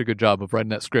do such a good job of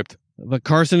writing that script. But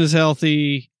Carson is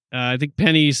healthy. I think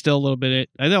Penny is still a little bit.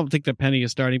 I don't think that Penny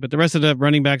is starting, but the rest of the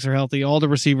running backs are healthy. All the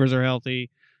receivers are healthy.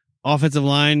 Offensive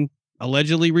line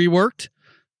allegedly reworked.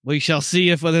 We shall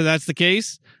see whether that's the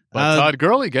case. But Todd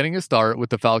Gurley getting a start with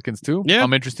the Falcons too. Yeah.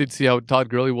 I'm interested to see how Todd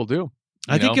Gurley will do.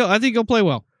 I think he'll play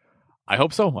well. I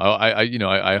hope so.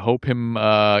 I hope him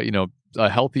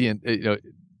healthy and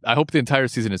I hope the entire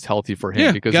season is healthy for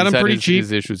him because got he's him had pretty cheap.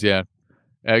 his issues. Yeah,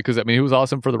 because he was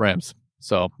awesome for the Rams.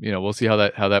 So we'll see how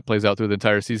that plays out through the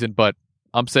entire season. But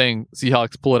I'm saying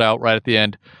Seahawks pull it out right at the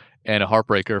end, and a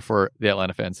heartbreaker for the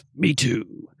Atlanta fans. Me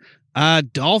too.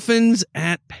 Dolphins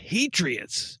at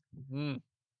Patriots. Mm-hmm.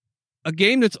 A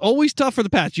game that's always tough for the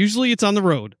Pats. Usually it's on the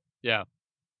road. Yeah.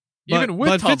 But Even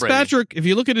with Tom Fitzpatrick, Brady, if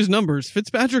you look at his numbers,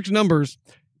 Fitzpatrick's numbers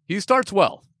he starts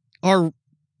well. are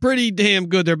pretty damn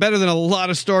good. They're better than a lot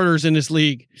of starters in this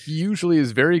league. He usually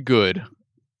is very good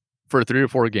for 3 or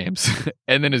 4 games,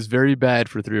 and then is very bad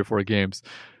for 3 or 4 games.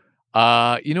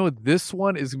 This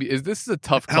one is gonna be this is a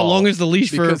tough call. How long is the leash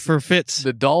because for Fitz?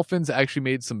 The Dolphins actually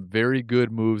made some very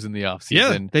good moves in the offseason.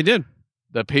 Yeah, they did.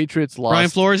 The Patriots lost. Brian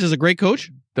Flores is a great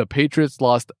coach. The Patriots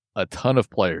lost a ton of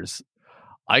players.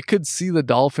 I could see the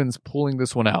Dolphins pulling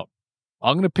this one out.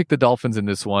 I'm going to pick the Dolphins in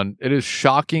this one. It is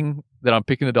shocking that I'm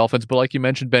picking the Dolphins, but like you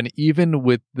mentioned, Ben, even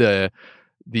with the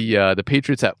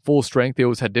Patriots at full strength, they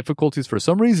always had difficulties for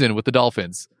some reason with the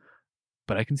Dolphins.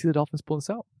 But I can see the Dolphins pulling this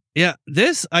out. Yeah,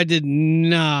 this I did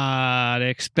not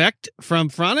expect from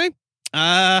Frane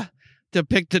to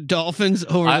pick the Dolphins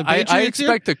over the Patriots. I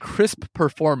expect a crisp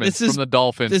performance from the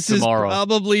Dolphins tomorrow. This is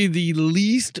probably the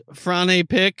least Frane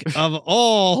pick of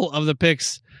all of the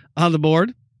picks on the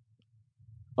board.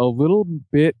 A little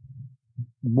bit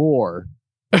more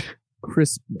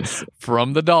crispness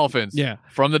from the Dolphins. Yeah.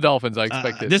 From the Dolphins, I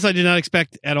expect it. This I did not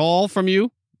expect at all from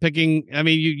you. Picking, I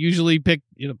mean, you usually pick,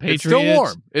 Patriots. It's still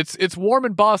warm. It's warm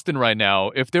in Boston right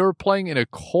now. If they were playing in a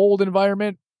cold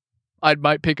environment, I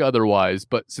might pick otherwise.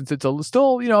 But since it's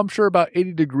still, I'm sure about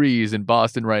 80 degrees in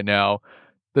Boston right now,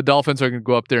 the Dolphins are going to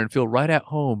go up there and feel right at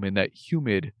home in that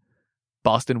humid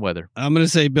Boston weather. I'm going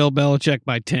to say Bill Belichick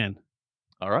by 10.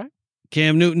 All right.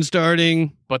 Cam Newton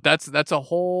starting. But that's a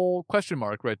whole question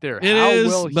mark right there. It How is,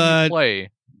 will he but play?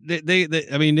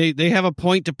 They have a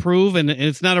point to prove, and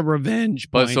it's not a revenge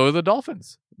point. But so are the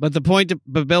Dolphins. But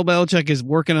but Bill Belichick is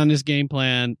working on his game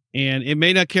plan, and it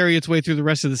may not carry its way through the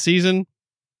rest of the season,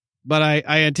 but I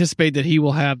anticipate that he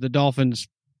will have the Dolphins,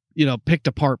 picked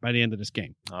apart by the end of this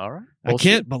game. All right. I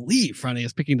can't believe Frane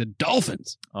is picking the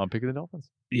Dolphins. I'm picking the Dolphins.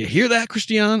 You hear that,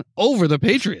 Christian? Over the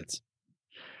Patriots.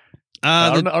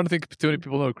 I don't think too many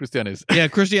people know who Christian is. Yeah,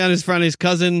 Christian is Frane's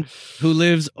cousin who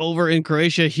lives over in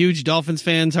Croatia. Huge Dolphins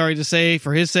fan, sorry to say,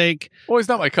 for his sake. Well, he's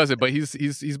not my cousin, but he's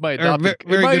my adopted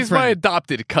he's my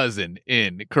adopted cousin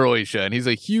in Croatia, and he's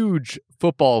a huge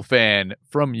football fan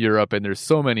from Europe, and there's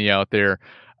so many out there.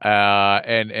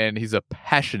 And he's a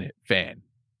passionate fan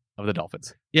of the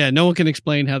Dolphins. Yeah, no one can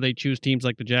explain how they choose teams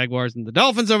like the Jaguars and the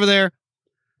Dolphins over there.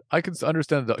 I can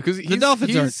understand that because the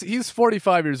Dolphins he's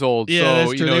 45 years old. Yeah, so,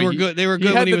 that's true. They were good. They were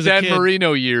good when he was a kid. He He had the Dan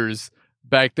Marino years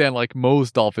back then, like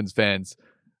most Dolphins fans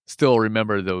still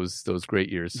remember those great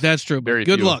years. That's true. Very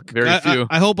good few. luck. Very few.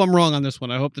 I hope I'm wrong on this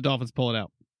one. I hope the Dolphins pull it out.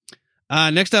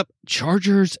 Next up,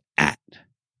 Chargers at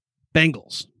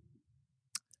Bengals.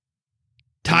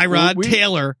 Tyrod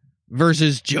Taylor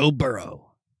versus Joe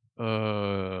Burrow.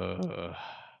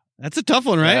 That's a tough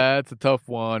one, right? That's a tough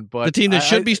one. But the team that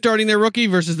should be starting their rookie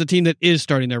versus the team that is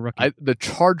starting their rookie. The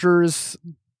Chargers,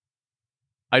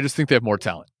 I just think they have more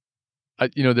talent.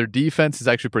 Their defense is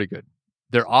actually pretty good.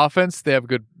 Their offense, they have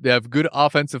good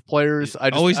offensive players. I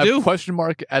have a question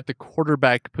mark at the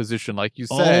quarterback position, like you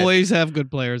said. Always have good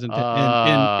players in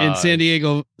San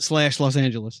Diego / Los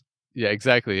Angeles. Yeah,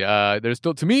 exactly. There's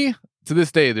still, to me, to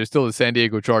this day, there's still the San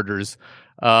Diego Chargers.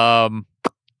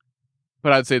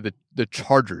 But I'd say the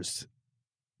Chargers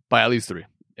by at least 3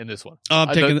 in this one.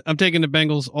 I'm taking the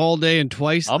Bengals all day and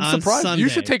twice. I'm on surprised. Sunday. You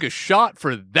should take a shot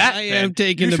for that. I am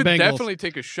taking the Bengals. You should definitely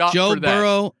take a shot Joe for that.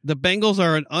 Burrow, the Bengals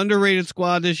are an underrated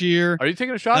squad this year. Are you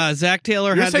taking a shot? Zach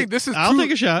Taylor You're saying this is I'll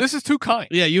take a shot. This is too kind.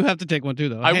 Yeah, you have to take one too,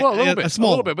 though. I will a little bit. A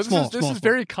little bit, but this is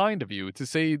very kind of you to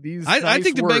say these. I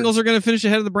think the Bengals are going to finish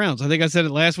ahead of the Browns. I think I said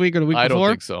it last week or the week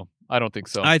before. I don't think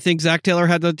so. I think Zach Taylor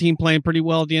had the team playing pretty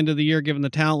well at the end of the year, given the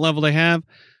talent level they have.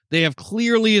 They have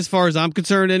clearly, as far as I'm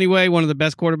concerned anyway, one of the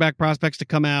best quarterback prospects to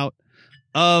come out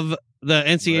of the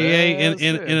NCAA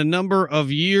in a number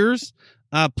of years.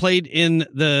 Played in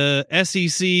the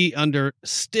SEC under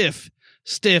stiff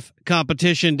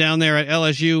competition down there at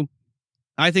LSU.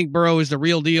 I think Burrow is the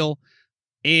real deal.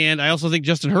 And I also think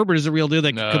Justin Herbert is the real deal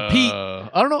that could compete. I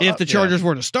don't know if the Chargers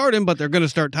were to start him, but they're going to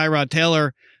start Tyrod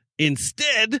Taylor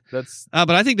instead.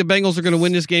 But I think the Bengals are going to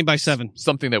win this game by 7.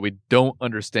 Something that we don't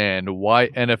understand, why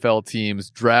NFL teams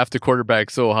draft a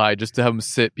quarterback so high just to have him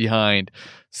sit behind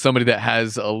somebody that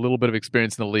has a little bit of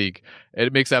experience in the league.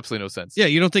 It makes absolutely no sense. Yeah,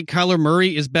 you don't think Kyler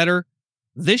Murray is better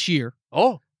this year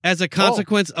as a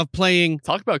consequence of playing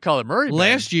Talk about Kyler Murray,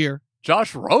 last year.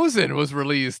 Josh Rosen was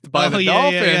released by the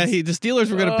Dolphins. Yeah. The Steelers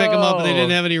were going to pick him up, but they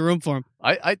didn't have any room for him.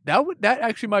 That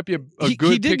actually might be a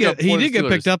good he did pickup. He did get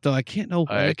picked up though. I can't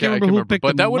remember who picked him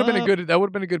up. But that would have been a good. That would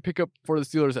have been a good pickup for the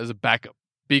Steelers as a backup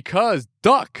because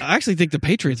Duck. I actually think the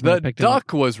Patriots might have picked him up. The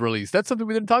Duck was released. That's something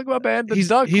we didn't talk about, man. He's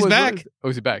back. Oh,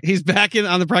 is he back? He's back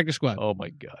on the practice squad. Oh my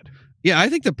god. Yeah, I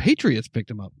think the Patriots picked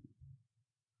him up.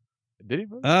 Did he?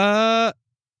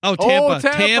 Oh, Tampa.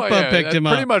 Tampa Tampa picked him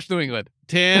Pretty up. much New England.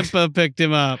 Tampa picked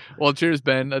him up. Well, cheers,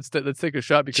 Ben. Let's take a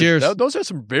shot because Cheers. those are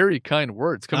some very kind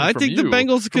words coming I from think you. the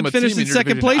Bengals from could a finish team in your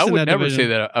second division. place I in would that never division. say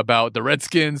that about the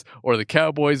Redskins or the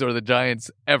Cowboys or the Giants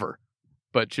ever.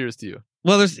 But cheers to you.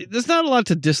 Well, there's not a lot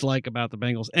to dislike about the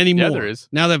Bengals anymore. Yeah, there is.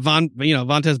 Now that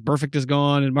Vontaze Burfict is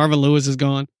gone and Marvin Lewis is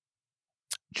gone.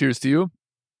 Cheers to you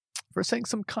for saying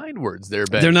some kind words there,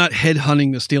 Ben. They're not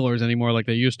headhunting the Steelers anymore like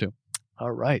they used to.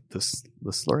 All right. The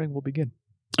slurring will begin.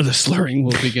 The slurring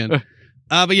will begin.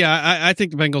 But yeah, I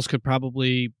think the Bengals could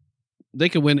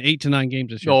win 8 to 9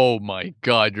 games this year. Oh my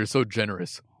God, you're so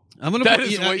generous. I'm gonna That put,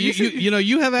 is what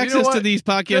you have access to what? these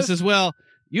podcasts as well.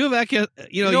 You have access.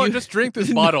 You know what? Just drink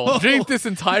this bottle. No. Drink this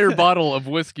entire bottle of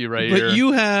whiskey right here. But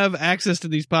you have access to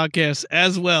these podcasts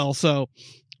as well. So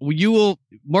you will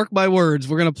mark my words.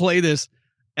 We're going to play this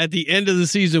at the end of the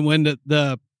season when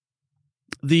the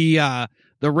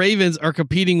Ravens are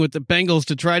competing with the Bengals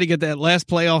to try to get that last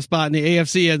playoff spot in the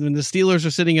AFC, and then the Steelers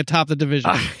are sitting atop the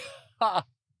division.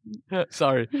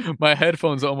 Sorry, my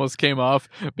headphones almost came off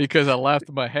because I laughed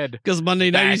in my head. Because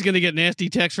Monday night Back. he's going to get nasty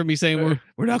texts from me saying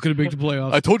we're not going to make the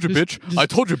playoffs. I told you, This- bitch. I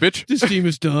told you, bitch. This team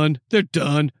is done. They're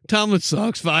done. Tomlin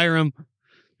sucks. Fire him.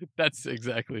 That's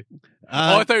exactly.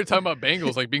 I thought you were talking about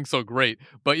Bengals like being so great,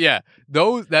 but yeah,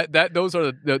 those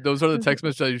are the text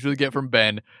messages I usually get from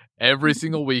Ben every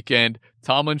single weekend.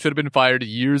 Tomlin should have been fired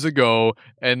years ago,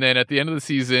 and then at the end of the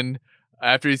season,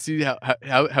 after he sees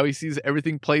how he sees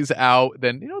everything plays out,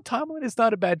 then Tomlin is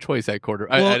not a bad choice at quarter.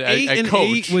 Well, at 8-8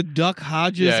 coach. with Duck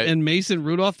Hodges Yeah. and Mason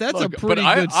Rudolph. That's Look, a pretty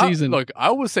but good season. Look, I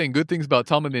was saying good things about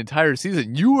Tomlin the entire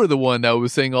season. You were the one that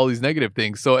was saying all these negative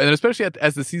things. So, and especially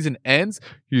as the season ends,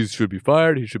 he should be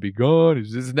fired. He should be gone.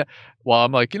 He's this and that. Well,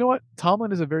 I'm like, you know what?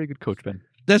 Tomlin is a very good coach, Ben.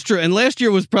 That's true. And last year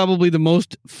was probably the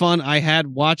most fun I had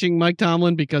watching Mike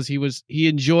Tomlin because he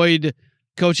enjoyed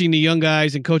coaching the young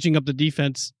guys and coaching up the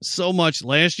defense so much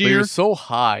last But year. you're so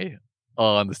high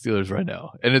on the Steelers right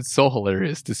now, and it's so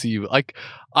hilarious to see you. Like,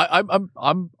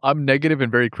 I'm negative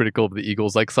and very critical of the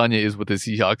Eagles, like Sonya is with the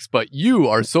Seahawks. But you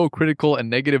are so critical and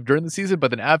negative during the season,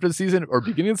 but then after the season or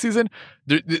beginning of the season,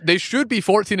 they should be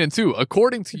 14-2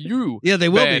 according to you. Yeah, they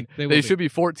will Ben, be. They will They be. should be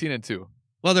 14-2.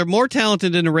 Well, they're more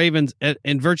talented than the Ravens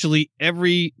in virtually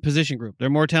every position group. They're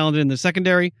more talented in the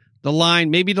secondary, the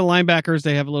line, maybe the linebackers.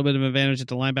 They have a little bit of advantage at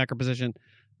the linebacker position.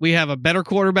 We have a better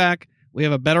quarterback. We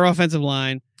have a better offensive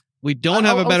line. We don't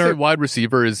have a I would better say wide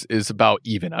receiver is about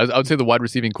even. I would say the wide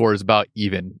receiving core is about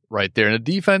even right there. And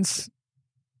the defense,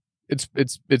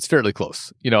 it's fairly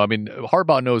close. I mean,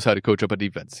 Harbaugh knows how to coach up a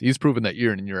defense. He's proven that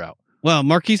year in and year out. Well,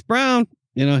 Marquise Brown,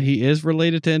 he is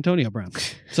related to Antonio Brown.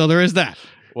 So there is that.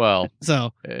 Well,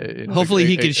 So hopefully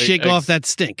he can shake off that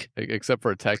stink. except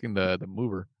for attacking the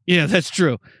mover. Yeah, that's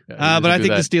true. Yeah, he But doesn't I do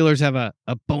think that. the Steelers have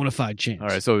a bona fide chance. All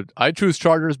right, so I choose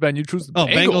Chargers, Ben. You choose the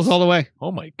Bengals all the way.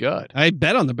 Oh my God! I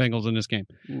bet on the Bengals in this game.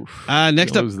 Oof.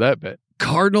 Next You'll up, lose that bet.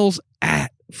 Cardinals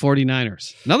at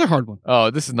 49ers. Another hard one. Oh,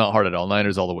 this is not hard at all.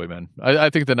 Niners all the way, man. I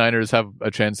think the Niners have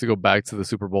a chance to go back to the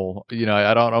Super Bowl. I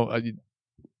don't know.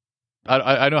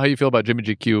 I know how you feel about Jimmy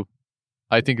GQ.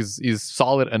 I think he's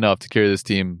solid enough to carry this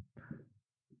team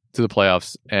to the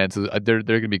playoffs, and they're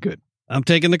going to be good. I'm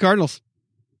taking the Cardinals.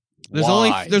 There's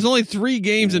Why? only 3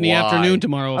 games in the Why? afternoon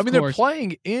tomorrow. Of I mean, course. they're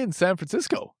playing in San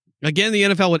Francisco. Again, the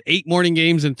NFL with 8 morning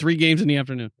games and 3 games in the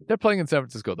afternoon. They're playing in San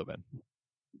Francisco, though, man.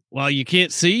 Well, you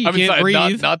can't see, you I mean, can't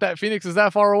breathe. not that Phoenix is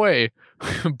that far away,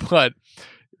 but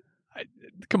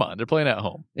come on, they're playing at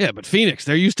home. Yeah, but Phoenix,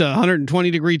 they're used to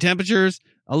 120-degree temperatures.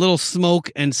 A little smoke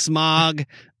and smog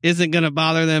isn't going to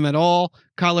bother them at all.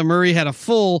 Kyler Murray had a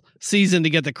full season to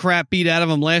get the crap beat out of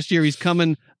him last year. He's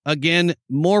coming again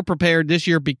more prepared this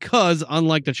year because,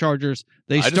 unlike the Chargers,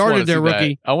 they I just started wanna their see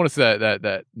rookie. I want to see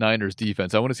that Niners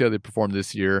defense. I want to see how they perform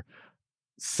this year.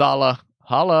 Salah,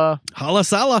 holla. Hala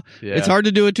Salah. Yeah. It's hard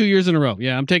to do it 2 years in a row.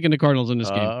 Yeah, I'm taking the Cardinals in this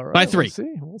game All right, by 3.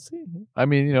 We'll see. I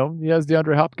mean, he has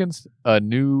DeAndre Hopkins, a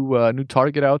new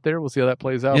target out there. We'll see how that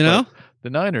plays out. But the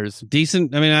Niners,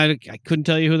 Decent. I mean, I couldn't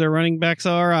tell you who their running backs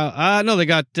are. No, they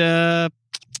got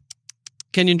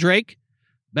Kenyon Drake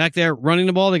back there running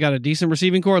the ball. They got a decent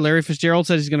receiving core. Larry Fitzgerald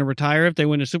says he's going to retire if they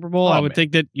win a Super Bowl. Oh, I would man.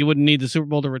 think that you wouldn't need the Super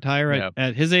Bowl to retire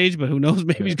at his age, but who knows?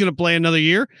 Maybe Yeah. he's going to play another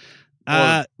year.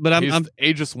 Well, But he's I'm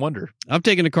ageless wonder.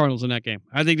 taking the Cardinals in that game.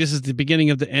 I think this is the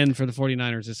beginning of the end for the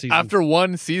 49ers this season. After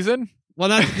one season, well,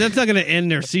 that's not going to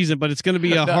end their season, but it's going to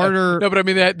be a harder. No, but I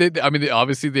mean,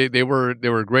 obviously they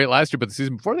were great last year, but the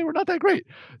season before they were not that great.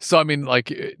 So I mean,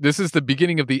 like this is the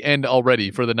beginning of the end already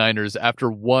for the Niners after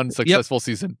one successful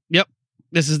season.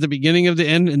 This is the beginning of the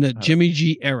end in the Jimmy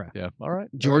G era. Yeah. All right.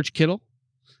 George Kittle.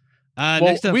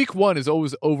 Next up, week 1 is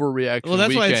always overreaction. Well, that's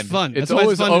weekend. why it's fun. It's That's why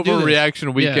always it's fun to do this.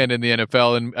 overreaction weekend in the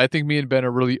NFL, and I think me and Ben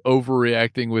are really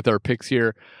overreacting with our picks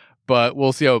here. But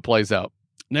we'll see how it plays out.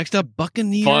 next up,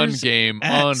 Buccaneers. Fun game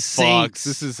at on Saints. Fox.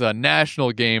 This is a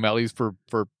national game, at least for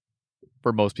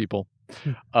most people.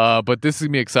 But this is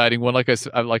gonna be exciting one. Like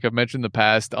I've mentioned in the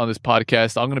past on this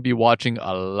podcast, I'm gonna be watching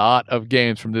a lot of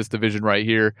games from this division right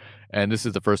here, and this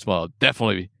is the first one I'll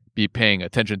definitely be paying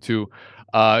attention to.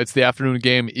 It's the afternoon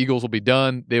game. Eagles will be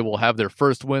done. They will have their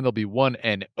first win. They'll be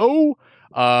 1-0.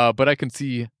 But I can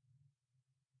see.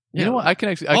 You know what? I can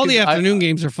actually. All the afternoon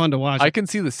games are fun to watch. I can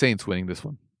see the Saints winning this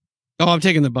one. Oh, I'm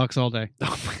taking the Bucks all day.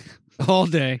 All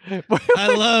day.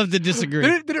 I love to disagree.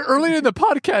 Did it earlier in the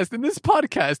podcast? In this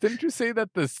podcast, didn't you say that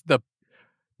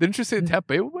didn't you say Tampa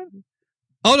Bay would win?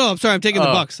 Oh no, I'm sorry. I'm taking the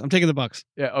Bucks. I'm taking the Bucks.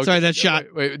 Yeah. Okay. Sorry, that shot.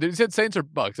 Wait, you said Saints or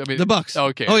Bucks? I mean The Bucks.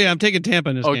 Okay. Oh yeah, I'm taking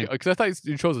Tampa in this game. Because I thought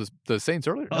you chose the Saints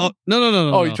earlier. Oh no.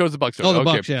 Oh, you chose the Bucks. Oh, the okay.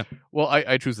 Bucks. Yeah. Well,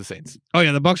 I choose the Saints. Oh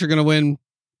yeah, the Bucks are going to win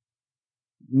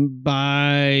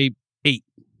by 8.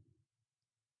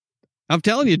 I'm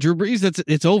telling you, Drew Brees,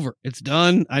 it's over. It's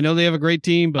done. I know they have a great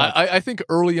team, but I think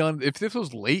early on, if this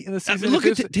was late in the season, look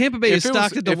at Tampa Bay is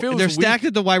stacked at they're stacked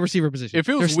at the wide receiver position. If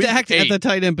it was they're stacked week at the 8,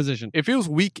 tight end position. If it was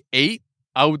week 8,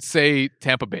 I would say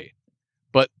Tampa Bay.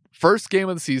 But first game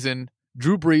of the season,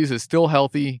 Drew Brees is still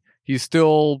healthy. He's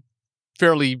still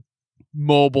fairly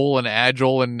mobile and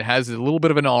agile and has a little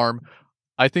bit of an arm.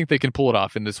 I think they can pull it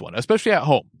off in this one, especially at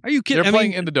home. Are you kidding? They're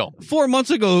playing in the dome. 4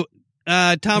 months ago,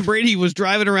 Tom Brady was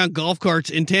driving around golf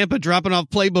carts in Tampa, dropping off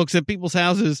playbooks at people's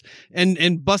houses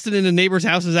and busting into neighbors'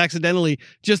 houses accidentally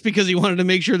just because he wanted to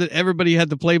make sure that everybody had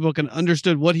the playbook and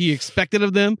understood what he expected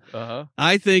of them. Uh-huh.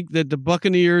 I think that the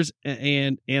Buccaneers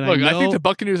and Look, I think the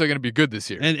Buccaneers are going to be good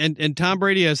this year. And Tom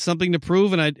Brady has something to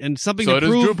prove, and something So to does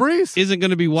prove Drew Brees. isn't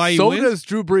going to be why he So wins. does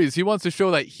Drew Brees. He wants to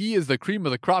show that he is the cream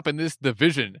of the crop in this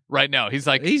division right now. He's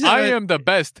like, I am the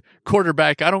best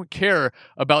quarterback. I don't care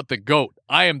about the GOAT.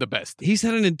 I am the best. He's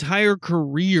had an entire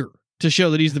career to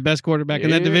show that he's the best quarterback in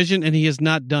that division, and he has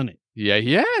not done it. Yeah,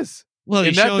 he has. Well,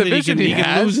 he's in that shown that division, he he can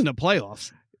has. lose in the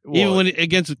playoffs, Well, even when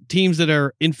against teams that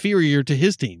are inferior to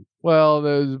his team. Well,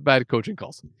 there's bad coaching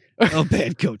calls. Oh,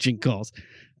 bad coaching calls.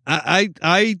 I'm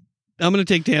going to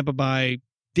take Tampa by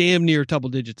damn near double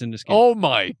digits in this game. Oh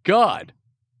my God!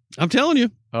 I'm telling you.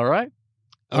 All right,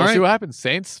 All we'll right. see what happens.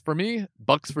 Saints for me,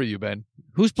 Bucks for you, Ben.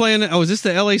 Who's playing? Oh, is this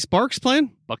the LA Sparks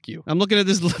playing? Buck you. I'm looking at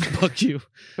this. Fuck you.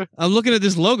 I'm looking at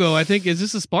this logo. I think, is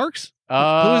this the Sparks?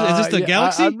 Is this the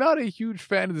Galaxy? I'm not a huge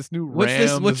fan of this new What's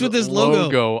Rams. this- what's with this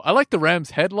logo? I like the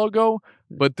Rams head logo,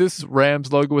 but this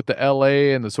Rams logo with the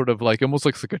LA and the sort of like almost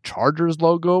looks like a Chargers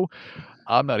logo.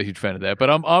 I'm not a huge fan of that, but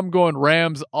I'm going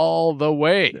Rams all the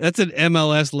way. That's an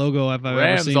MLS logo if I've ever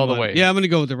Rams seen all the one. way. Yeah, I'm going to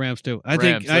go with the Rams too. I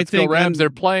Rams. think Go Rams. They're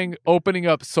opening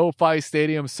up SoFi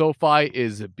Stadium. SoFi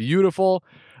is beautiful.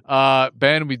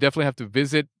 Ben, we definitely have to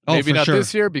visit. Oh, Maybe for not sure.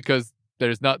 this year because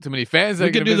there's not too many fans. That we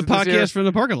are could gonna do the visit this year. podcast from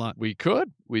the parking lot. We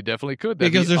could. We definitely could.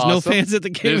 That'd Because be there's no awesome. fans at the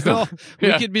game There's at all.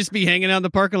 yeah. We could just be hanging out in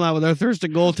the parking lot with our Thirst to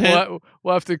Goal tent.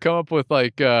 We'll have to come up with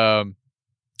like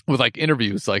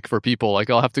interviews like for people. Like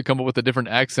I'll have to come up with a different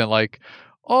accent. Like,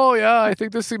 oh yeah, I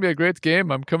think this is gonna be a great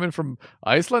game. I'm coming from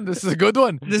Iceland. This is a good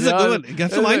one. This is a good one.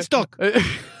 Got some Einstock.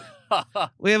 Yeah,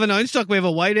 We have an Einstock. We have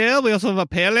a white ale. We also have a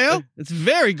pale ale. It's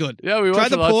very good. we Try watch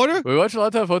the a lot. porter. We watch a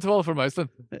lot of football from Iceland.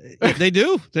 They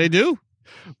do. They do.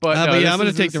 But, no, But yeah, this I'm going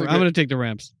is- to take this is I'm going great. to take the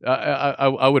Rams.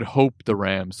 I would hope the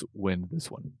Rams win this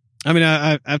one. I mean,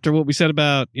 I after what we said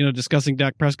about discussing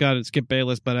Dak Prescott and Skip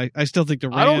Bayless, but I still think the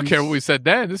Rams. I don't care what we said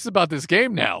then. This is about this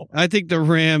game now. I think the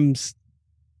Rams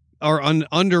are an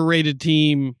underrated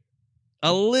team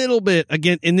a little bit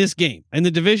again in this game. In the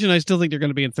division, I still think they're going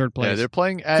to be in third place. Yeah, they're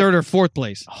playing at third or fourth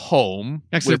place. home.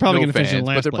 Actually, they're with probably no gonna finish in fans,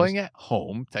 last but they're place. playing at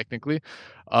home technically.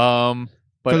 For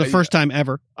the first time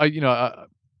ever.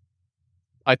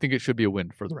 I think it should be a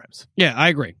win for the Rams. Yeah, I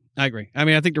agree. I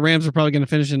mean, I think the Rams are probably going to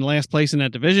finish in last place in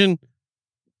that division,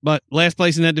 but last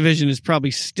place in that division is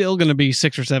probably still going to be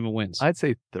 6 or 7 wins. I'd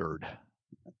say third,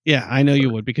 Yeah, I know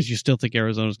you would because you still think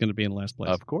Arizona's going to be in last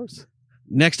place. of course.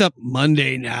 Next up,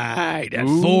 Monday night at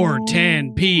Ooh.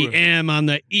 4:10 p.m. on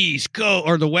the East Coast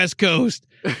or the West Coast,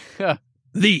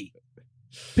 the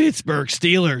Pittsburgh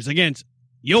Steelers against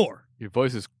your Your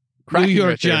voice is New cracking York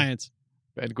right there. Giants.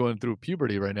 Ben going through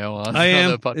puberty right now. I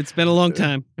am. It's been a long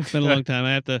time. It's been a long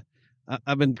time.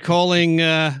 I've been calling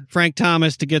Frank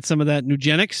Thomas to get some of that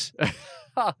Nugenics.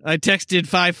 I texted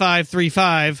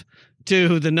 5535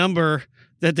 to the number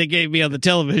that they gave me on the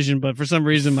television, but for some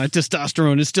reason my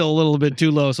testosterone is still a little bit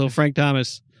too low. So Frank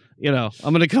Thomas, I'm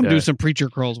going to come do some preacher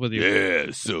curls with you.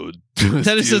 Yeah, so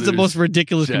That is just the most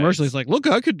ridiculous Giants. commercial. He's like, look,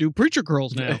 I could do preacher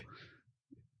curls now.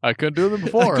 I couldn't do them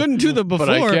before. I couldn't do them before. But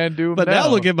I can do them But now now.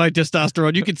 look at my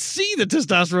testosterone. You can see the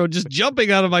testosterone just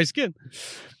jumping out of my skin.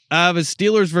 But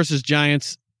Steelers versus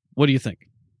Giants. What do you think?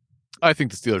 I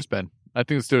think the Steelers, Ben. I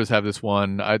think the Steelers have this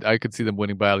one. I could see them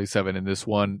winning by at least 7 in this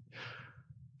one.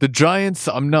 The Giants,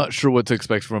 I'm not sure what to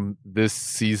expect from this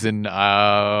season.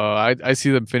 I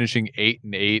see them finishing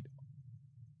 8-8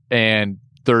 and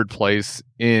third place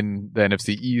in the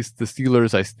NFC East. The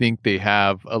Steelers, I think they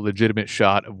have a legitimate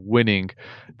shot of winning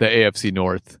the AFC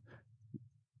North.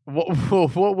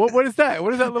 What is that?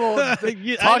 What is that little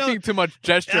talking too much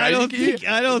gesture? I don't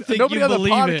think nobody you on the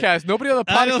believe podcast. it. Nobody on the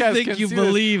podcast. I don't think can you see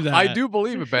believe this. that. I do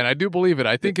believe it, Ben. I do believe it.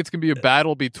 I think it's gonna be a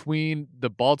battle between the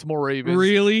Baltimore Ravens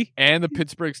Really? and the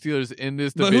Pittsburgh Steelers in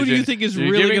this But division. who do you think is You're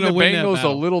really giving going to the win that Bengals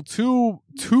battle? a little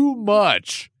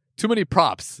too many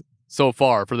props so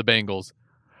far for the Bengals.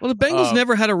 Well, the Bengals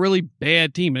never had a really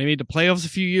bad team. They made the playoffs a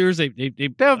few years. They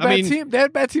have a bad team. They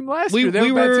had a bad team last year. They have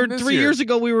We a bad were team this 3 year. years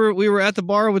ago. We were at the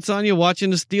bar with Sonya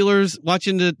watching the Steelers,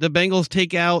 watching the Bengals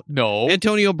take out No,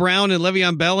 Antonio Brown and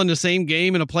Le'Veon Bell in the same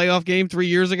game in a playoff game 3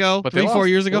 years ago. but 4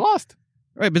 years They ago. lost.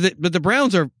 Right, but the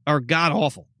Browns are god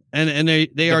awful, and they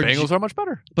The are. Bengals are much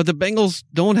better. But the Bengals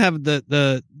don't have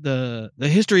the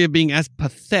history of being as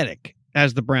pathetic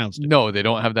as the Browns do. No, they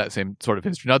don't have that same sort of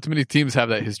history. Not too many teams have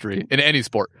that history in any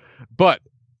sport. But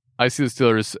I see the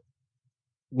Steelers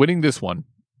winning this one,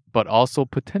 but also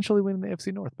potentially winning the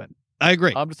AFC North, Ben. I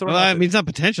agree. I'm just throwing Well, it out I there. mean, it's not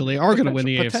potentially. They are going to win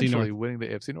the AFC Potentially North. winning the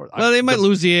AFC North. Well, they might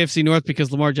lose the AFC North because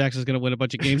Lamar Jackson is going to win a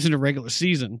bunch of games in the regular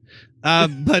season.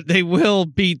 But they will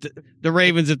beat the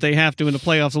Ravens if they have to in the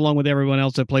playoffs, along with everyone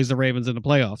else that plays the Ravens in the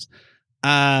playoffs.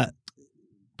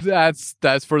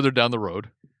 That's further down the road.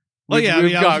 Well, We've, yeah, I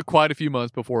we've mean, got quite a few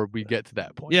months before we get to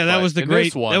that point. Yeah, that But was the in great.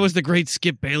 this one, That was the great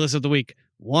Skip Bayless of the week.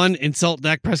 1, insult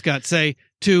Dak Prescott. Say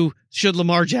 2, should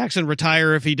Lamar Jackson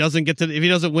retire if he doesn't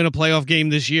win a playoff game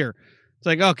this year? It's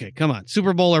like, okay, come on,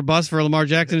 Super Bowl or bust for Lamar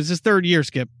Jackson. It's his 3rd year.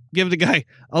 Skip, give the guy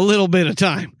a little bit of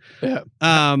time. Yeah.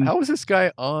 How is this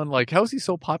guy on? Like, how is he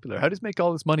so popular? How does he make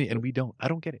all this money and we don't? I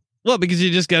don't get it. Well, because you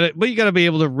just got to, but you got to be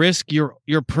able to risk your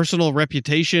personal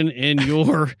reputation and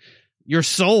your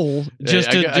soul just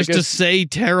I to guess say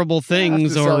terrible You things have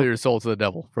to sell or your soul to the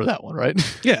devil for that one, right?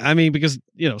 yeah. I mean, because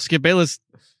Skip Bayless.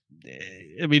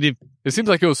 I mean, It seems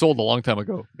like it was sold a long time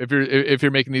ago. If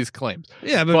you're making these claims,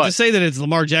 but to say that it's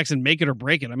Lamar Jackson, make it or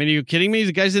break it. I mean, are you kidding me?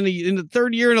 The guy's in the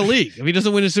 3rd year in the league. If he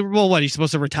doesn't win a Super Bowl, what? He's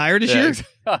supposed to retire this year?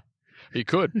 He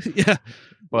could. Yeah.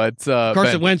 But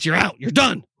Carson Ben, Wentz, you're out. You're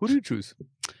done. who do you choose?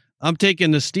 I'm taking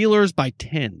the Steelers by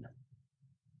 10.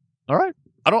 All right.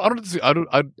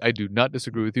 I do not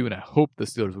disagree with you, and I hope the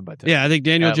Steelers win by 10. Yeah, I think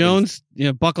Daniel At Jones,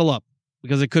 buckle up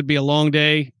because it could be a long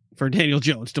day for Daniel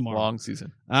Jones tomorrow. Long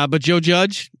season. But Joe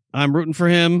Judge, I'm rooting for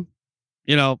him.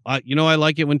 I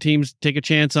like it when teams take a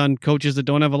chance on coaches that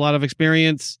don't have a lot of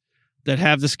experience, that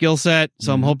have the skill set.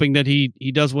 So I'm Mhm. hoping that he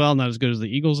does well. Not as good as the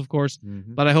Eagles, of course,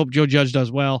 Mhm. but I hope Joe Judge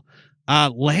does well.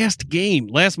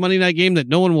 Last Monday night game that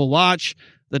no one will watch,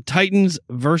 the Titans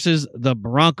versus the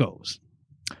Broncos.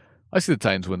 I see the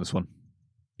Titans win this one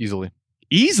easily.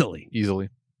 Easily.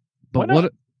 Why But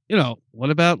not? what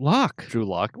about Locke? Drew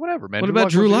Lock, whatever, man. What about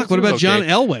Drew was- Lock? What he was about John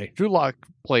okay. Elway? Drew Lock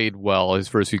played well his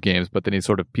first few games, but then he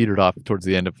sort of petered off towards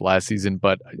the end of last season.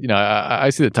 But I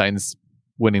see the Titans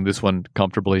winning this one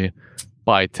comfortably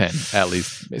by 10 at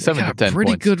least, 7 to Got 10 a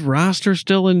pretty points. good roster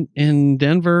still in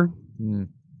Denver.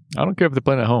 I don't care if they're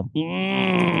playing at home.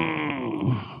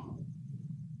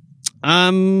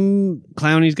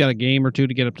 Clowney's got a game or two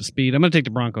to get up to speed. I'm going to take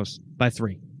the Broncos by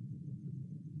 3.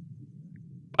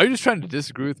 Are you just trying to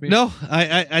disagree with me? No,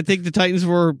 I think the Titans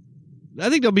I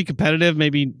think they'll be competitive.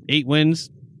 Maybe 8 wins.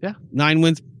 Yeah. 9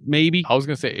 wins, maybe. I was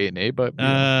going to say 8-8, but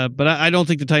But I don't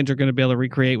think the Titans are going to be able to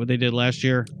recreate what they did last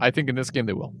year. I think in this game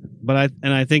they will. But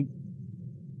I think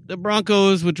the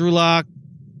Broncos with Drew Lock,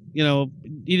 he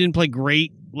didn't play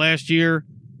great last year,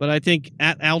 but I think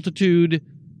at altitude,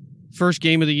 first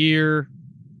game of the year,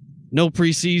 no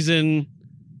preseason,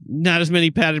 not as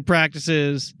many padded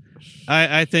practices.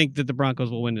 I think that the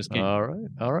Broncos will win this game. All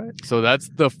right. So that's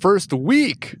the first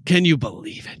week Can you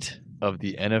believe it? of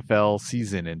the NFL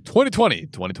season in 2020,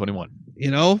 2021.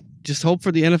 Just hope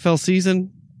for the NFL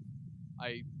season.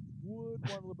 I would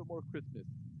want a little bit more Christmas.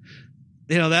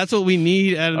 That's what we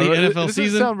need out of the NFL this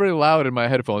season. sound really loud in my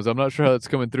headphones. I'm not sure how that's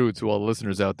coming through to all the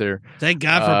listeners out there. Thank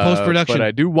God for post-production. But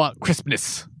I do want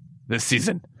crispness this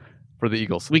season for the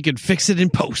Eagles. We could fix it in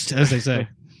post, as they say.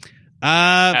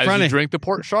 As Friday. you drink the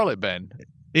Port Charlotte, Ben.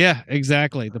 Yeah,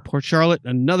 exactly. The Port Charlotte,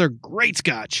 another great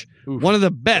scotch. Oof, One of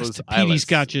the best those peaty islets.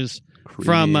 scotches Creamy.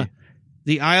 from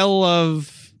the Isle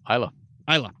of Isla.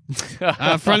 Isla.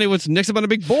 Friendly, what's next up on the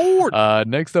big board?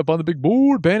 Next up on the big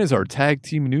board, Ben, is our tag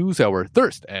team news, our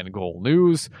thirst and goal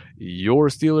news. Your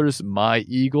Steelers, my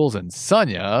Eagles, and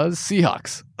Sonya's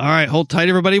Seahawks. All right, hold tight,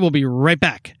 everybody. We'll be right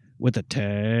back with the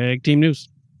tag team news.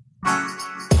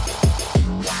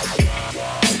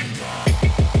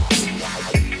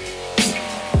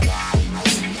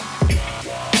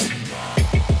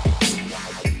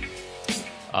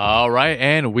 All right,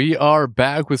 and we are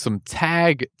back with some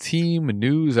tag team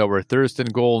news, our thirst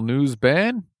and goal news,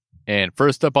 Ben. And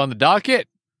first up on the docket.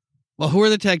 Well, who are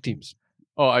the tag teams?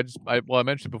 Oh, I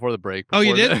mentioned it before the break. Oh,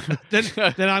 you before did?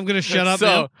 then I'm going to shut up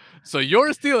now. So your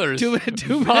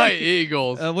Steelers, my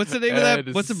Eagles. What's the name of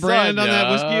that? What's the brand on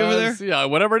that whiskey over there? Yeah,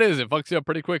 whatever it is, it fucks you up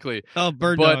pretty quickly. Oh,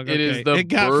 Bird but Dog. It okay. is the It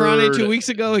got Bird... Franny 2 weeks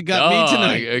ago. It got me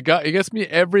tonight. It gets me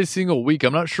every single week.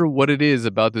 I'm not sure what it is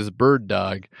about this Bird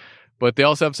Dog, but they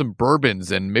also have some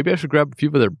bourbons, and maybe I should grab a few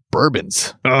of their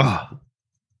bourbons. A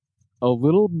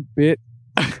little bit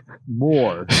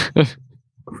more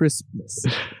crispness.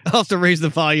 I'll have to raise the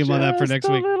volume on that for next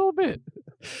week. A little bit.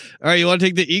 All right, you want to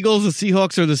take the Eagles, the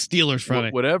Seahawks, or the Steelers, Friday?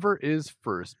 Whatever is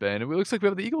first, Ben. It looks like we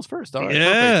have the Eagles first. All right,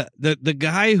 yeah, perfect. the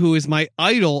guy who is my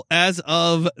idol as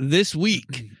of this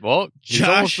week. Well, he's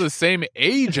almost the same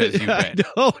age as you, Ben.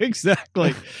 No,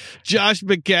 exactly. Josh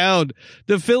McCown.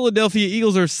 The Philadelphia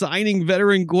Eagles are signing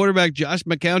veteran quarterback Josh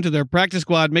McCown to their practice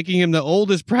squad, making him the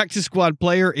oldest practice squad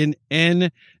player in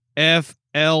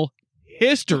NFL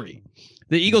history.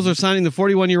 The Eagles are signing the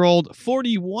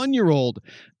 41-year-old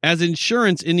as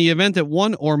insurance in the event that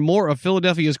one or more of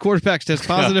Philadelphia's quarterbacks test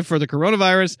positive for the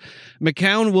coronavirus.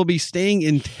 McCown will be staying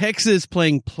in Texas,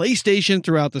 playing PlayStation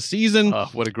throughout the season.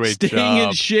 What a great staying job.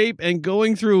 in shape and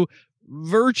going through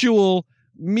virtual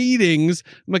meetings.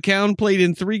 McCown played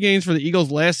in 3 games for the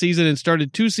Eagles last season and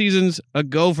started 2 seasons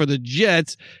ago for the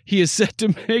Jets. He is set to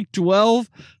make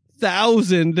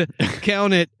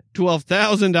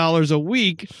 $12,000 a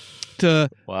week to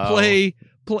play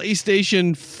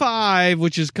PlayStation 5,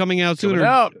 which is coming out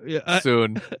sooner.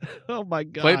 Soon. Oh my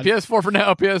God! Play PS4 for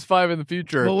now, PS5 in the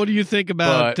future. Well, what do you think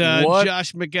about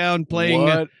Josh McCown playing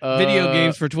video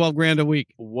games for $12,000 a week?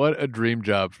 What a dream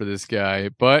job for this guy!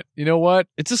 But you know what?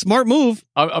 It's a smart move.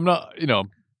 I'm not.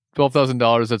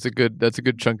 $12,000. That's a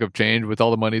good chunk of change with all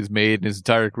the money he's made in his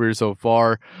entire career so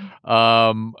far.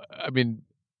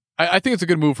 I think it's a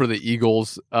good move for the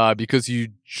Eagles because you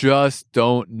just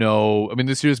don't know. I mean,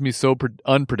 this year's going to be so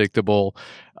unpredictable.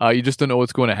 You just don't know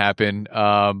what's going to happen.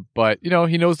 But, he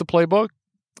knows the playbook.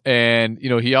 And,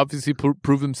 he obviously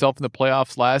proved himself in the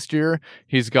playoffs last year.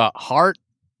 He's got heart.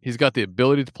 He's got the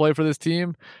ability to play for this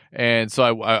team. And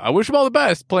so I wish him all the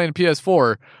best playing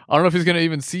PS4. I don't know if he's going to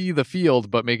even see the field,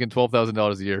 but making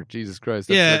 $12,000 a year. Jesus Christ.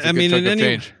 That's a good chunk of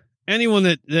change. Anyone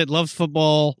that loves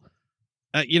football...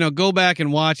 go back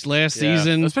and watch last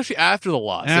season. Especially after the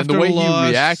loss and the way he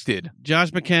reacted. Josh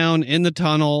McCown in the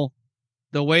tunnel,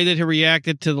 the way that he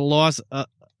reacted to the loss,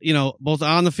 both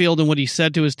on the field and what he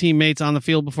said to his teammates on the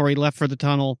field before he left for the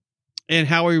tunnel, and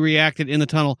how he reacted in the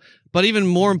tunnel. But even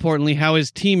more importantly, how his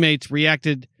teammates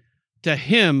reacted to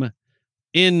him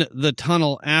in the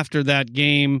tunnel after that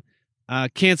game.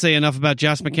 Can't say enough about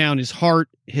Josh McCown, his heart,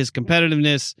 his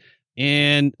competitiveness.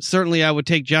 And certainly I would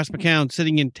take Josh McCown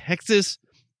sitting in Texas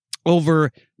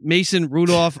over Mason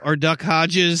Rudolph or Duck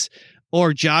Hodges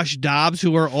or Josh Dobbs,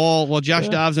 who are Josh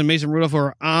Dobbs and Mason Rudolph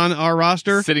are on our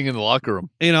roster. Sitting in the locker room.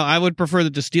 I would prefer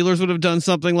that the Steelers would have done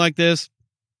something like this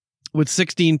with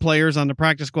 16 players on the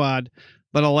practice squad,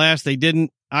 but alas, they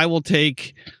didn't. I will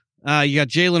take, you got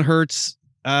Jalen Hurts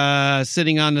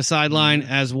sitting on the sideline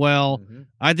as well. Mm-hmm.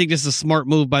 I think this is a smart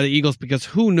move by the Eagles because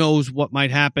who knows what might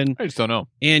happen. I just don't know.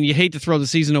 And you hate to throw the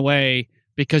season away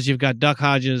because you've got Duck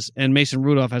Hodges and Mason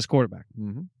Rudolph as quarterback.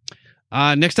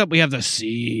 Mm-hmm. Next up, we have the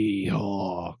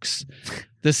Seahawks.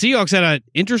 The Seahawks had an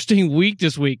interesting week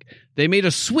this week. They made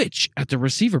a switch at the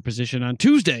receiver position on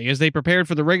Tuesday as they prepared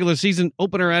for the regular season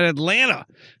opener at Atlanta,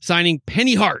 signing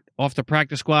Penny Hart off the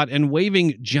practice squad and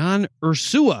waiving John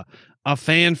Ursua, a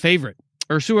fan favorite.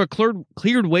 Ursua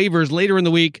cleared waivers later in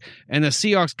the week, and the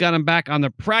Seahawks got him back on the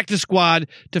practice squad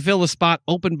to fill the spot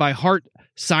opened by Hart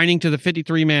signing to the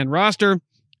 53-man roster.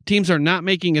 Teams are not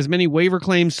making as many waiver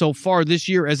claims so far this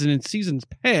year as in seasons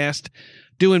past,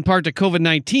 due in part to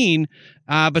COVID-19,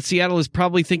 but Seattle is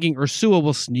probably thinking Ursua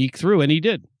will sneak through, and he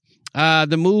did.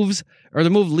 The move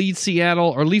leaves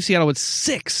Seattle with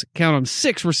 6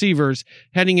 receivers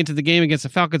heading into the game against the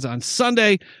Falcons on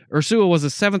Sunday. Ursua was a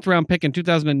 7th-round pick in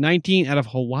 2019 out of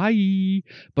Hawaii,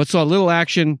 but saw little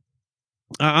action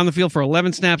on the field for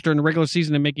 11 snaps during the regular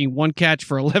season and making 1 catch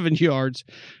for 11 yards.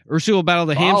 Ursua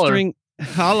battled a hamstring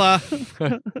Holla.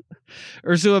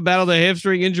 Ursua battled a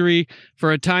hamstring injury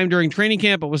for a time during training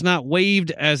camp, but was not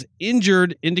waived as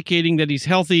injured, indicating that he's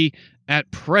healthy at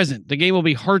present. The game will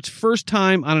be Hart's first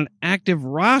time on an active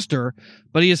roster,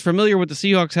 but he is familiar with the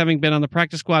Seahawks, having been on the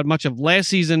practice squad much of last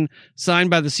season, signed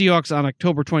by the Seahawks on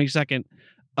October 22nd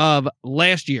of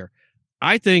last year.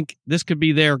 I think this could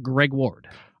be their Greg Ward.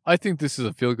 I think this is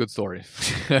a feel-good story.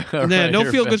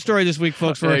 No feel-good story this week,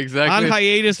 folks. We're exactly. on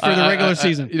hiatus for the regular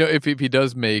season. If he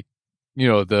does make,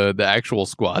 the actual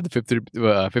squad, the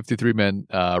 53-man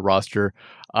roster,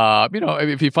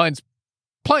 if he finds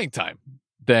playing time,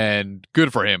 then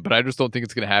good for him. But I just don't think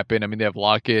it's going to happen. I mean, they have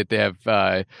Lockett, they have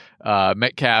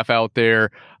Metcalf out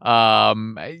there. I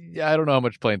don't know how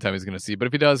much playing time he's going to see, but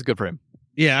if he does, good for him.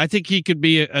 Yeah, I think he could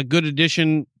be a good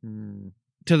addition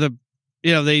to the.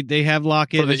 They have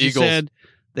Lockett, for the as Eagles. you said.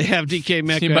 They have DK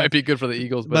Metcalf. He might be good for the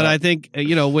Eagles, but I think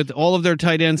with all of their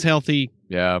tight ends healthy,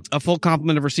 a full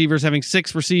complement of receivers, having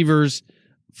 6 receivers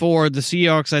for the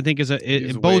Seahawks, I think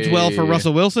it bodes well for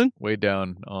Russell Wilson. Way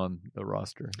down on the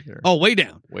roster here. Oh, way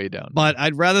down. Way down. But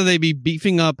I'd rather they be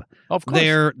beefing up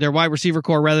their wide receiver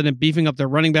core rather than beefing up their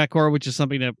running back core, which is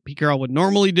something that Pete Carroll would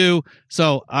normally do.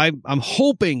 So I'm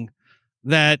hoping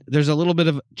that there's a little bit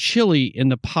of chili in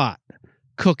the pot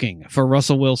cooking for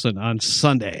Russell Wilson on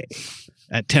Sunday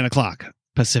at 10 o'clock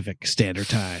Pacific Standard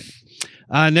Time.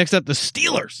 Next up, the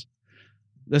Steelers.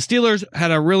 The Steelers had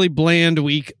a really bland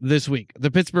week this week. The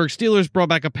Pittsburgh Steelers brought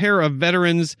back a pair of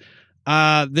veterans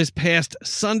this past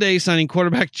Sunday, signing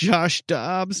quarterback Josh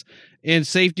Dobbs and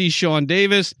safety Sean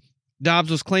Davis.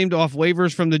 Dobbs was claimed off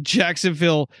waivers from the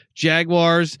Jacksonville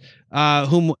Jaguars,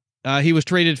 whom he was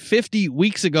traded 50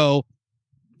 weeks ago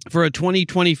for a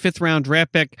 2020 fifth-round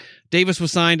draft pick. Davis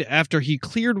was signed after he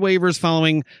cleared waivers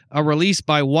following a release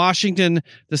by Washington.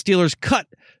 The Steelers cut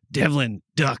Devlin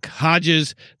Duck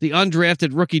Hodges, the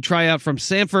undrafted rookie tryout from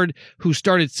Samford, who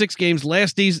started 6 games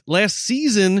last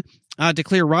season to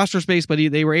clear roster space, but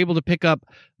they were able to pick up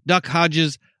Duck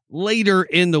Hodges later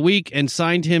in the week and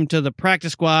signed him to the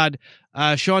practice squad.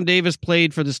 Sean Davis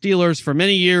played for the Steelers for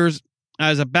many years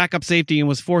as a backup safety and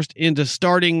was forced into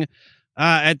starting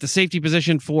at the safety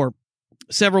position for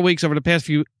several weeks over the past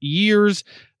few years.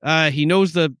 He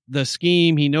knows the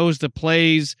scheme. He knows the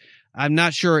plays. I'm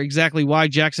not sure exactly why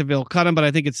Jacksonville cut him, but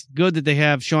I think it's good that they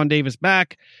have Sean Davis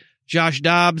back. Josh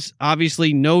Dobbs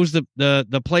obviously knows the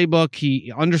playbook.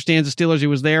 He understands the Steelers. He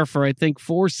was there for, I think,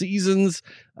 4 seasons.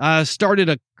 Started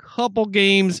a couple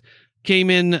games. Came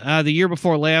in the year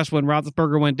before last when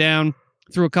Roethlisberger went down.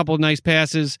 Threw a couple of nice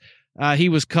passes. He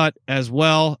was cut as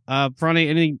well.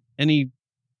 Franny, any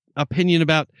opinion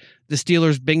about the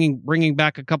Steelers bringing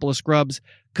back a couple of scrubs,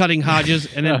 cutting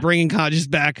Hodges, and then bringing Hodges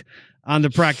back on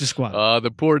the practice squad? The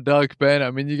poor Duck, Ben.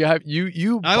 I mean, you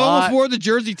I almost wore the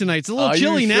jersey tonight. It's a little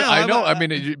chilly now. I know. I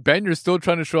mean, Ben, you're still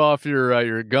trying to show off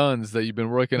your guns that you've been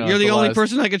working on. You're the only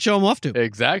person I could show them off to.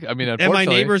 Exactly. I mean, and my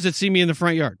neighbors that see me in the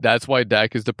front yard. That's why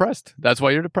Dak is depressed. That's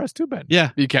why you're depressed too, Ben.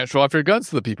 Yeah. You can't show off your guns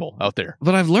to the people out there.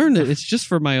 But I've learned that it's just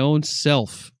for my own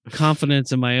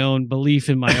self-confidence and my own belief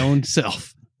in my own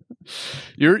self.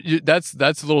 That's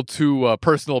a little too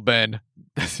personal, Ben.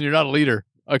 You're not a leader.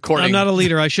 I'm not a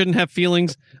leader. I shouldn't have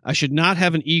feelings. I should not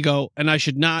have an ego, and I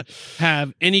should not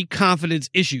have any confidence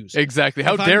issues. Exactly.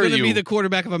 How dare you? If I'm going to be the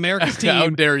quarterback of America's team, how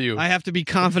dare you? I have to be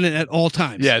confident at all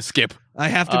times. Yeah, Skip. I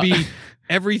have to be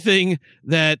everything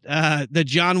that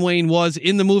John Wayne was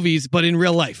in the movies, but in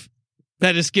real life.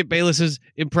 That is Skip Bayless's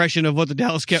impression of what the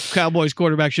Dallas Cowboys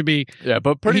quarterback should be. Yeah,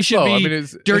 but pretty slow. He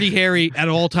should be Dirty Harry at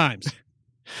all times.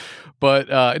 But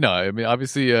no, I mean,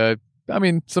 obviously,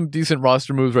 some decent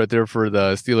roster moves right there for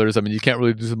the Steelers. I mean, you can't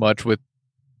really do so much with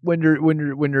when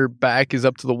your back is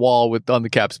up to the wall on the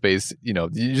cap space. You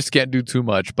just can't do too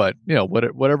much. But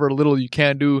whatever little you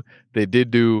can do, they did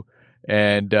do,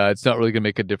 and it's not really going to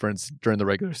make a difference during the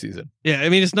regular season. Yeah, I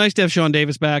mean, it's nice to have Sean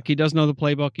Davis back. He does know the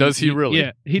playbook. Does he really?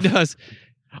 Yeah, he does.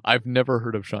 I've never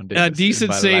heard of Sean Davis.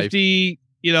 Decent safety.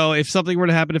 Life. If something were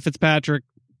to happen to Fitzpatrick,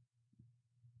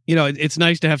 it's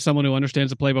nice to have someone who understands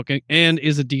the playbook and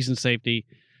is a decent safety.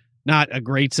 Not a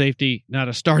great safety, not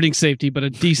a starting safety, but a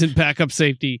decent backup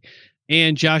safety.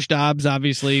 And Josh Dobbs,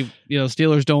 obviously,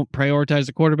 Steelers don't prioritize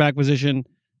the quarterback position.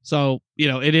 So,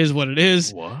 it is what it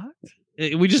is. What?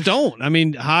 We just don't. I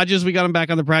mean, Hodges, we got him back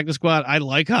on the practice squad. I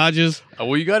like Hodges.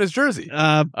 Well, you got his jersey.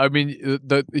 I mean,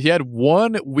 he had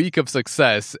 1 week of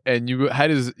success, and you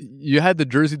had the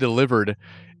jersey delivered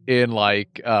in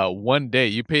like 1 day.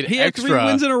 You paid He had extra. 3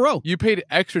 wins in a row. You paid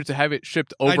extra to have it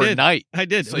shipped I did. overnight. I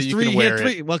did. So It was you 3. can He had wear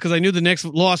 3. Well, because I knew the next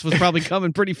loss was probably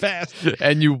coming pretty fast.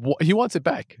 And he wants it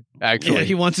back. Actually, Yeah,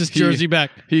 he wants his jersey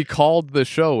back. He called the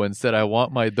show and said, "I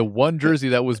want the one jersey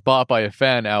that was bought by a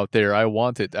fan out there. I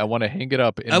want it. I want to hang it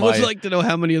up." I would like to know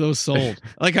how many of those sold.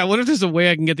 Like, I wonder if there's a way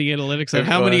I can get the analytics of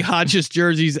how many Hodges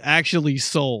jerseys actually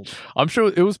sold. I'm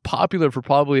sure it was popular for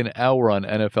probably an hour on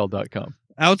NFL.com.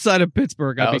 Outside of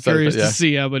Pittsburgh, I'd be curious to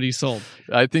see how many sold.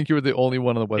 I think you were the only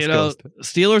one on the West Coast.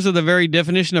 Steelers are the very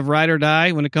definition of ride or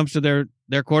die when it comes to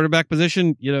their quarterback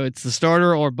position. It's the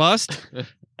starter or bust.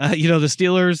 The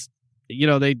Steelers,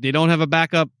 they don't have a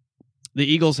backup. The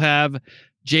Eagles have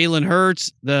Jalen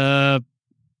Hurts.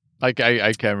 I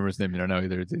can't remember his name now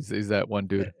either. He's that one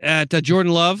dude.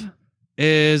 Jordan Love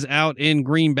is out in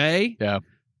Green Bay. Yeah,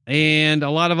 and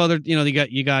a lot of other.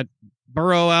 You got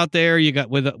Burrow out there. You got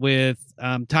with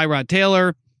Tyrod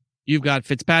Taylor. You've got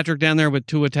Fitzpatrick down there with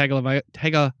Tua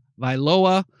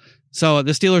Tagovailoa. So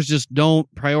the Steelers just don't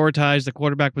prioritize the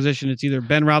quarterback position. It's either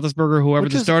Ben Roethlisberger, whoever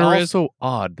the starter is. It's also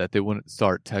odd that they wouldn't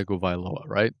start Tagovailoa,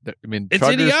 right? I mean, it's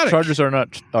idiotic. Chargers are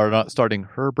not starting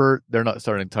Herbert. They're not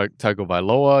starting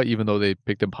Tagovailoa, even though they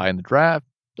picked him high in the draft.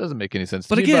 Doesn't make any sense.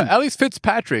 But again, at least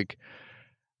Fitzpatrick,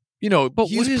 but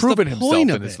he's proven himself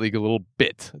in this league a little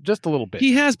bit, just a little bit.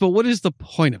 He has, but what is the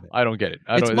point of it? I don't get it.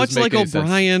 It's much like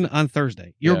O'Brien on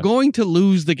Thursday. You're going to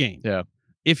lose the game. Yeah.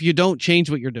 If you don't change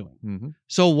what you're doing. Mm-hmm.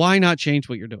 So why not change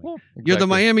what you're doing? Well, exactly. You're the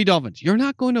Miami Dolphins. You're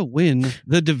not going to win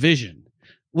the division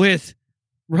with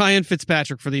Ryan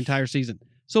Fitzpatrick for the entire season.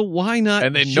 So why not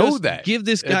and they know that. Give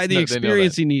this guy the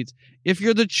experience he needs? If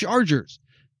you're the Chargers,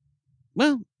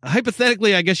 well,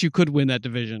 hypothetically, I guess you could win that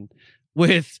division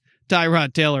with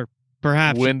Tyrod Taylor,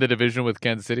 perhaps. Win the division with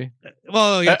Kansas City?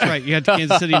 Well, that's right. You had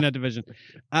Kansas City in that division.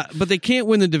 But they can't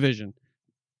win the division.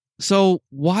 So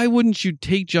why wouldn't you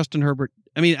take Justin Herbert?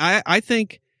 I mean, I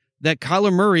think that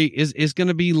Kyler Murray is going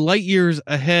to be light years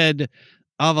ahead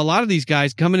of a lot of these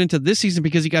guys coming into this season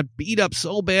because he got beat up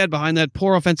so bad behind that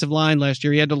poor offensive line last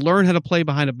year. He had to learn how to play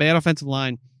behind a bad offensive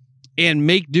line and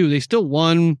make do. They still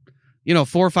won, 4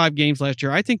 or 5 games last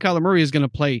year. I think Kyler Murray is going to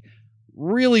play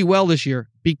really well this year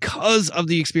because of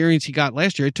the experience he got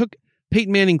last year. It took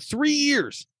Peyton Manning 3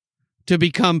 years to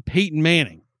become Peyton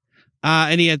Manning.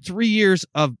 And he had 3 years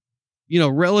of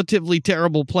relatively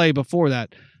terrible play before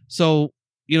that. So,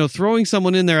 throwing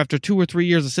someone in there after 2 or 3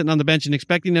 years of sitting on the bench and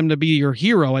expecting them to be your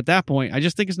hero at that point, I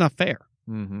just think it's not fair.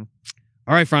 Mm-hmm.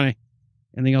 All right, Franny.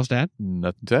 Anything else to add?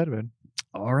 Nothing to add, man.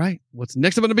 All right. What's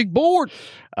next up on the big board?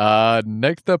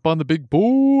 Next up on the big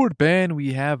board, Ben,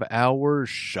 we have our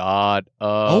shot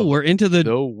of we're into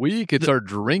the week. It's our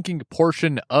drinking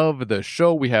portion of the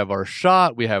show. We have our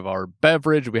shot. We have our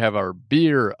beverage. We have our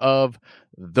beer of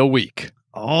the week.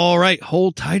 All right,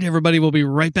 hold tight, everybody. We'll be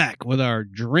right back with our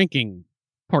drinking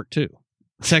part 2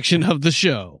 section of the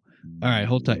show. All right,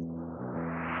 hold tight.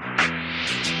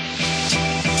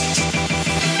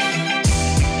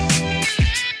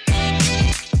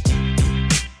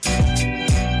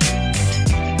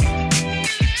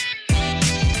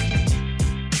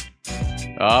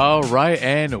 All right,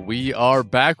 and we are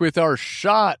back with our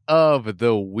shot of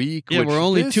the week. Yeah, we're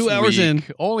only 2 hours in.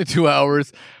 Only 2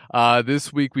 hours.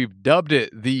 This week we've dubbed it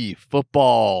the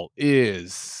Football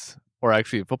is, or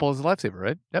actually Football is a Lifesaver,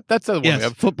 right? Yep, that's the one.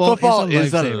 Yes, football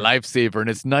is a lifesaver, and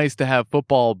it's nice to have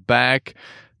football back.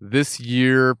 This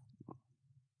year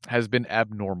has been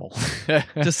abnormal,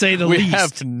 to say the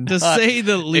least. To say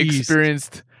the least,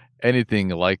 experienced anything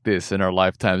like this in our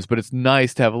lifetimes, but it's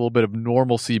nice to have a little bit of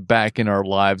normalcy back in our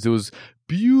lives. It was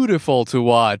beautiful to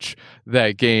watch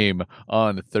that game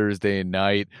on Thursday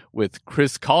night with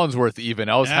Chris Collinsworth. Even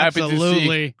I was happy to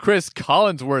see Chris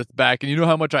Collinsworth back, and you know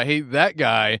how much I hate that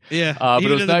guy. Yeah, but it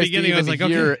was nice to even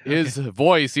hear his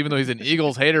voice, even though he's an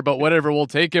Eagles hater. But whatever, we'll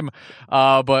take him.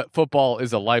 But football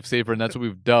is a lifesaver, and that's what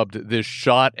we've dubbed this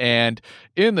shot. And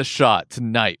in the shot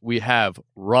tonight, we have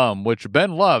rum, which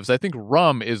Ben loves. I think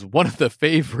rum is one of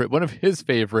his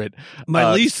favorite,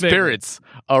 my least spirits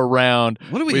around.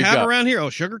 What do we have around here? Oh,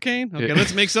 sugarcane? Okay,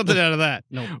 let's make something out of that.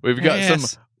 No, we've got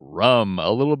some rum, a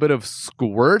little bit of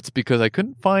squirts, because I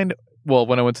couldn't find,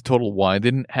 when I went to Total Wine, they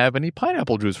didn't have any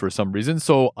pineapple juice for some reason,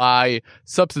 so I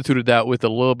substituted that with a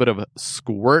little bit of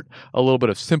squirt, a little bit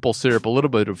of simple syrup, a little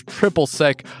bit of triple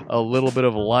sec, a little bit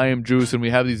of lime juice, and we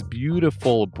have these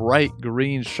beautiful bright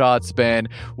green shots, Ben,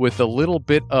 with a little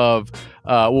bit of,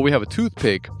 we have a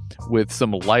toothpick with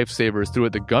some lifesavers through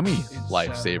it, the gummy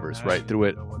lifesavers right through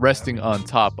it, resting on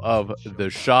top of the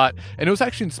shot. And it was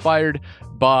actually inspired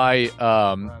by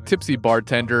Tipsy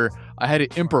Bartender. I had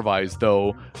to improvise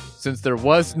though, since there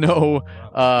was no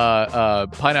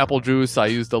pineapple juice. I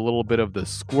used a little bit of the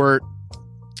Squirt.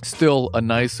 Still a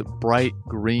nice bright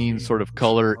green sort of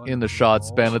color in the shot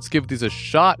span. Let's give these a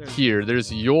shot here.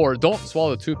 There's your. Don't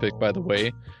swallow the toothpick, by the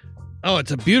way. Oh,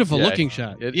 it's a beautiful looking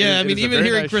shot. I mean, even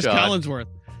hearing Chris Collinsworth,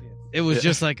 it was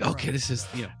just like, okay, this is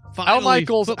Al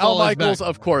Michaels. Al Michaels,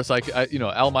 of course.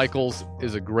 Al Michaels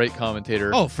is a great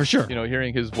commentator. Oh, for sure.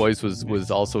 Hearing his voice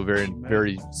was also very,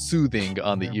 very soothing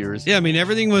on the ears. Yeah, I mean,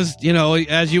 everything was,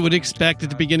 as you would expect at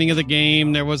the beginning of the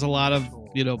game. There was a lot of,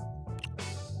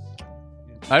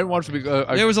 I didn't watch the.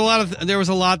 There was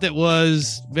a lot that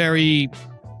was very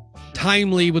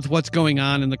timely with what's going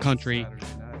on in the country,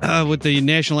 with the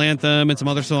national anthem and some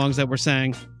other songs that were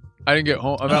sang. I didn't get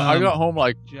home. I got home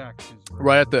like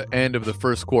right at the end of the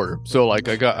first quarter. So like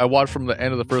I watched from the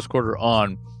end of the first quarter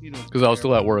on because I was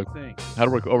still at work. I had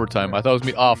to work overtime. I thought it was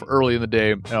me off early in the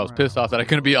day, and I was pissed off that I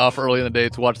couldn't be off early in the day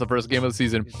to watch the first game of the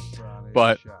season.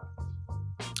 But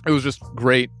it was just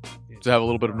great to have a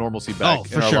little bit of normalcy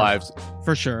back in our lives.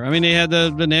 For sure. I mean, they had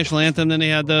the national anthem, then they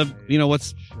had the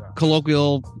what's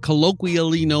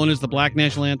colloquially known as the Black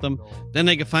National Anthem. Then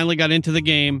they finally got into the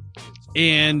game,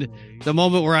 and the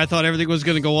moment where I thought everything was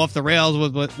going to go off the rails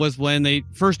was when they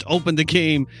first opened the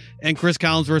game, and Chris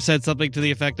Collinsworth said something to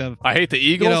the effect of, "I hate the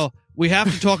Eagles." We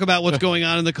have to talk about what's going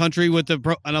on in the country with and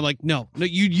I'm like, no,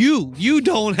 you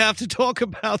don't have to talk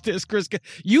about this, Chris.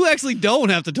 You actually don't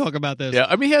have to talk about this. Yeah,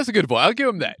 I mean, he has a good voice. I'll give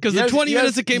him that. Because the 20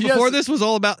 minutes that came before this was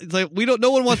all about. It's like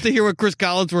no one wants to hear what Chris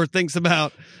Collinsworth thinks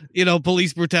about,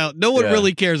 police brutality. No one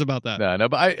really cares about that. No,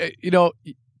 but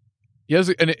he has,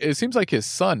 and it seems like his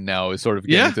son now is sort of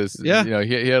getting this. Yeah.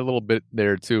 He had a little bit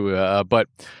there too, but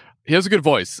he has a good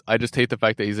voice. I just hate the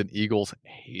fact that he's an Eagles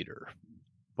hater.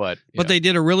 But they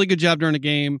did a really good job during the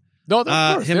game. No, of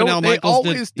course. Him and Al Michaels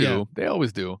always do. Yeah. They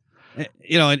always do.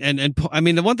 And I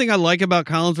mean, the one thing I like about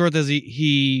Collinsworth is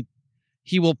he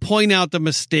will point out the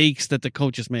mistakes that the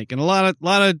coaches make, and a lot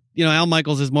of Al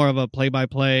Michaels is more of a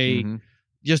play-by-play,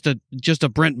 just a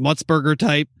Brent Musburger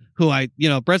type. Who I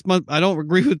don't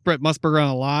agree with Brent Musburger on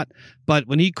a lot, but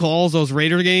when he calls those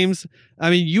Raider games, I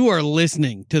mean, you are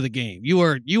listening to the game. You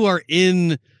are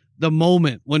in the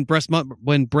moment when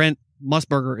Brent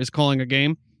Musburger is calling a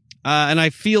game, and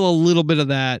I feel a little bit of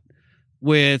that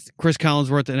with Chris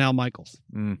Collinsworth and Al Michaels.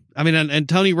 I mean, and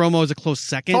Tony Romo is a close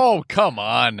second. Oh, come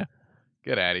on,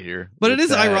 get out of here! But it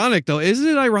is ironic, though, isn't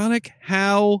it? Ironic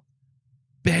how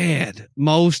bad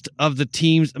most of the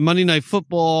teams, Monday Night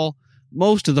Football,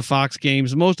 most of the Fox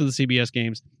games, most of the CBS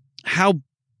games, how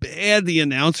bad the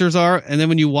announcers are, and then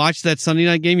when you watch that Sunday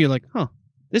night game, you're like, huh,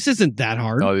 this isn't that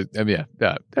hard. Oh, I mean,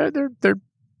 yeah,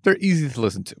 they're easy to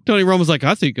listen to. Tony Romo's like,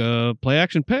 I think play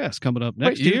action pass coming up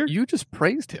next year. You just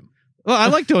praised him. Well, I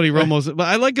like Tony Romo's, but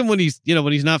I like him when he's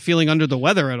not feeling under the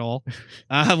weather at all.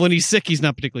 When he's sick, he's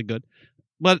not particularly good.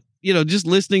 But just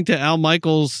listening to Al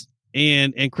Michaels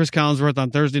and Chris Collinsworth on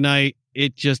Thursday night,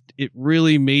 it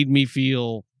really made me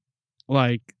feel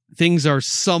like things are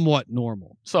somewhat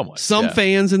normal. Somewhat. Some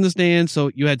fans in the stands,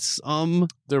 so you had some.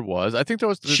 There was. I think there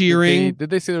was cheering. Did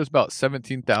they say there was about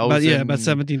 17,000? Yeah, about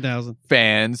 17,000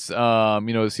 fans.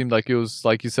 It seemed like it was,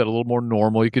 like you said, a little more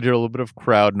normal. You could hear a little bit of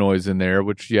crowd noise in there,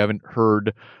 which you haven't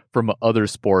heard from other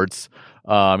sports.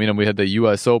 We had the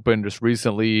U.S. Open just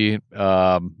recently.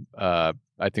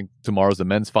 I think tomorrow's the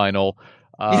men's final.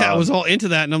 I was all into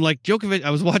that, and I'm like, Djokovic.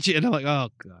 I was watching it, and I'm like, oh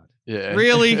god, yeah,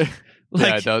 really.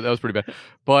 That was pretty bad.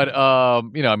 But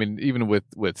even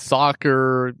with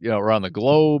soccer, around the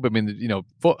globe,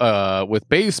 with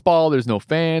baseball, there's no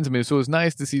fans. I mean, so it was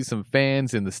nice to see some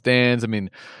fans in the stands. I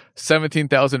mean,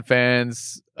 17,000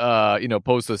 fans,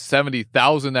 opposed to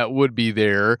 70,000 that would be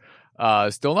there.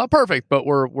 Still not perfect, but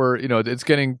we're it's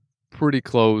getting pretty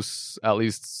close, at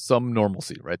least some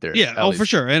normalcy right there. Yeah, for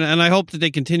sure. And I hope that they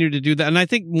continue to do that. And I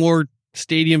think more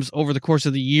stadiums over the course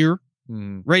of the year.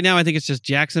 Right now, I think it's just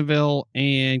Jacksonville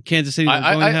and Kansas City.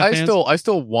 I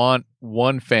still want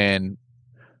one fan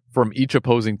from each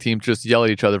opposing team just yell at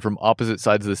each other from opposite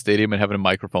sides of the stadium and having a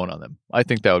microphone on them. I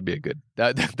think that would be a good.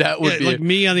 That would be like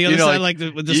me on the other side,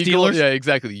 with the Steelers. Yeah,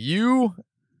 exactly. You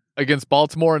against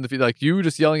Baltimore, and you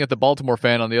just yelling at the Baltimore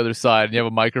fan on the other side, and you have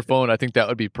a microphone. I think that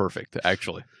would be perfect,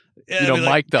 actually. Yeah,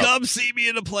 mic'd up. Come see me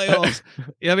in the playoffs.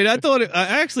 Yeah, I mean, I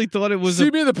actually thought it was. See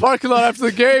me in the parking lot after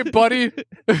the game, buddy.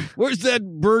 Where's that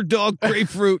bird dog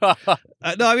grapefruit? No,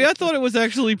 I mean, I thought it was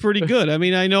actually pretty good. I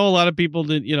mean, I know a lot of people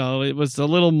did. It was a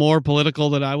little more political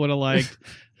than I would have liked.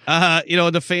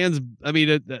 The fans. I mean,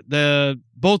 the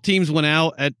both teams went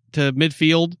out to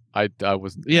midfield. I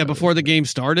was before the game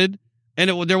started,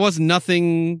 and there was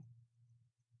nothing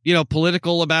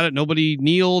political about it. Nobody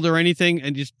kneeled or anything,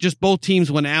 and just both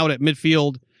teams went out at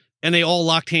midfield, and they all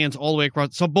locked hands all the way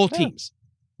across. So both teams,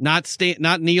 not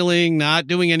kneeling, not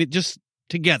doing any, just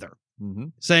together,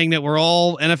 saying that we're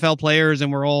all NFL players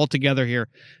and we're all together here.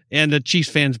 And the Chiefs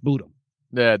fans booed them.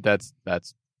 Yeah, that's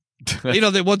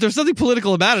there's nothing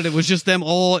political about it. It was just them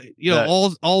all,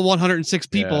 all 106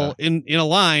 people in a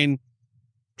line,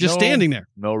 just standing there.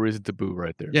 No reason to boo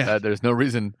right there. Yeah, there's no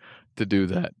reason to do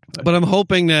that. But I'm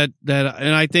hoping that,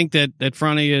 and I think that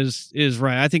Franny is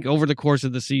right. I think over the course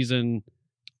of the season,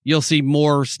 you'll see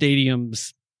more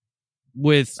stadiums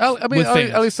with fans.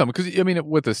 At least some, because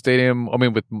with the stadium,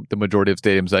 with the majority of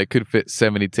stadiums, that could fit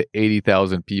 70 to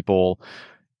 80,000 people.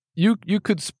 You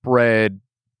could spread,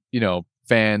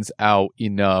 fans out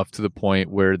enough to the point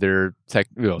where they're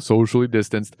socially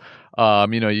distanced.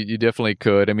 You definitely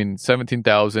could.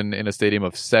 17,000 in a stadium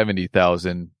of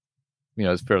 70,000.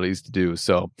 It's fairly easy to do.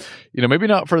 So, maybe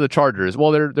not for the Chargers.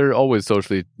 Well, they're always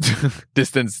socially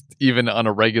distanced, even on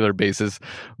a regular basis.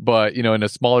 But, in a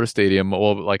smaller stadium,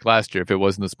 well, like last year, if it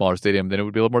was in the smaller stadium, then it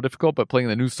would be a little more difficult. But playing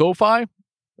the new SoFi,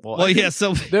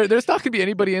 so there's not going to be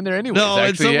anybody in there anyway. No,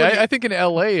 actually, I think in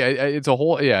LA, it's a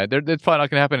whole it's probably not going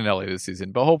to happen in LA this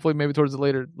season. But hopefully, maybe towards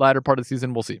the latter part of the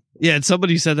season, we'll see. Yeah, and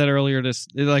somebody said that earlier.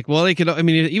 They're like, well, they could.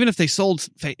 Even if they sold,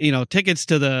 tickets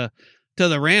to the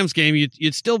Rams game,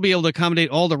 you'd still be able to accommodate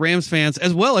all the Rams fans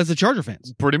as well as the Charger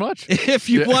fans. Pretty much. If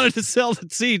you wanted to sell the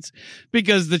seats,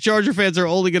 because the Charger fans are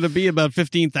only going to be about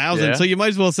 15,000. Yeah. So you might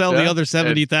as well sell the other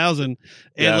 70,000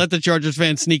 and let the Chargers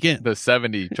fans sneak in. The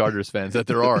 70 Chargers fans that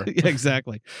there are. Yeah,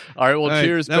 exactly. All right. Well,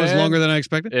 cheers, that was longer than I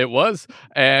expected. It was.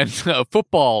 And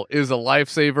football is a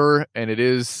lifesaver, and it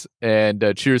is.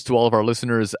 And cheers to all of our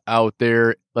listeners out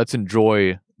there. Let's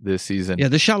enjoy this season. Yeah,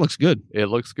 this shot looks good. It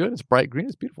looks good. It's bright green.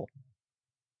 It's beautiful.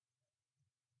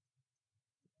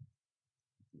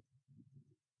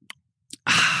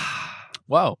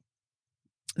 Wow.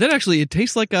 That actually, it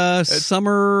tastes like a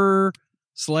summer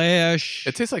 /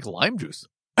 It tastes like lime juice.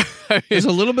 There's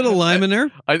a little bit of lime in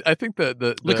there. I think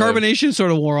the carbonation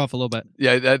sort of wore off a little bit.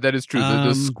 Yeah, that is true.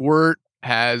 The squirt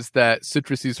has that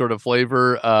citrusy sort of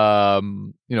flavor,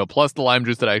 plus the lime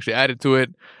juice that I actually added to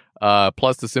it,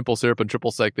 plus the simple syrup and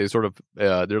triple sec. They sort of,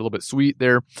 they're a little bit sweet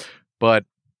there, but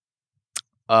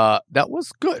that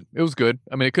was good. It was good.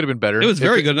 It could have been better. It was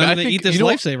very good. I'm going to eat this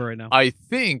lifesaver right now. I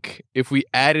think if we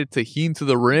added tahini to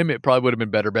the rim, it probably would have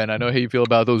been better, Ben. I know how you feel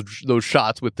about those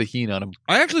shots with tahini on them.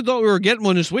 I actually thought we were getting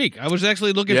one this week. I was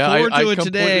actually looking forward to it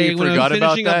today when I was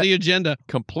finishing up the agenda.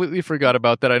 Completely forgot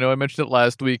about that. I know I mentioned it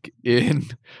last week in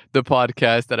the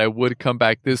podcast that I would come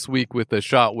back this week with a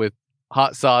shot with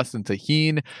hot sauce and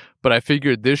tahini, but I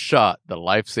figured this shot, the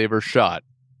lifesaver shot,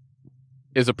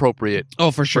 is appropriate.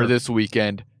 Oh, for sure. For this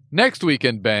weekend. Next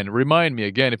weekend, Ben, remind me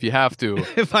again if you have to.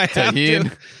 If I have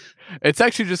to. It's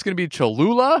actually just going to be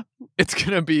Cholula. It's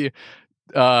going to be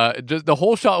just the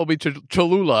whole shot will be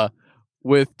Cholula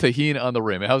with tahini on the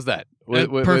rim. How's that?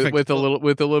 Perfect. With a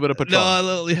little bit of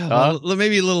Patron.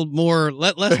 Maybe a little more,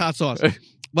 less hot sauce.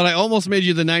 But I almost made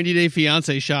you the 90-Day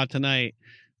Fiance shot tonight.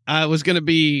 It was going to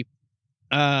be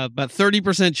about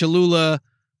 30% Cholula,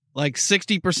 like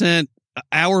 60%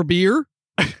 our beer.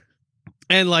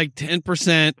 And like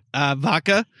 10%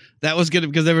 vodka. That was good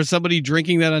because there was somebody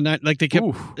drinking that on night. Like they kept,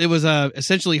 it was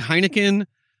essentially Heineken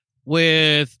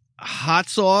with hot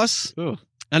sauce. Ooh.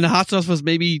 And the hot sauce was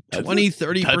maybe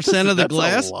 20-30% of the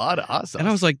glass. That's a lot of hot sauce. And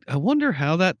I was like, I wonder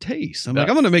how that tastes. I'm like,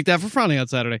 I'm going to make that for Franny on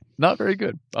Saturday. Not very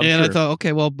good. I'm sure. I thought,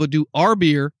 okay, well, but do our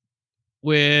beer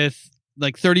with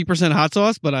like 30% hot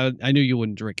sauce, but I knew you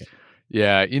wouldn't drink it.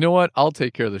 Yeah, you know what? I'll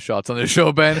take care of the shots on this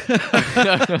show, Ben.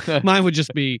 Mine would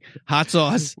just be hot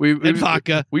sauce and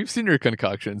vodka. We've seen your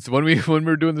concoctions when we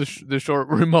were doing the show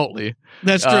remotely.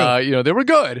 That's true. They were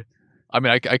good.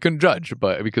 I couldn't judge,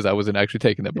 but because I wasn't actually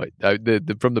taking them. But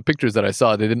from the pictures that I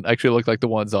saw, they didn't actually look like the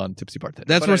ones on Tipsy Bartender.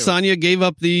 That's where Sonia gave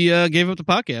up the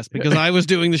podcast because I was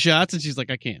doing the shots, and she's like,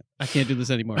 I can't do this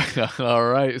anymore. All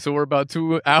right, so we're about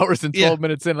 2 hours and 12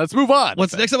 minutes in. Let's move on.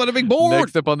 What's next up on the big board?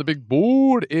 Next up on the big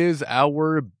board is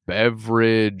our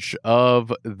beverage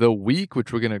of the week,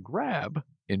 which we're gonna grab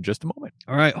in just a moment.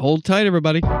 All right, hold tight,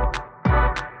 everybody.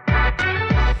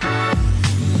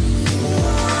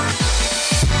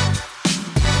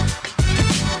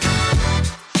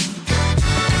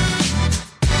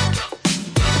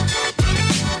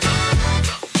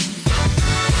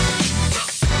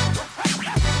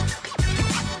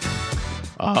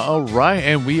 All right,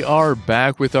 and we are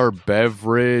back with our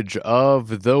beverage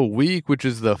of the week, which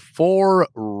is the Four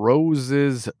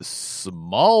Roses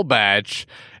Small Batch,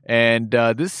 and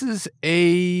this is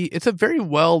it's a very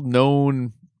well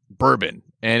known bourbon.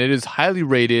 and it is highly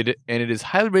rated, and it is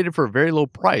highly rated for a very low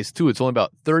price too. It's only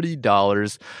about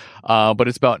 $30, but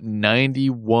it's about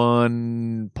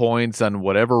 91 points on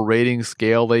whatever rating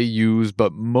scale they use.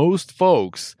 But most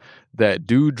folks that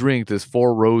do drink this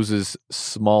Four Roses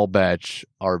small batch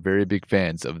are very big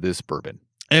fans of this bourbon.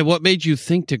 And what made you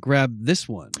think to grab this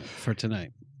one for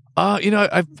tonight?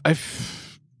 I've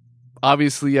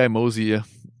obviously I mosey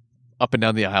up and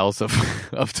down the aisles of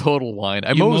Total Wine.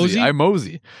 I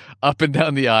mosey up and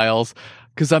down the aisles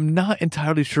because I'm not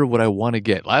entirely sure what I want to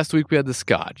get. Last week we had the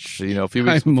Scotch. A few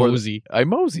weeks before. I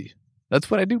mosey. That's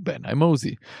what I do, Ben. I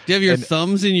mosey. Do you have your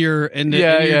thumbs in your jeans?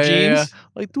 Yeah.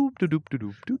 Like doop doop doop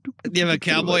doop doop. Do you have a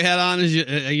cowboy hat on? Are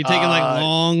you taking like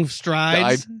long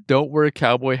strides? I don't wear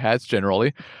cowboy hats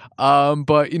generally,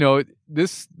 but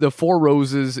the Four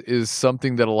Roses is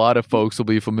something that a lot of folks will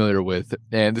be familiar with,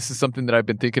 and this is something that I've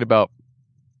been thinking about,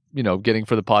 getting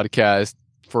for the podcast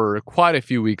for quite a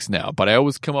few weeks now. But I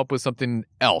always come up with something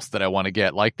else that I want to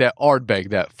get, like that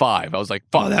Ardbeg, that 5. I was like,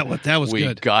 "Fuck, that was we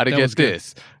good. Got to get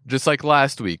this." Just like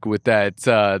last week with that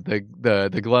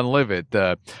the Glenlivet.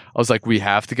 I was like, we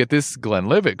have to get this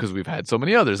Glenlivet because we've had so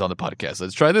many others on the podcast.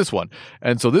 Let's try this one.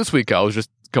 And so this week I was just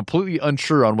completely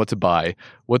unsure on what to buy,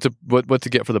 what to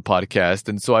get for the podcast.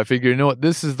 And so I figured,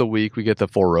 this is the week we get the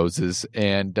Four Roses.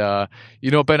 And Ben,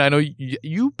 I know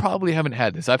you probably haven't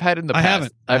had this. I've had it in the past. I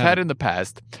haven't. I've had it in the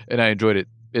past, and I enjoyed it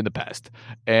in the past.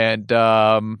 And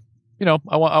I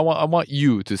want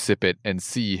you to sip it and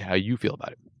see how you feel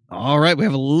about it. All right, we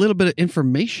have a little bit of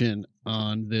information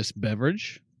on this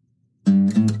beverage.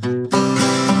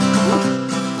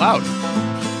 Loud.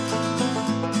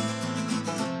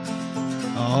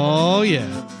 Oh, yeah.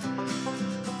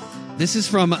 This is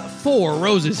from Four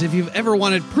Roses. If you've ever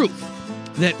wanted proof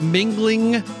that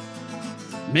mingling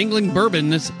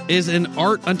bourbon is an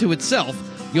art unto itself,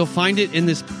 you'll find it in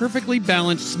this perfectly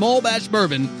balanced small batch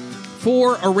bourbon.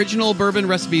 4 original bourbon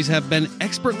recipes have been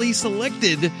expertly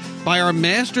selected by our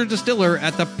master distiller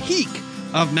at the peak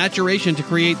of maturation to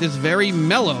create this very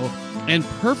mellow and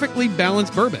perfectly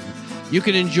balanced bourbon. You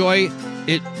can enjoy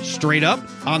it straight up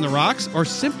on the rocks or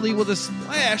simply with a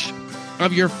splash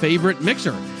of your favorite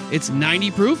mixer. It's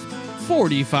 90 proof,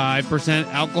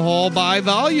 45% alcohol by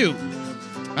volume.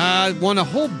 Won a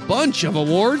whole bunch of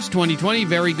awards. 2020,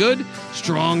 very good.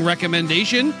 Strong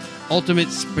recommendation. Ultimate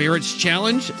Spirits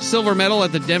Challenge, silver medal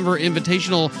at the Denver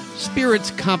Invitational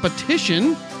Spirits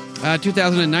Competition.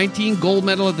 2019, gold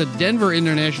medal at the Denver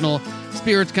International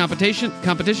Spirits Competition.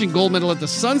 Gold medal at the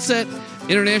Sunset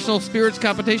International Spirits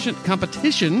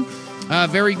Competition.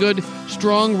 Very good,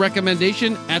 strong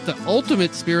recommendation at the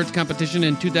Ultimate Spirits Competition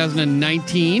in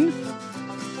 2019.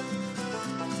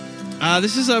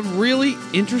 This is a really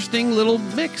interesting little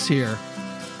mix here.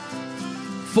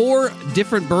 4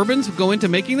 different bourbons go into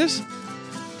making this?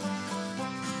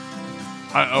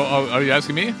 Are you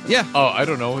asking me? Yeah. Oh, I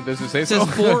don't know. Does it say so? It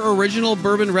says 4 original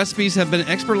bourbon recipes have been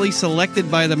expertly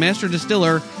selected by the master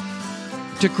distiller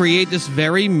to create this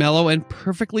very mellow and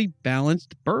perfectly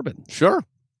balanced bourbon. Sure.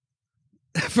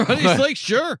 He's like,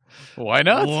 sure. Why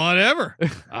not? Whatever.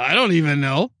 I don't even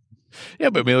know. Yeah,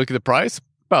 but look at the price.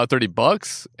 About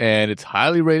 $30, and it's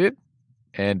highly rated.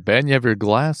 And Ben, you have your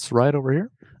glass right over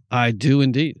here. I do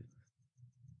indeed.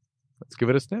 Let's give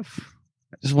it a sniff.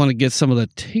 I just want to get some of the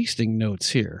tasting notes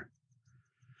here.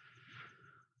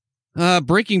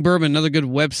 Breaking Bourbon, another good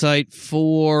website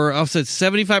for, I said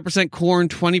 75% corn,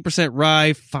 20%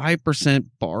 rye, 5%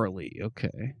 barley.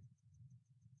 Okay.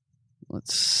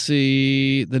 Let's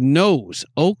see. The nose,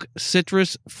 oak,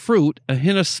 citrus, fruit, a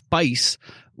hint of spice,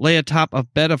 lay atop a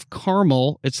bed of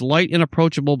caramel. It's light and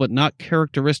approachable, but not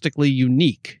characteristically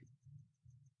unique.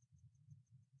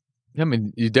 I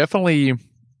mean, you get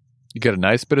a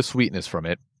nice bit of sweetness from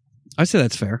it. I say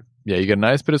that's fair. Yeah, you get a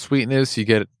nice bit of sweetness. You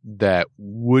get that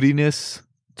woodiness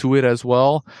to it as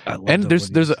well. And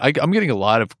I'm getting a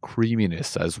lot of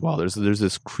creaminess as well. There's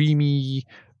this creamy,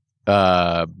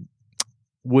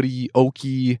 woody,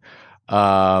 oaky,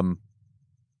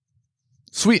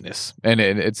 sweetness, and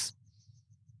it's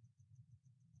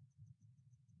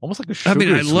almost like a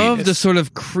sugar I love sweetness. the sort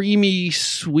of creamy,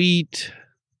 sweet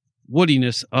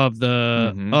woodiness of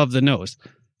the nose.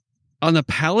 On the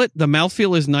palate, the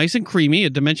mouthfeel is nice and creamy.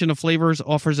 A dimension of flavors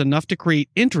offers enough to create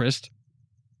interest,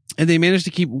 and they manage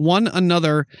to keep one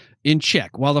another in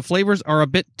check. While the flavors are a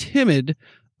bit timid,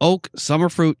 oak, summer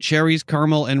fruit, cherries,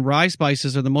 caramel, and rye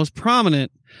spices are the most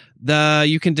prominent.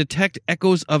 You can detect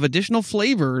echoes of additional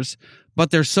flavors, but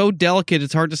they're so delicate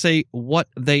it's hard to say what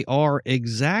they are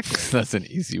exactly. That's an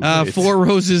easy way. Four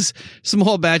Roses,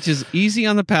 small batches, easy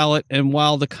on the palate, and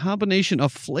while the combination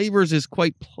of flavors is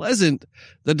quite pleasant,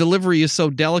 the delivery is so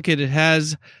delicate it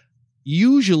has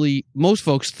usually most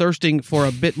folks thirsting for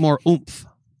a bit more oomph.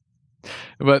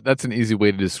 But that's an easy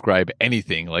way to describe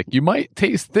anything. Like, you might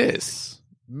taste this.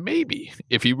 Maybe.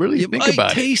 If you really think about it. You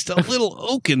might taste a little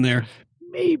oak in there.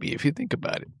 Maybe, if you think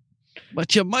about it.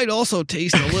 But you might also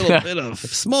taste a little bit of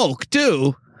smoke,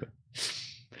 too.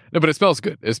 No, but it smells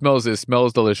good. It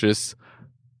smells delicious.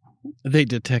 They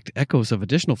detect echoes of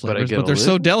additional flavors, get but they're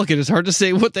so delicate it's hard to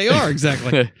say what they are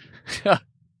exactly.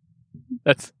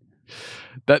 That's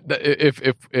that.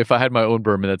 If I had my own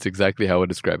bourbon, that's exactly how I would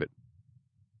describe it.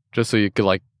 Just so you could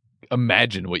like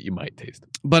imagine what you might taste.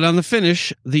 But on the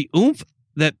finish, the oomph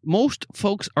that most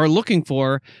folks are looking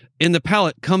for in the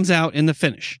palate comes out in the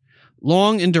finish.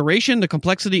 Long in duration, the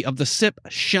complexity of the sip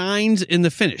shines in the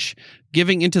finish,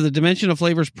 giving into the dimension of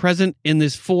flavors present in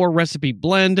this 4-recipe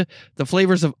blend. The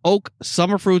flavors of oak,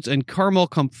 summer fruits, and caramel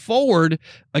come forward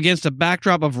against a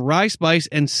backdrop of rye spice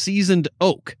and seasoned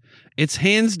oak. It's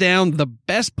hands down the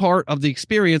best part of the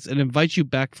experience and invites you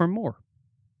back for more.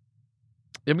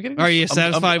 Are you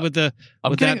satisfied with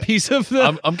that piece of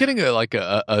the? I'm getting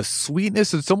a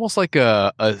sweetness. It's almost like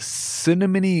a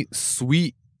cinnamony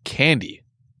sweet candy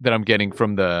that I'm getting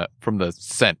from the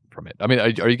scent from it. I mean,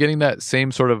 are you getting that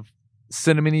same sort of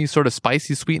cinnamony, sort of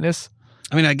spicy sweetness?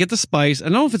 I mean, I get the spice. I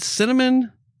don't know if it's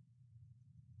cinnamon.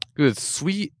 It's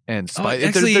sweet and spicy.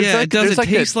 Actually, it does. It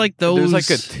tastes like those. There's like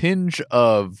a tinge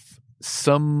of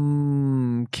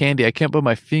some candy. I can't put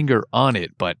my finger on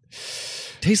it, but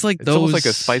tastes like it's those. Almost like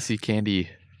a spicy candy.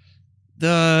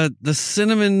 The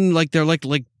cinnamon, like they're like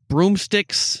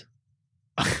broomsticks.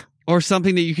 Or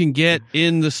something that you can get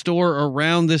in the store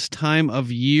around this time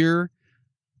of year.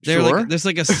 There's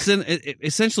like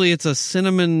essentially it's a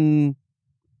cinnamon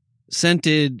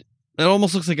scented. It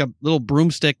almost looks like a little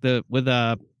broomstick it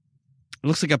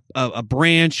looks like a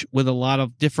branch with a lot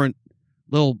of different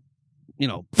little,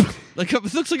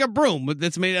 it looks like a broom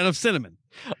that's made out of cinnamon.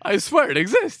 I swear it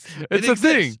exists. It's a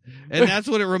thing, and that's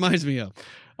what it reminds me of.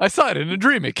 I saw it in a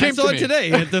dream. It came to me. I saw it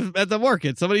today at the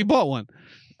market. Somebody bought one.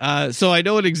 So I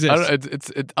know it exists.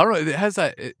 I don't know. It has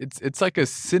that. It's like a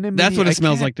cinnamon. That's what it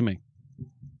smells like to me.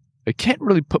 I can't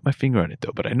really put my finger on it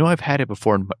though, but I know I've had it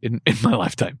before in my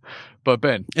lifetime. But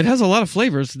Ben, it has a lot of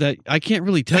flavors that I can't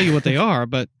really tell you what they are,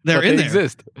 but they're in there.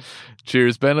 Exist.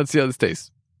 Cheers, Ben. Let's see how this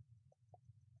tastes.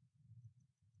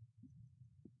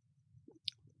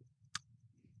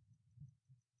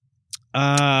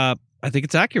 I think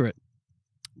it's accurate.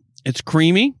 It's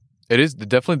creamy. It is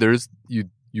definitely.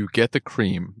 You get the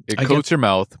cream. It coats your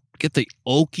mouth. Get the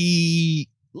oaky,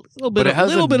 little bit of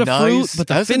fruit, but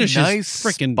the finish is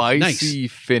freaking spicy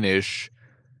finish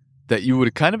that you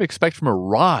would kind of expect from a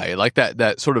rye. Like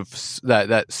that sort of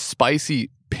that spicy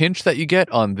pinch that you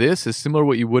get on this is similar to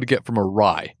what you would get from a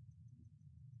rye.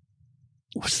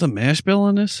 What's the mash bill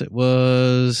on this? It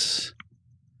was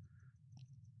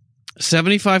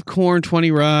 75 corn,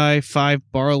 20 rye, 5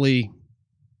 barley.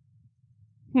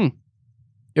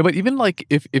 Yeah, but even like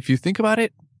if you think about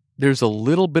it, there's a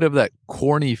little bit of that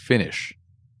corny finish.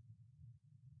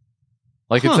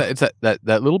 Like it's that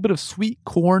little bit of sweet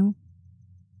corn.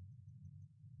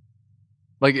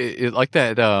 Like like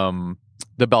that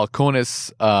the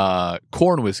Balcones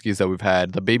corn whiskeys that we've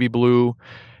had, the Baby Blue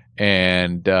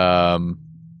and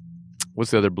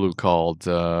what's the other blue called?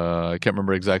 I can't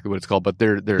remember exactly what it's called, but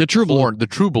they're the True corn, Blue. The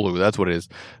True Blue, that's what it is.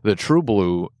 The True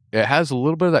Blue, it has a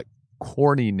little bit of that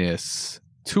corniness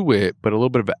to it, but a little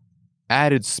bit of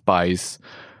added spice,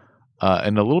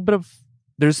 and a little bit of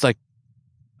there's like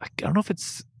I don't know if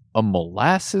it's a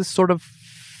molasses sort of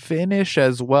finish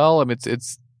as well. I mean,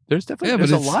 it's there's definitely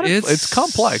there's a lot of it's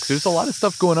complex. There's a lot of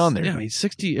stuff going on there. Yeah,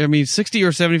 60 or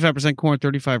 75% corn,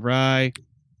 35 rye,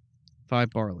 5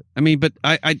 barley. I mean, but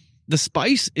I the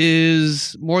spice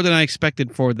is more than I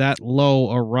expected for that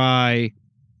low a rye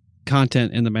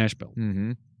content in the mash bill.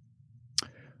 Mm-hmm.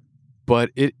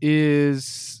 But it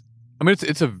is, I mean,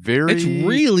 it's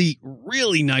really,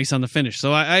 really nice on the finish.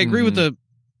 So I agree with the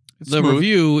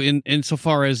review in so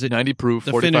far as it 90 proof,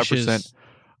 the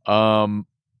 45%.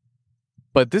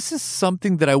 But this is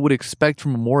something that I would expect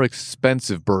from a more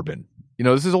expensive bourbon.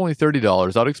 This is only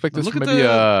 $30. I'd expect this from maybe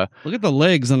look at the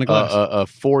legs on the glass. A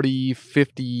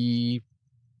 $40,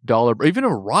 $50, or even a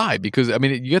rye, because I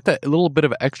mean you get that little bit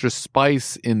of extra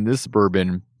spice in this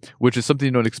bourbon, which is something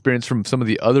you don't experience from some of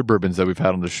the other bourbons that we've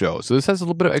had on the show. So this has a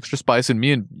little bit of extra spice, and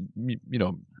me and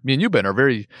you, Ben, are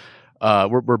very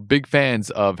we're big fans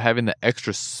of having the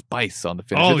extra spice on the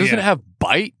finish. It doesn't have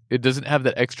bite. It doesn't have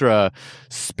that extra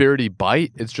spirity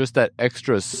bite. It's just that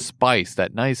extra spice,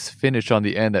 that nice finish on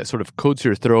the end that sort of coats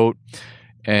your throat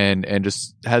and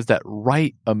just has that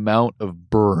right amount of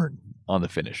burn on the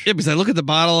finish. Yeah, because I look at the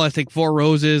bottle, I think Four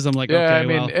Roses. I'm like, Yeah, okay, I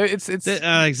mean, well, it's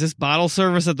is this bottle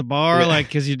service at the bar? Yeah. Like,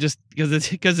 because this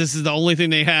is the only thing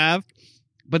they have.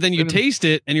 But then you taste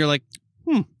it and you're like,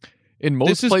 in most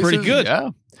this is places, pretty good. Yeah,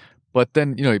 but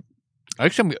then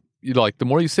actually, like the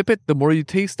more you sip it, the more you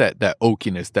taste that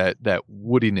oakiness, that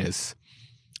woodiness,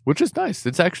 which is nice.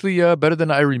 It's actually better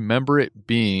than I remember it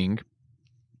being.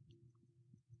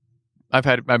 I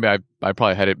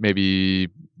probably had it maybe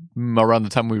around the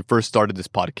time we first started this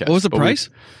podcast. What was the price?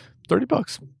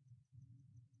 $30.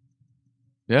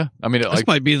 Yeah, I mean, This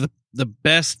might be the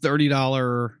best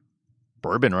 $30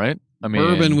 bourbon, right? I mean,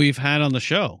 bourbon we've had on the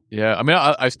show. Yeah, I mean,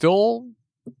 I still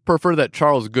prefer that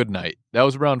Charles Goodnight. That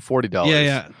was around $40.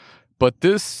 Yeah. But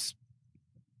this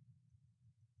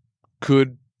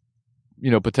could,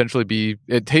 potentially be.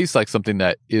 It tastes like something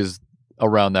that is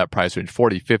around that price range,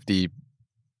 $40,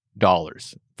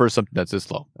 $50 for something that's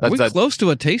this low. Are we close to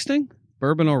a tasting?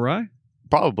 Bourbon or rye?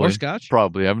 Probably. Or scotch?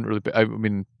 Probably. I haven't really. I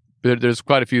mean, there's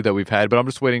quite a few that we've had, but I'm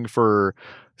just waiting for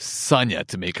Sonia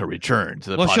to make her return to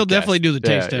the podcast. She'll definitely do the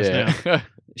taste test now.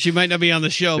 She might not be on the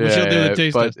show, but she'll do the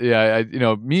taste test. Yeah,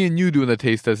 me and you doing the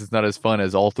taste test is not as fun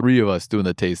as all three of us doing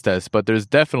the taste test, but there's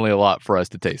definitely a lot for us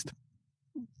to taste.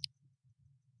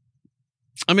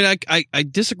 I mean, I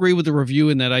disagree with the review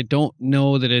in that I don't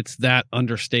know that it's that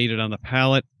understated on the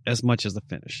palate as much as the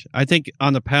finish. I think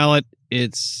on the palate,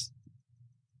 it's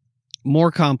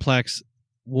more complex,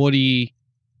 woody,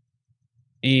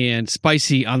 and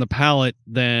spicy on the palate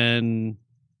than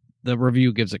the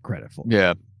review gives it credit for.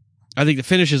 Yeah. I think the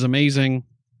finish is amazing.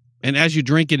 And as you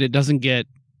drink it, it doesn't get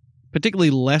particularly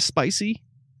less spicy.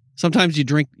 Sometimes you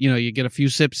drink, you get a few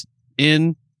sips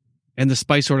in and the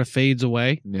spice sort of fades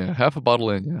away. Yeah. Half a bottle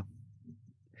in.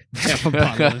 Yeah. Half a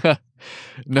bottle in.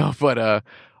 No,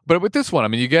 but with this one, I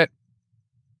mean, you get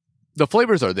the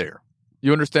flavors are there.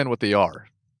 You understand what they are,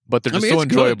 but they're just so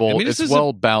enjoyable. It's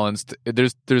well balanced. It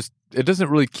doesn't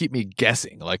really keep me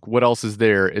guessing. Like what else is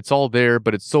there? It's all there,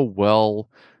 but it's so well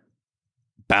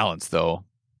balanced though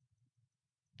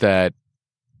that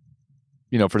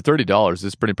for $30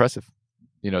 is pretty impressive.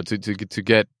 To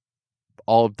get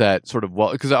all of that sort of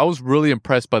because I was really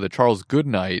impressed by the Charles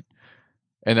Goodnight,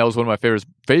 and that was one of my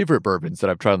favorite bourbons that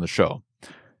I've tried on the show,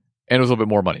 and it was a little bit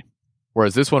more money.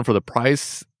 Whereas this one, for the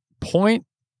price point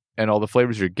and all the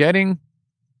flavors you're getting,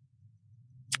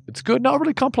 it's good. Not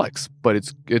really complex, but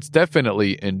it's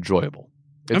definitely enjoyable.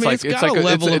 It's got a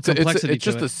level of complexity. It's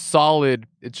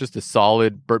just a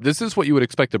solid bourbon. This is what you would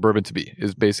expect a bourbon to be.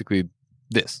 Is basically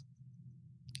this.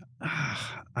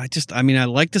 I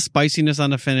like the spiciness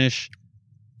on the finish.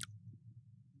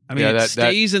 I mean, it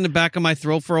stays in the back of my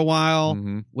throat for a while,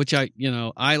 which I like.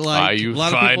 A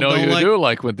lot of people do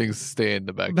like when things stay in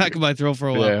the back of my throat for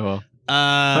a while. Yeah, well.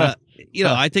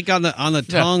 I think on the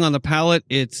tongue, on the palate,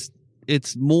 it's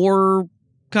more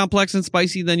complex and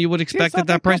spicy than you would expect at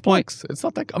that price point. It's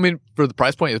not that. I mean, for the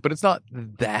price point, but it's not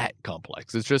that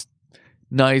complex. It's just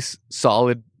nice,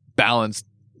 solid, balanced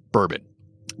bourbon.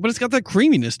 But it's got that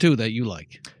creaminess too that you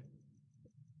like.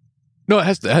 No, it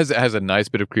has a nice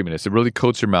bit of creaminess. It really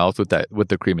coats your mouth with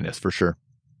the creaminess for sure.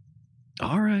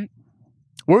 All right.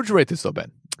 Where would you rate this though,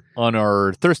 Ben? On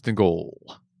our thirst and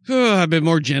goal. I've been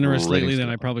more generous lately than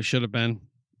I probably should have been.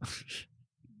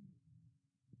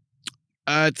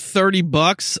 At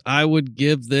 $30, I would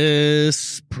give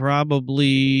this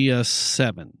probably a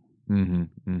 7.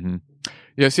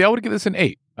 Yeah, see, I would give this an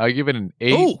 8. I give it an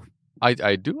 8. Oh,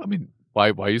 I do. I mean,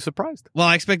 why are you surprised? Well,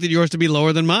 I expected yours to be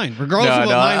lower than mine. Regardless of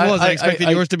what mine was, I expected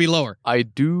yours to be lower. I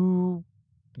do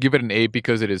give it an 8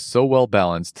 because it is so well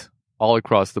balanced all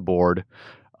across the board.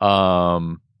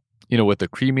 With the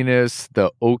creaminess,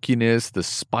 the oakiness, the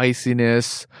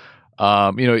spiciness.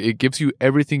 It gives you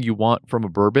everything you want from a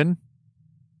bourbon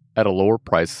at a lower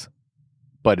price,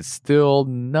 but it's still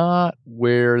not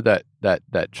where that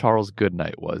Charles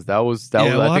Goodnight was. I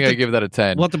think I gave that a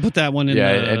 10. We'll have to put that one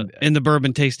in the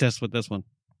bourbon taste test with this one.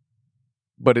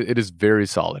 But it is very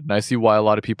solid, and I see why a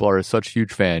lot of people are such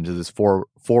huge fans of this Four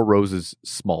Roses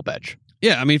small batch.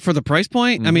 Yeah, I mean, for the price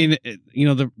point, I mean,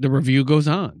 the review goes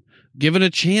on. Given a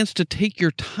chance to take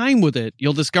your time with it,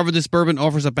 you'll discover this bourbon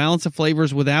offers a balance of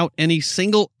flavors without any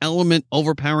single element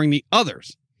overpowering the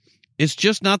others. It's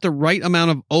just not the right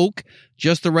amount of oak,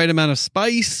 just the right amount of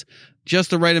spice, just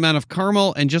the right amount of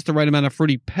caramel, and just the right amount of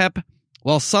fruity pep.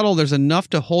 While subtle, there's enough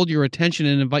to hold your attention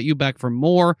and invite you back for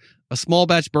more. A small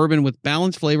batch bourbon with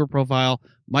balanced flavor profile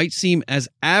might seem as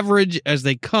average as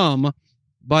they come,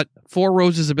 but Four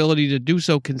Roses' ability to do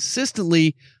so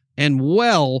consistently and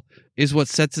well is what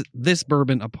sets this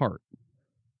bourbon apart.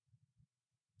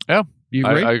 Yeah. You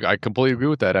agree? I completely agree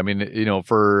with that. I mean,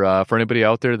 for anybody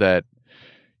out there that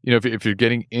if you're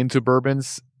getting into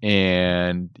bourbons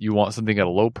and you want something at a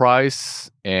low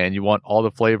price and you want all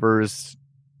the flavors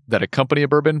that accompany a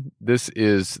bourbon, this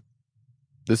is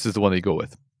the one that you go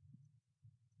with.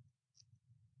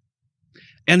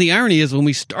 And the irony is, when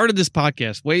we started this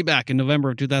podcast way back in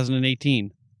November of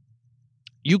 2018,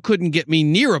 you couldn't get me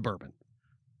near a bourbon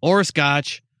or a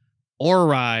scotch or a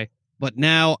rye. But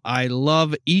now I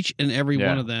love each and every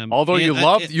one of them. Although and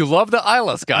you love the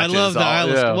Isla scotches. I love the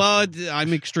Isla. Yeah. Well,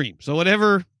 I'm extreme. So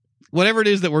whatever it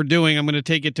is that we're doing, I'm going to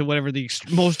take it to whatever the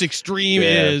most extreme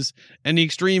is. And the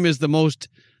extreme is the most,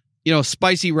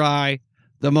 spicy rye,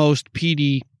 the most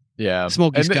peaty,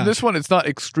 smoky scotch. And this one, it's not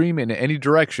extreme in any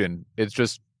direction. It's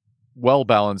just well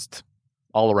balanced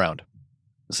all around.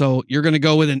 So you're going to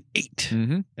go with an 8,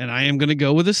 Mm-hmm. and I am going to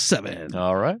go with a 7.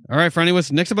 All right. All right, Franny,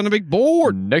 what's next up on the big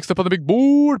board? Next up on the big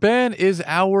board, Ben, is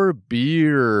our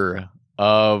beer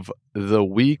of the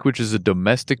week, which is a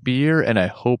domestic beer, and I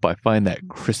hope I find that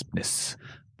crispness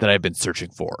that I've been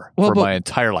searching for my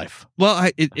entire life. Well,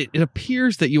 it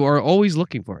appears that you are always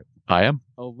looking for it. I am.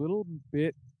 A little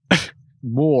bit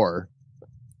more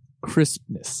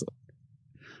crispness.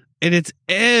 And it's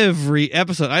every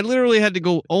episode. I literally had to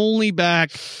go only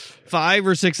back 5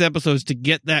 or 6 episodes to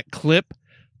get that clip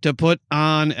to put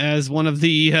on as one of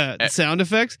the sound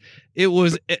effects. It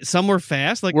was somewhere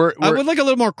fast. Like I would like a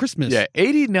little more Christmas. Yeah,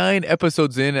 89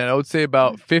 episodes in, and I would say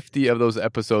about 50 of those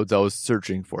episodes I was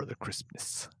searching for the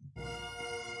crispness.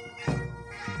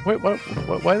 Wait, what?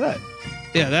 Why that?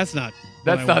 Yeah, that's not.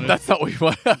 That's not what you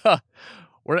want.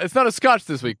 It's not a scotch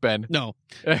this week, Ben. No.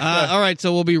 All right,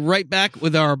 so we'll be right back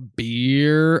with our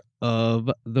beer of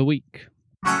the week.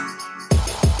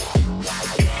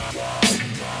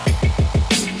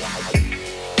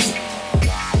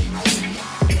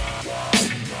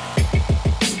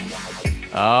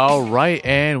 All right,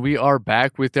 and we are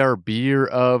back with our beer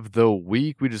of the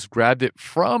week. We just grabbed it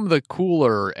from the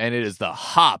cooler, and it is the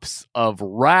Hops of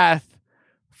Wrath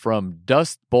from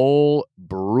Dust Bowl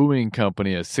Brewing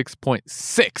Company, a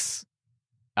 6.6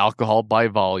 alcohol by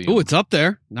volume. Oh, it's up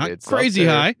there. Not crazy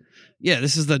high. Yeah,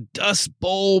 this is the Dust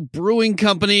Bowl Brewing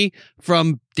Company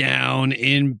from down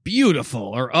in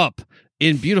beautiful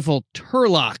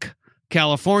Turlock,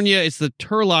 California. It's the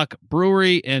Turlock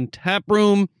Brewery and Tap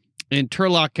Room in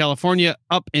Turlock, California,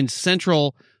 up in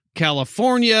Central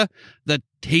California. The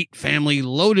Tate family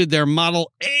loaded their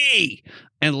Model A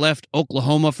and left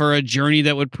Oklahoma for a journey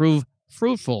that would prove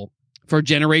fruitful for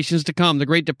generations to come. The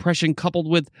Great Depression, coupled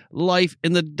with life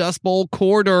in the Dust Bowl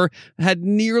corridor, had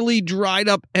nearly dried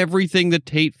up everything the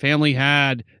Tate family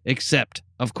had, except,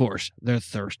 of course, their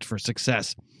thirst for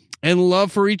success and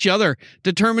love for each other.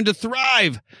 Determined to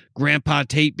thrive, Grandpa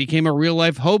Tate became a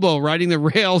real-life hobo, riding the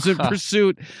rails in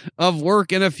pursuit of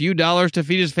work and a few dollars to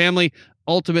feed his family.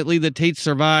 Ultimately, the Tates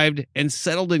survived and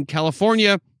settled in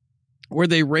California, where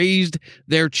they raised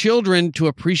their children to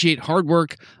appreciate hard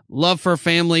work, love for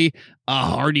family, a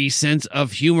hearty sense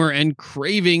of humor, and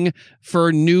craving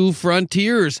for new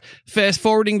frontiers. Fast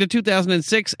forwarding to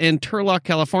 2006 in Turlock,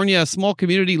 California, a small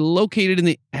community located in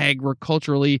the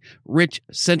agriculturally rich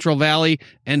Central Valley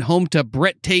and home to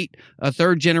Brett Tate, a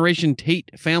third-generation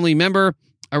Tate family member,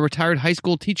 a retired high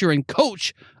school teacher and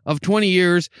coach of 20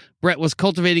 years. Brett was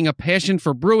cultivating a passion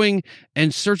for brewing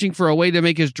and searching for a way to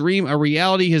make his dream a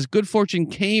reality. His good fortune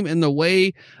came in the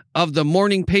way of the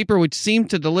morning paper, which seemed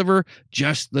to deliver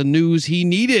just the news he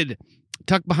needed.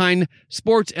 Tucked behind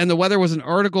sports and the weather was an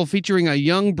article featuring a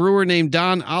young brewer named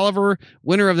Don Oliver,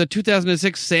 winner of the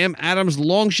 2006 Sam Adams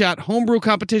Longshot Homebrew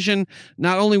Competition.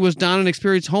 Not only was Don an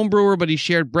experienced homebrewer, but he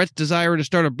shared Brett's desire to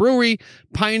start a brewery.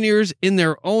 Pioneers in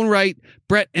their own right,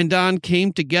 Brett and Don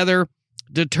came together,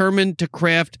 determined to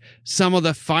craft some of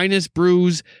the finest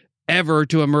brews ever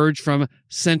to emerge from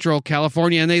Central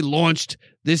California, and they launched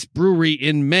this brewery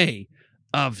in May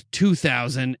of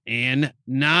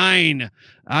 2009.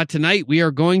 Tonight we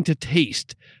are going to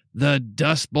taste the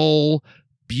Dust Bowl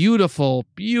beautiful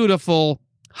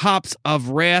Hops of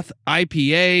Wrath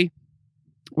IPA,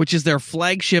 which is their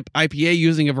flagship IPA,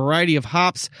 using a variety of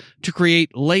hops to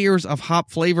create layers of hop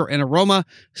flavor and aroma.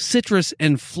 Citrus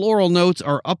and floral notes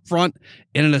are up front,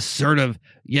 and an assertive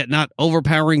yet not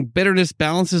overpowering bitterness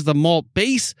balances the malt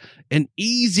base. An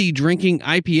easy drinking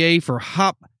IPA for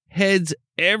hop heads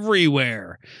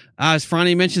everywhere. As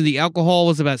Franny mentioned, the alcohol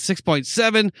was about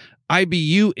 6.7.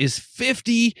 IBU is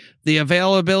 50. The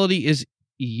availability is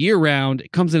year-round.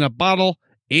 It comes in a bottle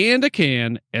and a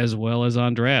can, as well as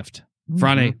on draft.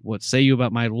 Franny, what say you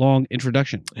about my long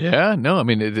introduction? Yeah, no, I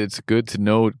mean, it's good to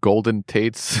know Golden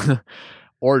Tate's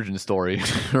origin story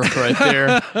right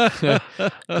there.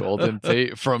 Golden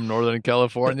Tate from Northern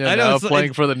California, now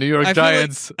playing for the New York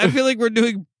Giants. I feel like we're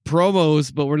doing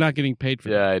promos, but we're not getting paid for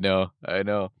Yeah, I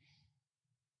know.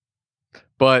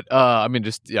 But I mean,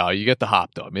 just you get the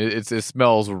hop though. I mean, it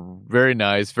smells very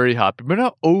nice, very hoppy, but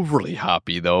not overly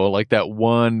hoppy though. Like that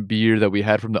one beer that we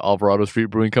had from the Alvarado Street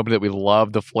Brewing Company that we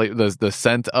loved the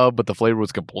scent of, but the flavor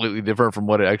was completely different from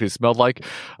what it actually smelled like.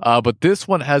 But this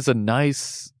one has a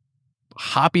nice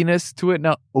hoppiness to it,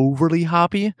 not overly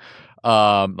hoppy,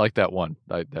 like that one.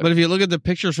 But if you look at the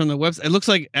pictures from the website, it looks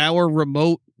like our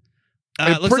remote.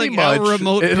 It looks pretty like much, our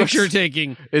remote it picture looks-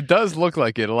 taking. It does look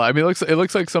like it a lot. I mean, it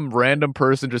looks like some random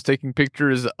person just taking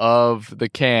pictures of the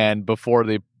can before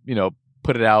they,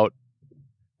 put it out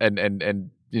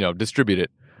and distribute it.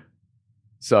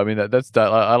 So I mean, that's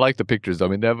that. I like the pictures. I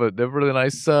mean, they have a really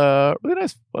nice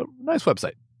nice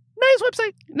website. Nice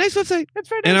website. That's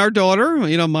very And our daughter,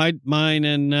 mine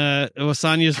and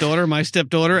Sonia's daughter, my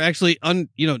stepdaughter, actually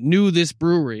knew this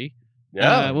brewery.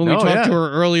 When we talked to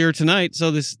her earlier tonight,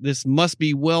 so this must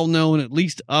be well known, at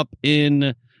least up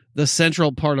in the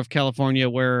central part of California,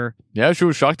 where she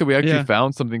was shocked that we actually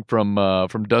found something from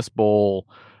Dust Bowl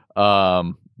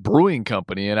Brewing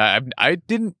Company, and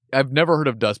I've never heard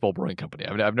of Dust Bowl Brewing Company.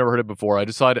 I've never heard it before. I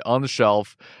just saw it on the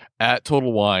shelf at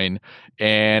Total Wine,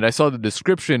 and I saw the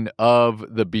description of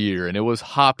the beer, and it was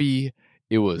hoppy,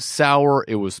 it was sour,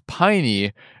 it was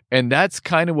piney. And that's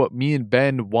kind of what me and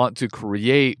Ben want to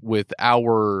create with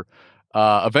our,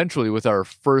 eventually with our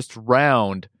first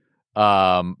round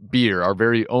beer, our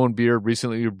very own beer.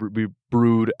 Recently, we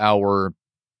brewed our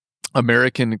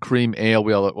American Cream Ale.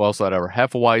 We also had our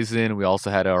Hefeweizen. We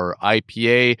also had our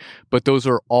IPA. But those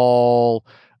are all,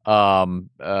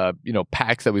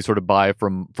 packs that we sort of buy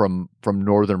from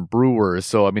northern brewers.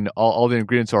 So I mean, all the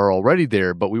ingredients are already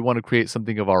there, but we want to create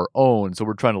something of our own. So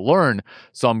we're trying to learn.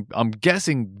 So I'm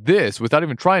guessing this, without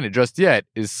even trying it just yet,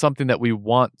 is something that we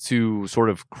want to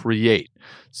sort of create.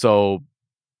 So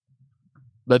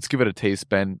let's give it a taste,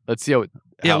 Ben. Let's see what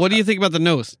do you think about the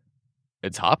nose?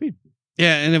 It's hoppy.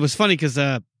 Yeah, and it was funny because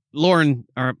Lauren,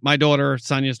 or my daughter,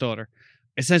 Sonia's daughter,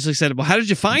 essentially said, "Well, how did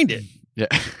you find it?" Yeah.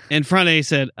 And Frane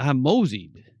said, "I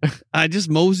moseyed. I just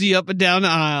mosey up and down the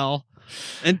aisle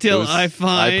until I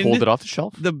I pulled it off the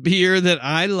shelf. the beer that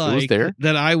I like,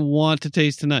 that I want to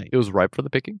taste tonight." It was ripe for the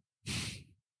picking.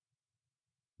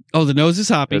 Oh, the nose is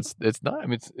hoppy. It's not. I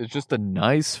mean, it's just a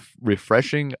nice,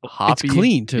 refreshing, hoppy. It's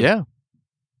clean too. Yeah.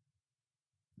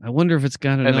 I wonder if it's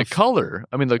got enough. And the color.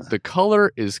 I mean, the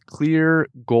color is clear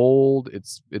gold.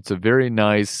 It's a very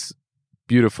nice,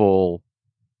 beautiful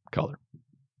color.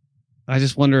 I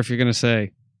just wonder if you're going to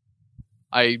say.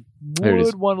 I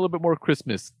Would want a little bit more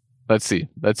Christmas. Let's see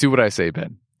what I say,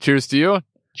 Ben. Cheers to you.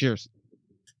 Cheers.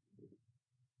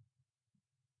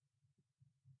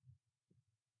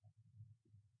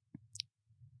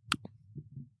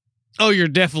 Oh, you're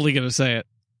definitely going to say it.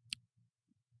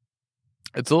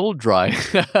 It's a little dry.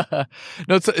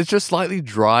 No, it's just slightly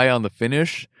dry on the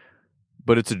finish,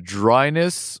 but it's a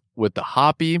dryness with the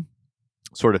hoppy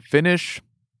sort of finish,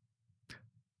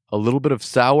 a little bit of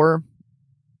sour,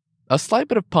 a slight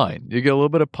bit of pine. You get a little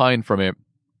bit of pine from it.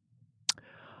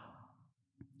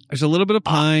 There's a little bit of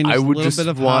pine. I would a just bit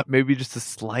of want hop. maybe just a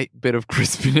slight bit of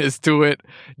crispiness to it.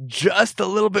 Just a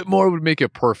little bit more would make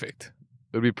it perfect.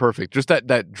 It would be perfect. Just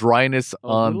that dryness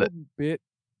on the bit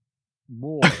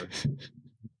more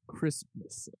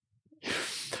Christmas.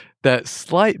 that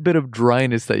slight bit of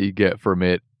dryness that you get from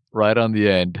it right on the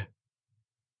end.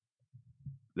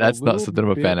 That's not something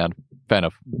I'm a fan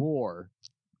of. More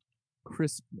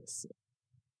Christmas.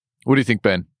 What do you think,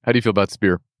 Ben? How do you feel about this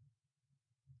beer?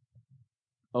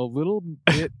 A little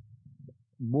bit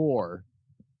more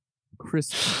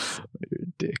Christmas. You're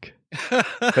a dick.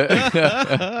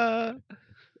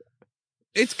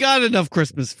 It's got enough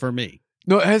Christmas for me.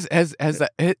 No, it has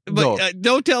that. But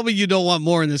don't tell me you don't want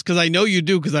more in this, because I know you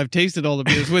do, because I've tasted all the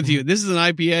beers with you. This is an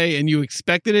IPA, and you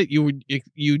expected it.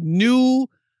 You knew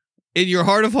in your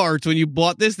heart of hearts when you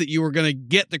bought this that you were going to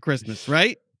get the Christmas,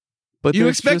 right? But you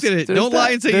expected it. Don't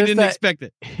lie and say you didn't expect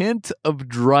it. Hint of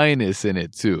dryness in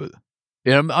it too.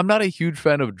 And I'm not a huge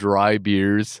fan of dry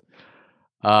beers.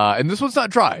 And this one's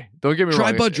not dry. Don't get me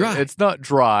wrong. But dry. It's not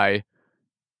dry.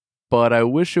 But I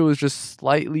wish it was just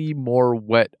slightly more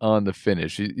wet on the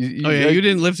finish. You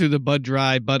didn't live through the Bud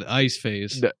Dry, Bud Ice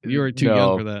phase. You were too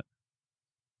young for that.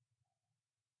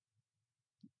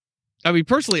 I mean,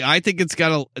 personally, I think it's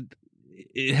got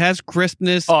it has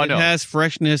crispness. It has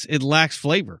freshness. It lacks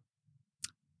flavor.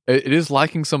 It is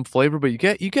lacking some flavor, but you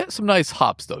get some nice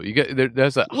hops though.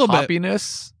 There's a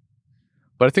hoppiness,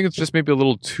 but I think it's just maybe a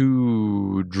little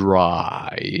too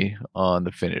dry on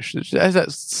the finish. It has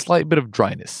that slight bit of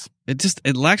dryness.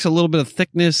 It lacks a little bit of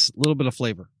thickness, a little bit of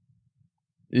flavor.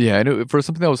 Yeah, I know for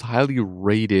something that was highly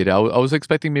rated, I was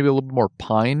expecting maybe a little bit more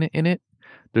pine in it.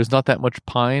 There's not that much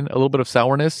pine, a little bit of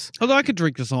sourness. Although I could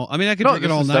drink this all. I mean, I could drink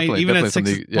it all night, even at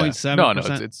 6.7%. No,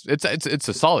 it's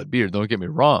a solid beer. Don't get me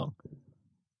wrong.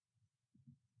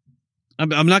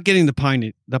 I'm not getting the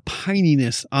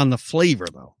pininess on the flavor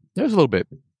though. There's a little bit,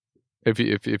 if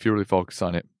you really focus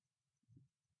on it.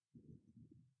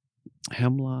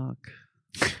 Hemlock.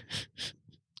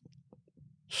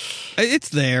 It's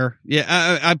there. Yeah,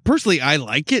 I personally I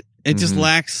like it. It just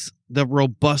lacks the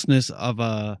robustness of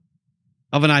an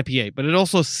IPA. But it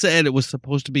also said it was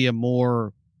supposed to be a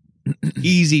more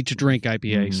easy to drink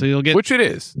IPA. So you'll get, which it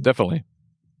is, definitely.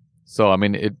 So I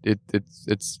mean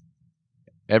it's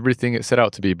everything it set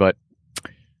out to be, but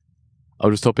I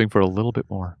was just hoping for a little bit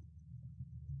more.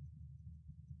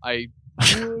 I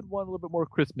would want a little bit more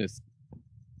Christmas.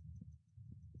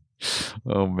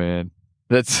 Oh man,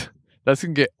 that's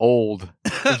gonna get old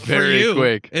very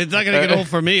quick. It's not gonna get old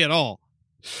for me at all.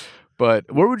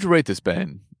 But where would you rate this,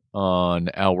 Ben, on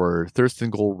our Thirst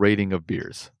and Goal rating of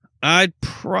beers? I'd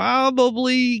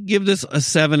probably give this a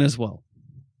 7 as well.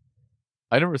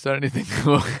 I never said anything.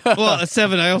 Well, a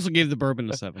 7. I also gave the bourbon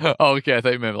a 7. Oh, okay. I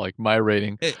thought you meant like my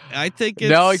rating. I think it's...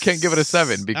 Now I can't give it a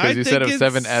 7 because you said a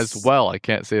 7 as well. I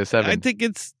can't say a 7. I think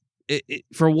it's... it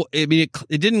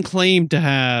didn't claim to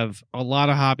have a lot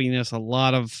of hoppiness, a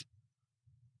lot of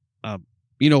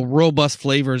robust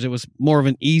flavors. It was more of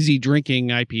an easy drinking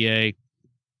IPA.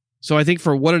 So I think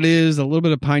for what it is, a little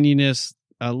bit of pininess,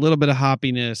 a little bit of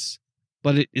hoppiness,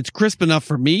 but it's crisp enough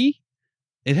for me.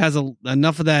 It has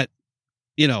enough of that,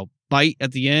 bite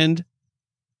at the end.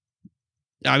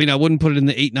 I mean, I wouldn't put it in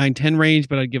the 8, 9, 10 range,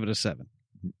 but I'd give it a 7.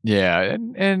 Yeah,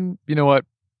 and you know what?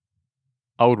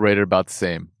 I would rate it about the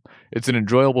same. It's an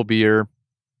enjoyable beer.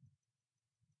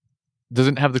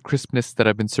 Doesn't have the crispness that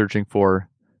I've been searching for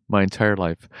my entire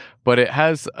life, but it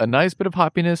has a nice bit of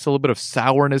hoppiness, a little bit of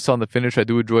sourness on the finish. I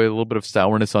do enjoy a little bit of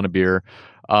sourness on a beer,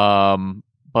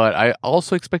 but I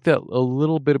also expect a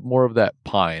little bit more of that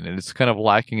pine, and it's kind of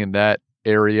lacking in that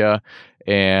area,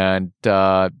 and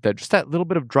that little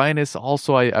bit of dryness.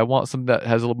 Also, I want something that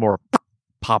has a little more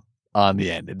pop on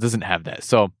the end. It doesn't have that,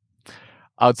 so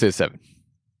I would say a 7.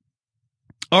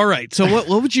 All right. So what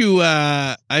would you,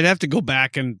 I'd have to go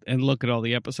back and look at all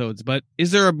the episodes, but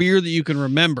is there a beer that you can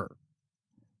remember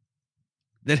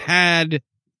that had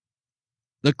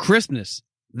the crispness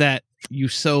that you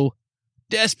so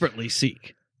desperately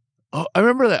seek? Oh, I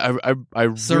remember that.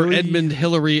 I Sir really, Edmund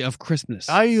Hillary of crispness.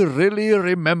 I really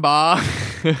remember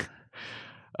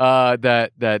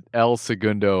that El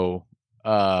Segundo.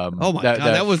 Oh my God,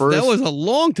 that was a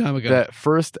long time ago. That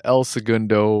first El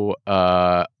Segundo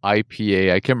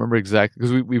IPA, I can't remember exactly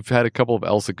because we've had a couple of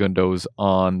El Segundos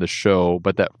on the show,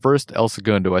 but that first El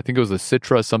Segundo, I think it was a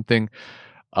Citra something.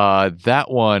 That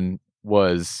one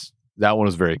was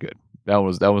very good. That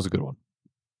was a good one.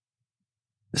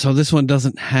 So this one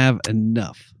doesn't have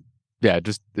enough. Yeah,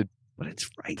 but it's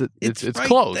right. It's right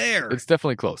close. There. It's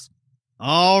definitely close.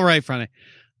 All right, Friday.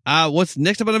 What's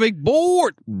next up on the big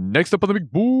board? Next up on the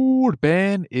big board,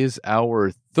 Ben, is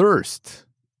our Thirst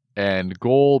and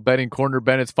Goal betting corner.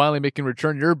 Ben, it's finally making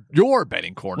return. Your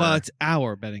betting corner. Well, it's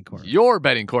our betting corner. Your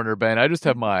betting corner, Ben. I just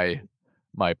have my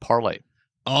parlay.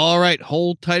 All right,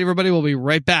 hold tight, everybody. We'll be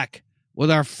right back with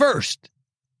our first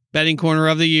betting corner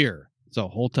of the year. So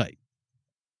hold tight.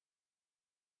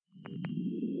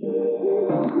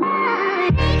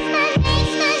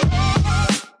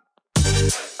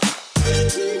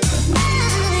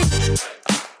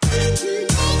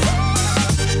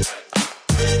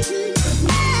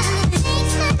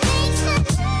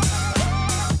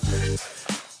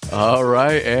 All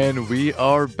right, and we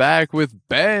are back with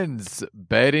Ben's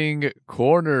betting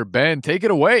corner. Ben, take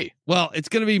it away. Well, it's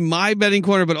going to be my betting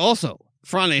corner, but also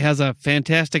Franny has a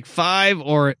fantastic 5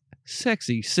 or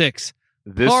sexy 6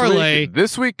 parlay.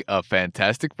 This week, a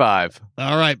fantastic 5.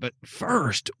 All right, but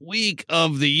first week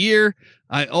of the year,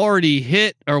 we already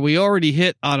hit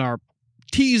on our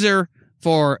teaser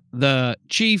for the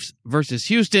Chiefs versus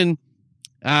Houston.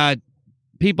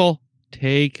 People,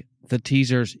 take the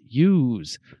teasers.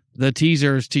 Use the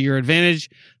teasers to your advantage.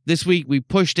 This week, we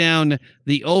pushed down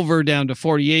the over down to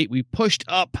 48. We pushed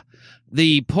up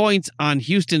the points on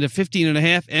Houston to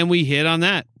 15.5, and we hit on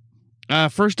that.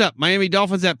 First up, Miami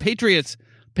Dolphins at Patriots.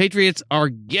 Patriots are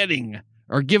giving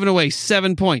away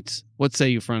 7 points. What say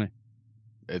you, Franny?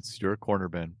 It's your corner,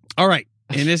 Ben. All right.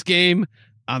 In this game,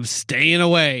 I'm staying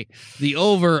away. The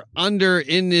over-under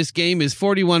in this game is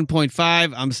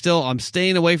 41.5. I'm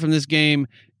staying away from this game.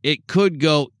 It could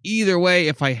go either way.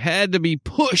 If I had to be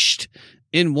pushed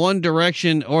in one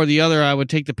direction or the other, I would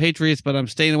take the Patriots, but I'm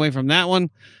staying away from that one.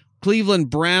 Cleveland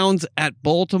Browns at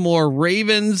Baltimore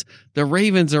Ravens. The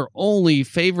Ravens are only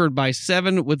favored by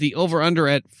 7 with the over-under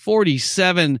at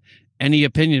 47. Any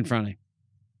opinion, Franny?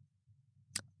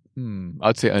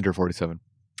 I'd say under 47.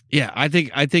 Yeah, I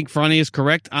think Franny is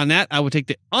correct on that. I would take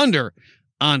the under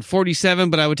on 47,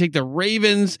 but I would take the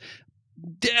Ravens.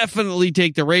 Definitely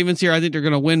take the Ravens here. I think they're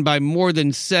going to win by more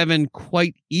than 7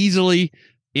 quite easily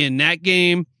in that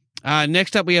game.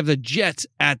 Next up, we have the Jets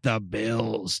at the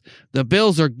Bills. The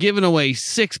Bills are giving away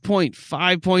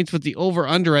 6.5 points with the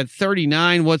over-under at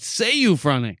 39. What say you,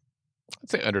 Franny? I'd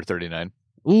say under 39.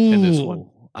 Ooh, in this one.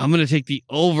 I'm going to take the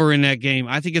over in that game.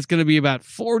 I think it's going to be about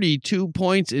 42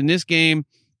 points in this game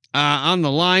on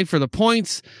the line for the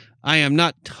points. I am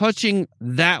not touching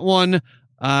that one.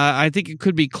 I think it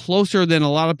could be closer than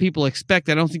a lot of people expect.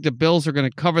 I don't think the Bills are going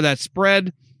to cover that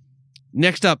spread.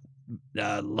 Next up,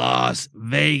 the Las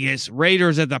Vegas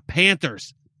Raiders at the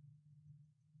Panthers.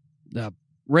 The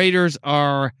Raiders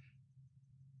are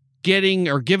giving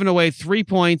away 3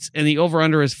 points, and the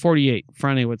over-under is 48.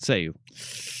 Franny, what say you?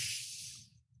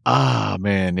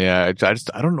 Man, yeah.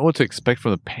 I don't know what to expect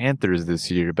from the Panthers this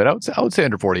year, but I would say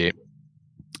under 48.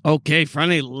 Okay,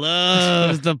 Franny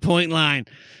loves the point line.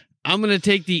 I'm going to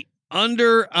take the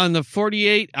under on the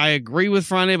 48. I agree with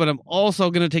Franny, but I'm also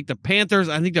going to take the Panthers.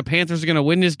 I think the Panthers are going to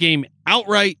win this game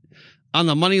outright. On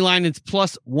the money line, it's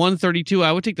plus 132.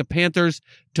 I would take the Panthers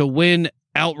to win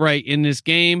outright in this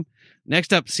game.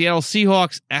 Next up, Seattle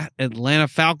Seahawks at Atlanta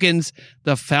Falcons.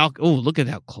 Oh, look at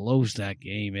how close that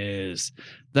game is.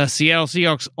 The Seattle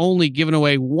Seahawks only giving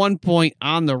away 1 point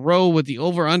on the road with the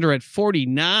over-under at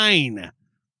 49.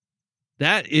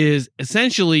 That is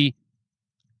essentially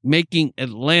making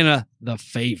Atlanta the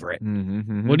favorite.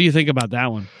 What do you think about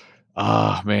that one?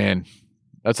 Man,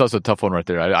 that's also a tough one right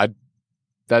there.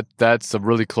 That's a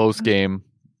really close game,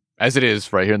 as it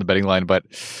is right here in the betting line, but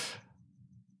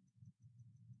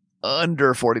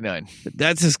under 49.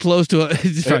 That's as close to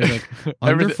it's probably like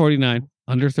under 49,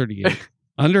 under 38,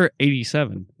 under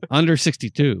 87, under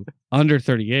 62, under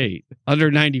 38, under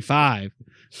 95.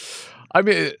 I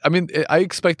mean, I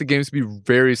expect the games to be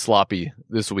very sloppy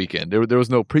this weekend. There was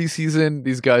no preseason.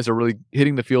 These guys are really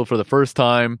hitting the field for the first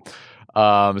time.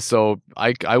 So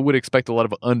I would expect a lot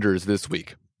of unders this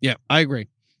week. Yeah, I agree.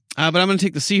 But I'm going to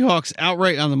take the Seahawks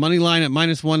outright on the money line at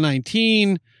minus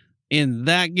 119 in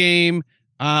that game.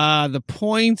 The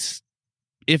points,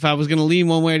 if I was going to lean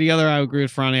one way or the other, I would agree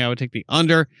with Franny. I would take the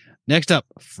under. Next up,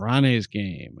 Franny's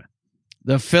game.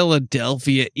 The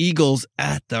Philadelphia Eagles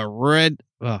at the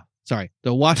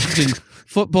the Washington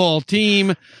football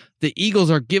team. The Eagles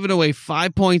are giving away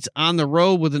 5 points on the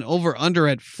road with an over-under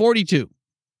at 42.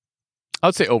 I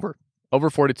would say over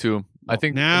 42. I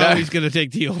think now he's going to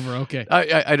take the over. Okay.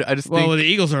 I just think, when the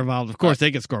Eagles are involved, of course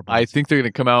they can score points. I think they're going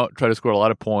to come out, try to score a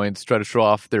lot of points, try to show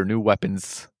off their new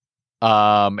weapons.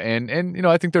 And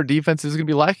I think their defense is going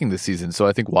to be lacking this season. So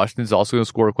I think Washington's also going to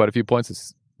score quite a few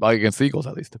points against the Eagles,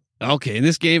 at least. Okay, in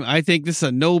this game, I think this is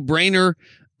a no-brainer.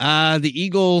 The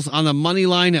Eagles on the money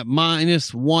line at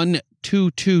minus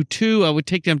 122. I would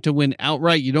take them to win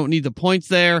outright. You don't need the points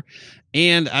there.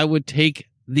 And I would take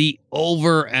the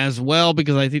over as well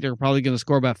because I think they're probably going to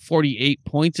score about 48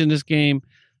 points in this game.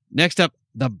 Next up,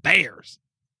 the Bears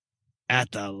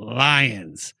at the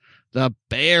Lions. The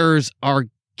Bears are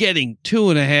getting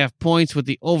 2.5 points with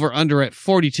the over under at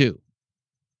 42.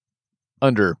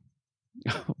 Under.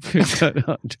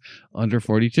 Under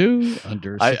 42,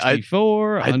 under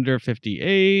 64, under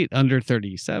 58, under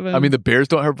 37. I mean, the Bears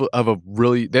don't have a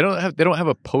really they don't have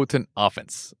a potent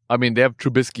offense. I mean, they have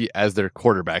Trubisky as their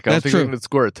quarterback. I don't think they're going to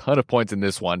score a ton of points in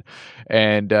this one.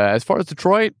 And as far as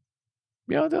Detroit,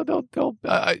 they'll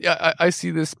I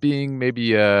see this being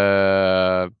maybe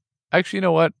actually, you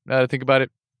know what? Now that I think about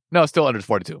it, no, still under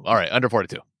 42. All right, under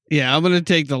 42. Yeah, I'm going to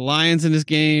take the Lions in this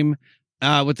game.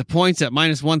 With the points at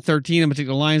minus 113, I'm going to take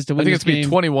the Lions to win this game. I think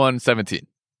it's going to be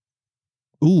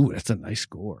 21-17. Ooh, that's a nice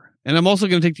score. And I'm also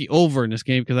going to take the over in this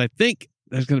game because I think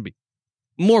there's going to be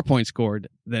more points scored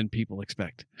than people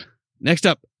expect. Next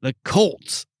up, the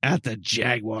Colts at the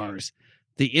Jaguars.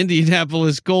 The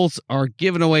Indianapolis Colts are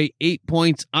giving away 8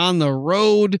 points on the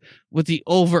road with the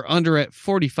over-under at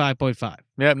 45.5.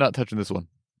 Yeah, I'm not touching this one.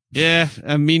 Yeah,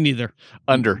 me neither.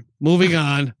 Under. Moving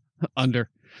on. Under.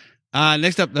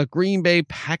 Next up, the Green Bay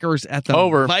Packers at the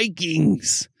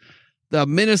Vikings. The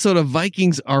Minnesota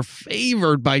Vikings are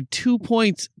favored by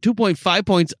 2.5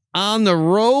 points on the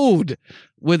road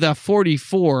with a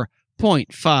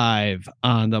 44.5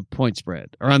 on the point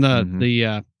spread or on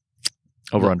the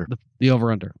Over under. The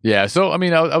over under. Yeah, so I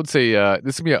mean, I would say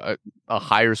this would be a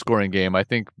higher scoring game. I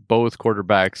think both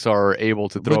quarterbacks are able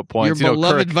to throw up points. Your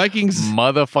beloved Kirk, Vikings,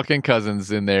 motherfucking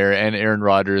Cousins in there, and Aaron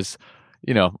Rodgers.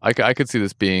 I could see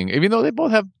this being, even though they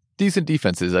both have decent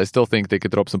defenses, I still think they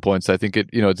could throw up some points. I think it's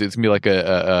gonna be like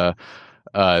a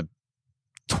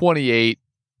 28-24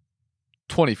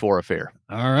 affair.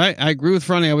 All right, I agree with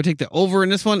Franny. I would take the over in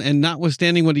this one, and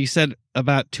notwithstanding what he said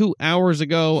about 2 hours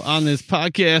ago on this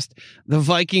podcast, the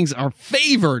Vikings are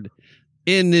favored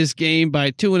in this game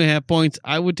by 2.5 points.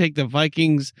 I would take the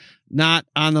Vikings not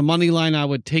on the money line. I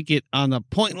would take it on the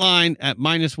point line at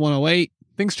 -108.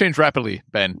 Things change rapidly,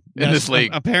 Ben, in this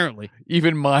league. Apparently.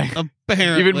 Even my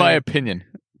opinion.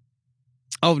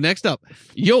 Oh, next up,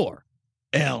 your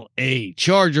L.A.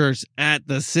 Chargers at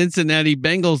the Cincinnati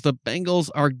Bengals. The Bengals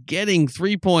are getting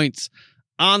 3 points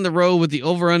on the road with the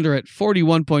over-under at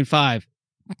 41.5.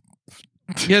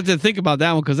 You have to think about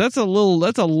that one because that's a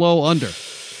low under.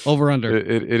 Over-under.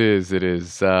 It is.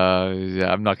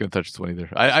 Yeah, I'm not going to touch this one either.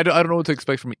 I don't know what to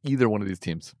expect from either one of these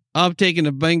teams. I'm taking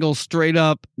the Bengals straight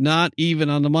up, not even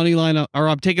on the money line, or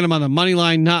I'm taking them on the money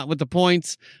line, not with the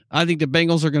points. I think the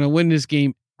Bengals are going to win this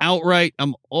game outright.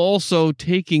 I'm also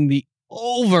taking the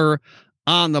over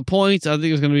on the points. I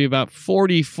think it's going to be about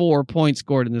 44 points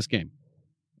scored in this game.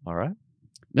 All right.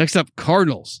 Next up,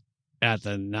 Cardinals at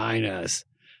the Niners.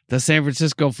 The San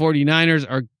Francisco 49ers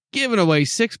are giving away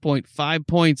 6.5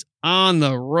 points on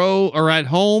the road or at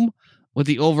home with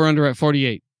the over-under at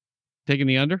 48. Taking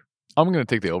the under? I'm going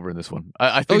to take the over in this one.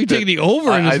 I think you're taking the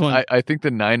over in this one? I think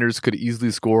the Niners could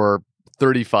easily score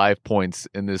 35 points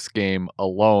in this game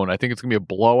alone. I think it's going to be a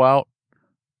blowout.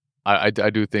 I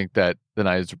do think that the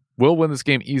Niners will win this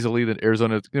game easily. That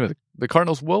Arizona, the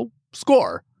Cardinals will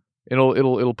score.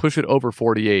 It'll push it over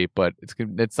 48, but it's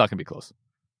not going to be close.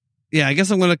 Yeah, I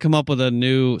guess I'm going to come up with a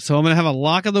new. So I'm going to have a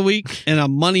lock of the week and a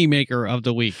money maker of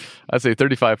the week. I'd say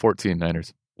 35-14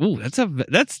 Niners. Ooh, that's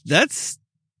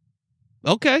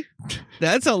okay.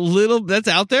 That's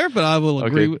out there, but I will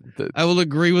agree. I will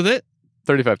agree with it.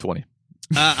 35-20.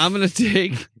 I'm going to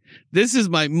take. This is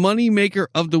my money maker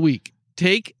of the week.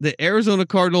 Take the Arizona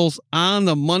Cardinals on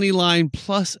the money line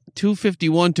plus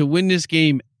 251 to win this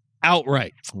game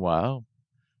outright. Wow.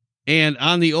 And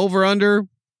on the over-under,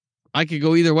 I could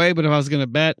go either way, but if I was going to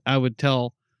bet, I would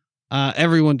tell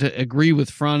everyone to agree with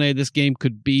Frane. This game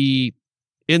could be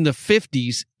in the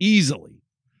 50s easily.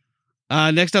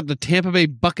 Next up, the Tampa Bay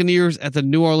Buccaneers at the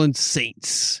New Orleans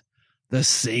Saints. The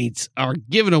Saints are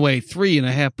giving away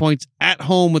 3.5 points at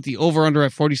home with the over-under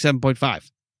at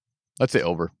 47.5. Let's say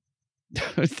over.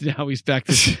 Now he's back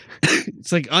to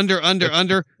it's like under,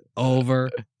 over.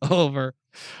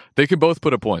 They can both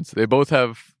put up points. They both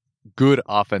have good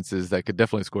offenses that could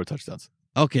definitely score touchdowns.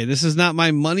 Okay, this is not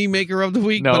my money maker of the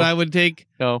week, but I would take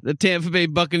the Tampa Bay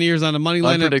Buccaneers on the money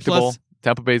line. Unpredictable.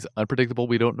 Tampa Bay's unpredictable.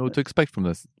 We don't know what to expect from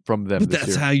them. But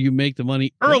that's how you make the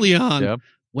money early on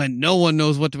when no one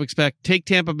knows what to expect. Take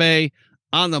Tampa Bay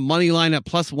on the money line at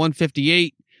plus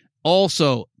 158.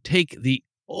 Also, take the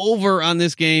over on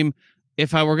this game.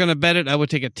 If I were going to bet it, I would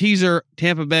take a teaser,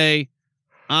 Tampa Bay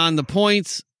on the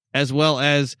points as well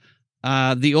as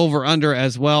the over-under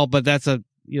as well. But that's a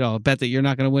bet that you're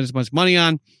not going to win as much money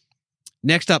on.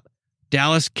 Next up,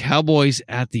 Dallas Cowboys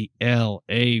at the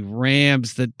L.A.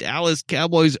 Rams. The Dallas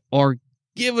Cowboys are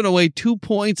giving away 2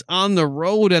 points on the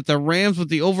road at the Rams with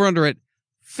the over-under at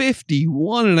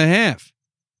 51.5.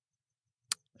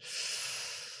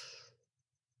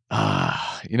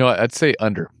 I'd say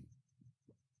under.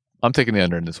 I'm taking the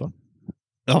under in this one.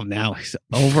 Oh, now he's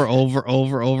over,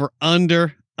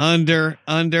 under.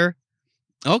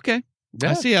 Okay.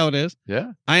 Yeah. I see how it is.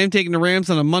 Yeah. I am taking the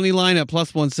Rams on a money line at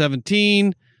plus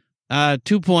 117.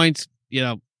 2 points,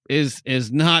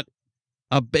 is not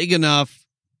a big enough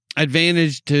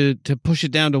advantage to push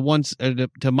it down to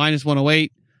minus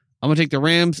 108. I'm going to take the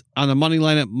Rams on the money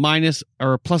line at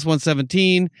plus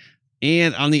 117.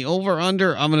 And on the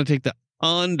over-under, I'm going to take the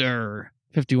under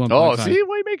 51.5. Oh, see?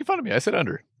 Why are you making fun of me? I said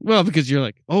under. Well, because you're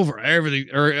like, over everything,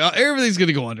 or everything's going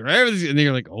to go under. And then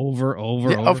you're like, over.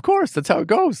 Of course. That's how it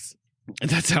goes.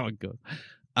 That's how it goes.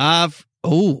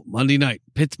 Monday night,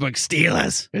 Pittsburgh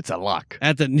Steelers. It's a lock.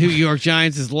 At the New York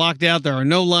Giants is locked out. There are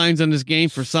no lines on this game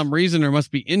for some reason. There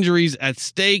must be injuries at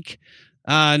stake.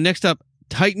 Next up,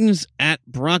 Titans at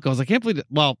Broncos. I can't believe it.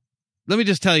 Well, let me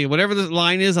just tell you, whatever the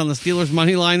line is on the Steelers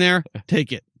money line there,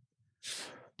 take it.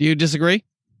 Do you disagree?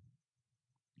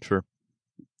 Sure.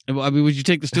 I mean, would you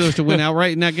take the Steelers to win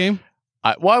outright in that game?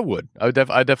 I would. I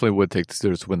definitely would take the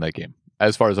Steelers to win that game.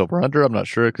 As far as over-under, I'm not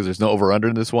sure because there's no over-under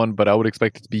in this one, but I would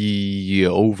expect it to be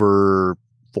over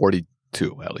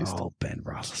 42 at least. Oh, Ben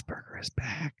Roethlisberger is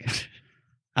back.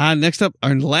 Next up,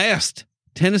 our last,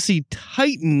 Tennessee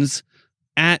Titans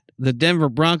at the Denver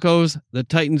Broncos. The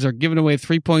Titans are giving away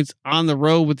 3 points on the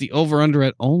road with the over-under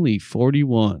at only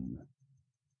 41.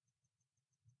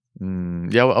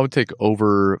 Yeah, I would take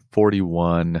over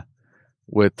 41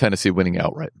 with Tennessee winning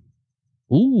outright.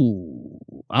 Ooh,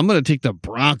 I'm going to take the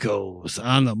Broncos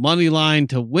on the money line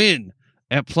to win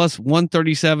at plus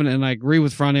 137, and I agree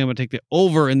with Franny. I'm going to take the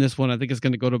over in this one. I think it's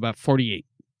going to go to about 48.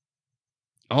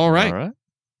 All right.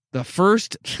 The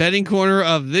first betting corner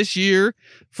of this year.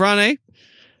 Franny,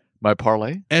 my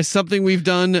parlay, as something we've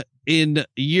done in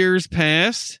years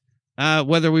past,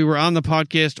 whether we were on the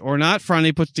podcast or not,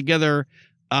 Franny puts together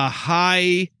a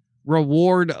high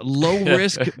reward, low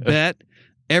risk bet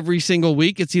every single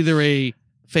week. It's either a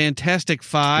Fantastic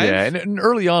Five. Yeah, and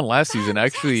early on last season,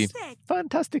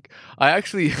 fantastic. I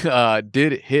actually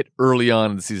did hit early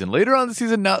on in the season. Later on in the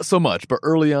season, not so much, but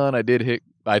early on, I did hit,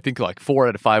 I think, like 4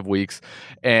 out of 5 weeks.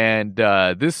 And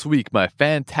this week, my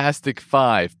Fantastic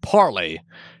Five parlay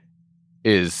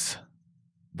is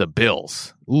the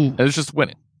Bills. Ooh. And it's just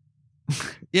winning.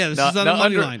 Yeah, this is on the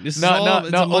money line. This is it's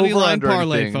a money line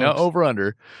parlay, folks. Not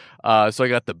over-under. So I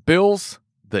got the Bills,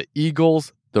 the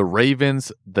Eagles, the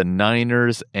Ravens, the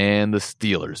Niners, and the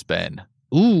Steelers, Ben.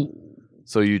 Ooh.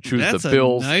 So you choose That's the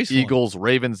Bills, nice Eagles,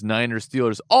 Ravens, Niners,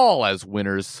 Steelers, all as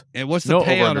winners. And what's the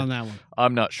payout over-under. on that one?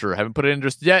 I'm not sure. I haven't put it in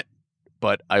just yet,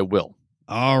 but I will.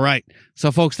 All right.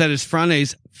 So, folks, that is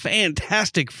Frane's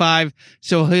Fantastic Five.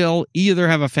 So he'll either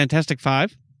have a Fantastic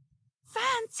Five.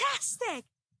 Fantastic.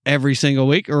 Every single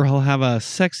week, or he'll have a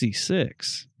Sexy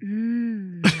Six.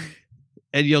 Mm.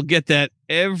 And you'll get that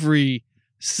every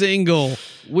single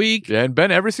week. Yeah, and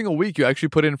Ben, every single week you actually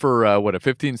put in for a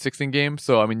 15, 16 game.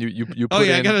 So I mean, you put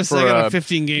in I got a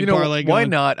 15 game parlay. Why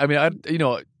going. not? I mean,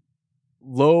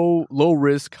 low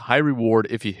risk, high reward.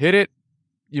 If you hit it,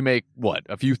 you make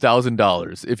a few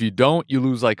 $1,000s. If you don't, you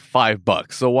lose like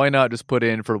 $5. So why not just put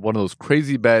in for one of those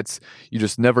crazy bets? You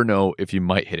just never know if you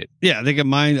might hit it. Yeah, I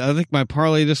think my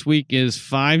parlay this week is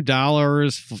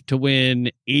 $5 to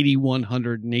win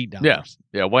 $8,108.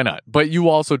 Yeah, why not? But you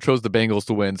also chose the Bengals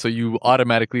to win, so you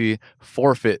automatically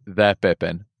forfeit that bet,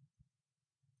 Ben.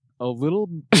 A little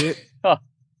bit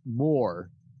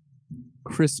more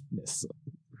crispness.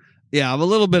 Yeah, I'm a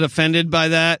little bit offended by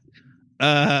that.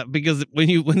 Because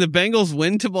when the Bengals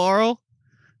win tomorrow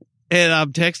and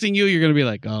I'm texting you, you're going to be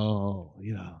like, oh,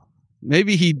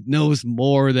 maybe he knows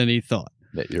more than he thought.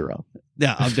 That you're wrong.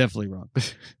 Yeah, I'm definitely wrong.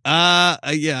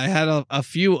 I had a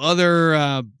few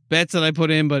other bets that I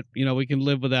put in, but we can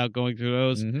live without going through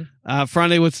those. Mm-hmm.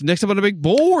 Friday, what's next up on the big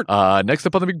board? Next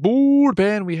up on the big board,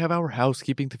 Ben, we have our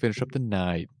housekeeping to finish up the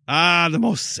night. The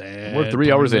most sad. We're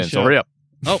 3 hours in, so hurry up.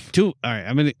 Oh, 2. All right,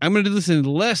 I'm gonna do this in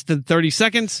less than 30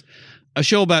 seconds. A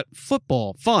show about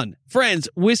football, fun, friends,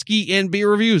 whiskey, and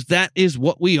beer reviews. That is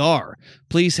what we are.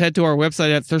 Please head to our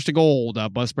website at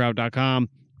thirstygold.buzzsprout.com.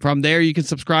 From there, you can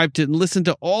subscribe to and listen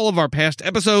to all of our past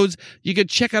episodes. You can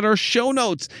check out our show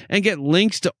notes and get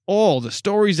links to all the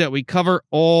stories that we cover,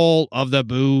 all of the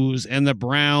booze and the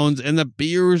browns and the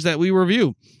beers that we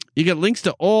review. You get links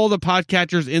to all the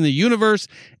podcatchers in the universe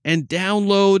and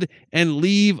download and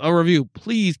leave a review.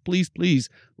 Please, please, please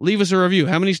leave us a review.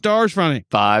 How many stars, Franny?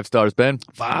 5 stars, Ben.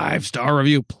 5-star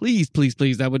review. Please, please,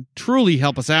 please. That would truly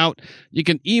help us out. You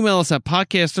can email us at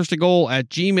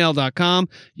podcastthirstygoal@gmail.com.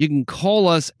 You can call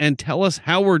us and tell us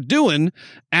how we're doing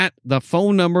at the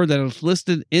phone number that is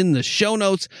listed in the show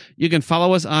notes. You can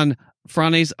follow us on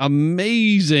Franny's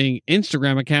amazing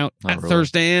Instagram account Not at really.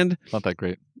 Thirstand. Not that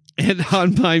great. And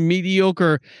on my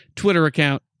mediocre Twitter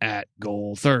account at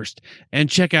GoalThirst. And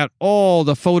check out all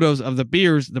the photos of the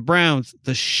beers, the browns,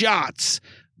 the shots,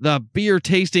 the beer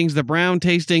tastings, the brown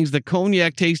tastings, the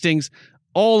cognac tastings,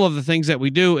 all of the things that we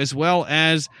do, as well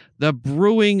as the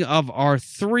brewing of our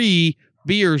 3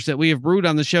 beers that we have brewed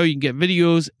on the show. You can get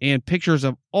videos and pictures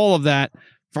of all of that.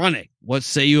 Franny, what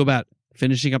say you about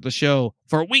finishing up the show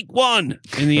for week 1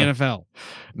 in the NFL?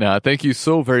 Now, thank you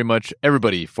so very much,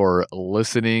 everybody, for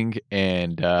listening.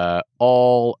 And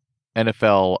all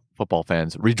NFL football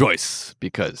fans, rejoice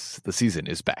because the season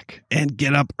is back. And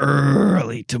get up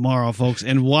early tomorrow, folks,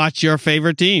 and watch your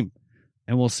favorite team.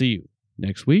 And we'll see you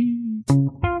next week.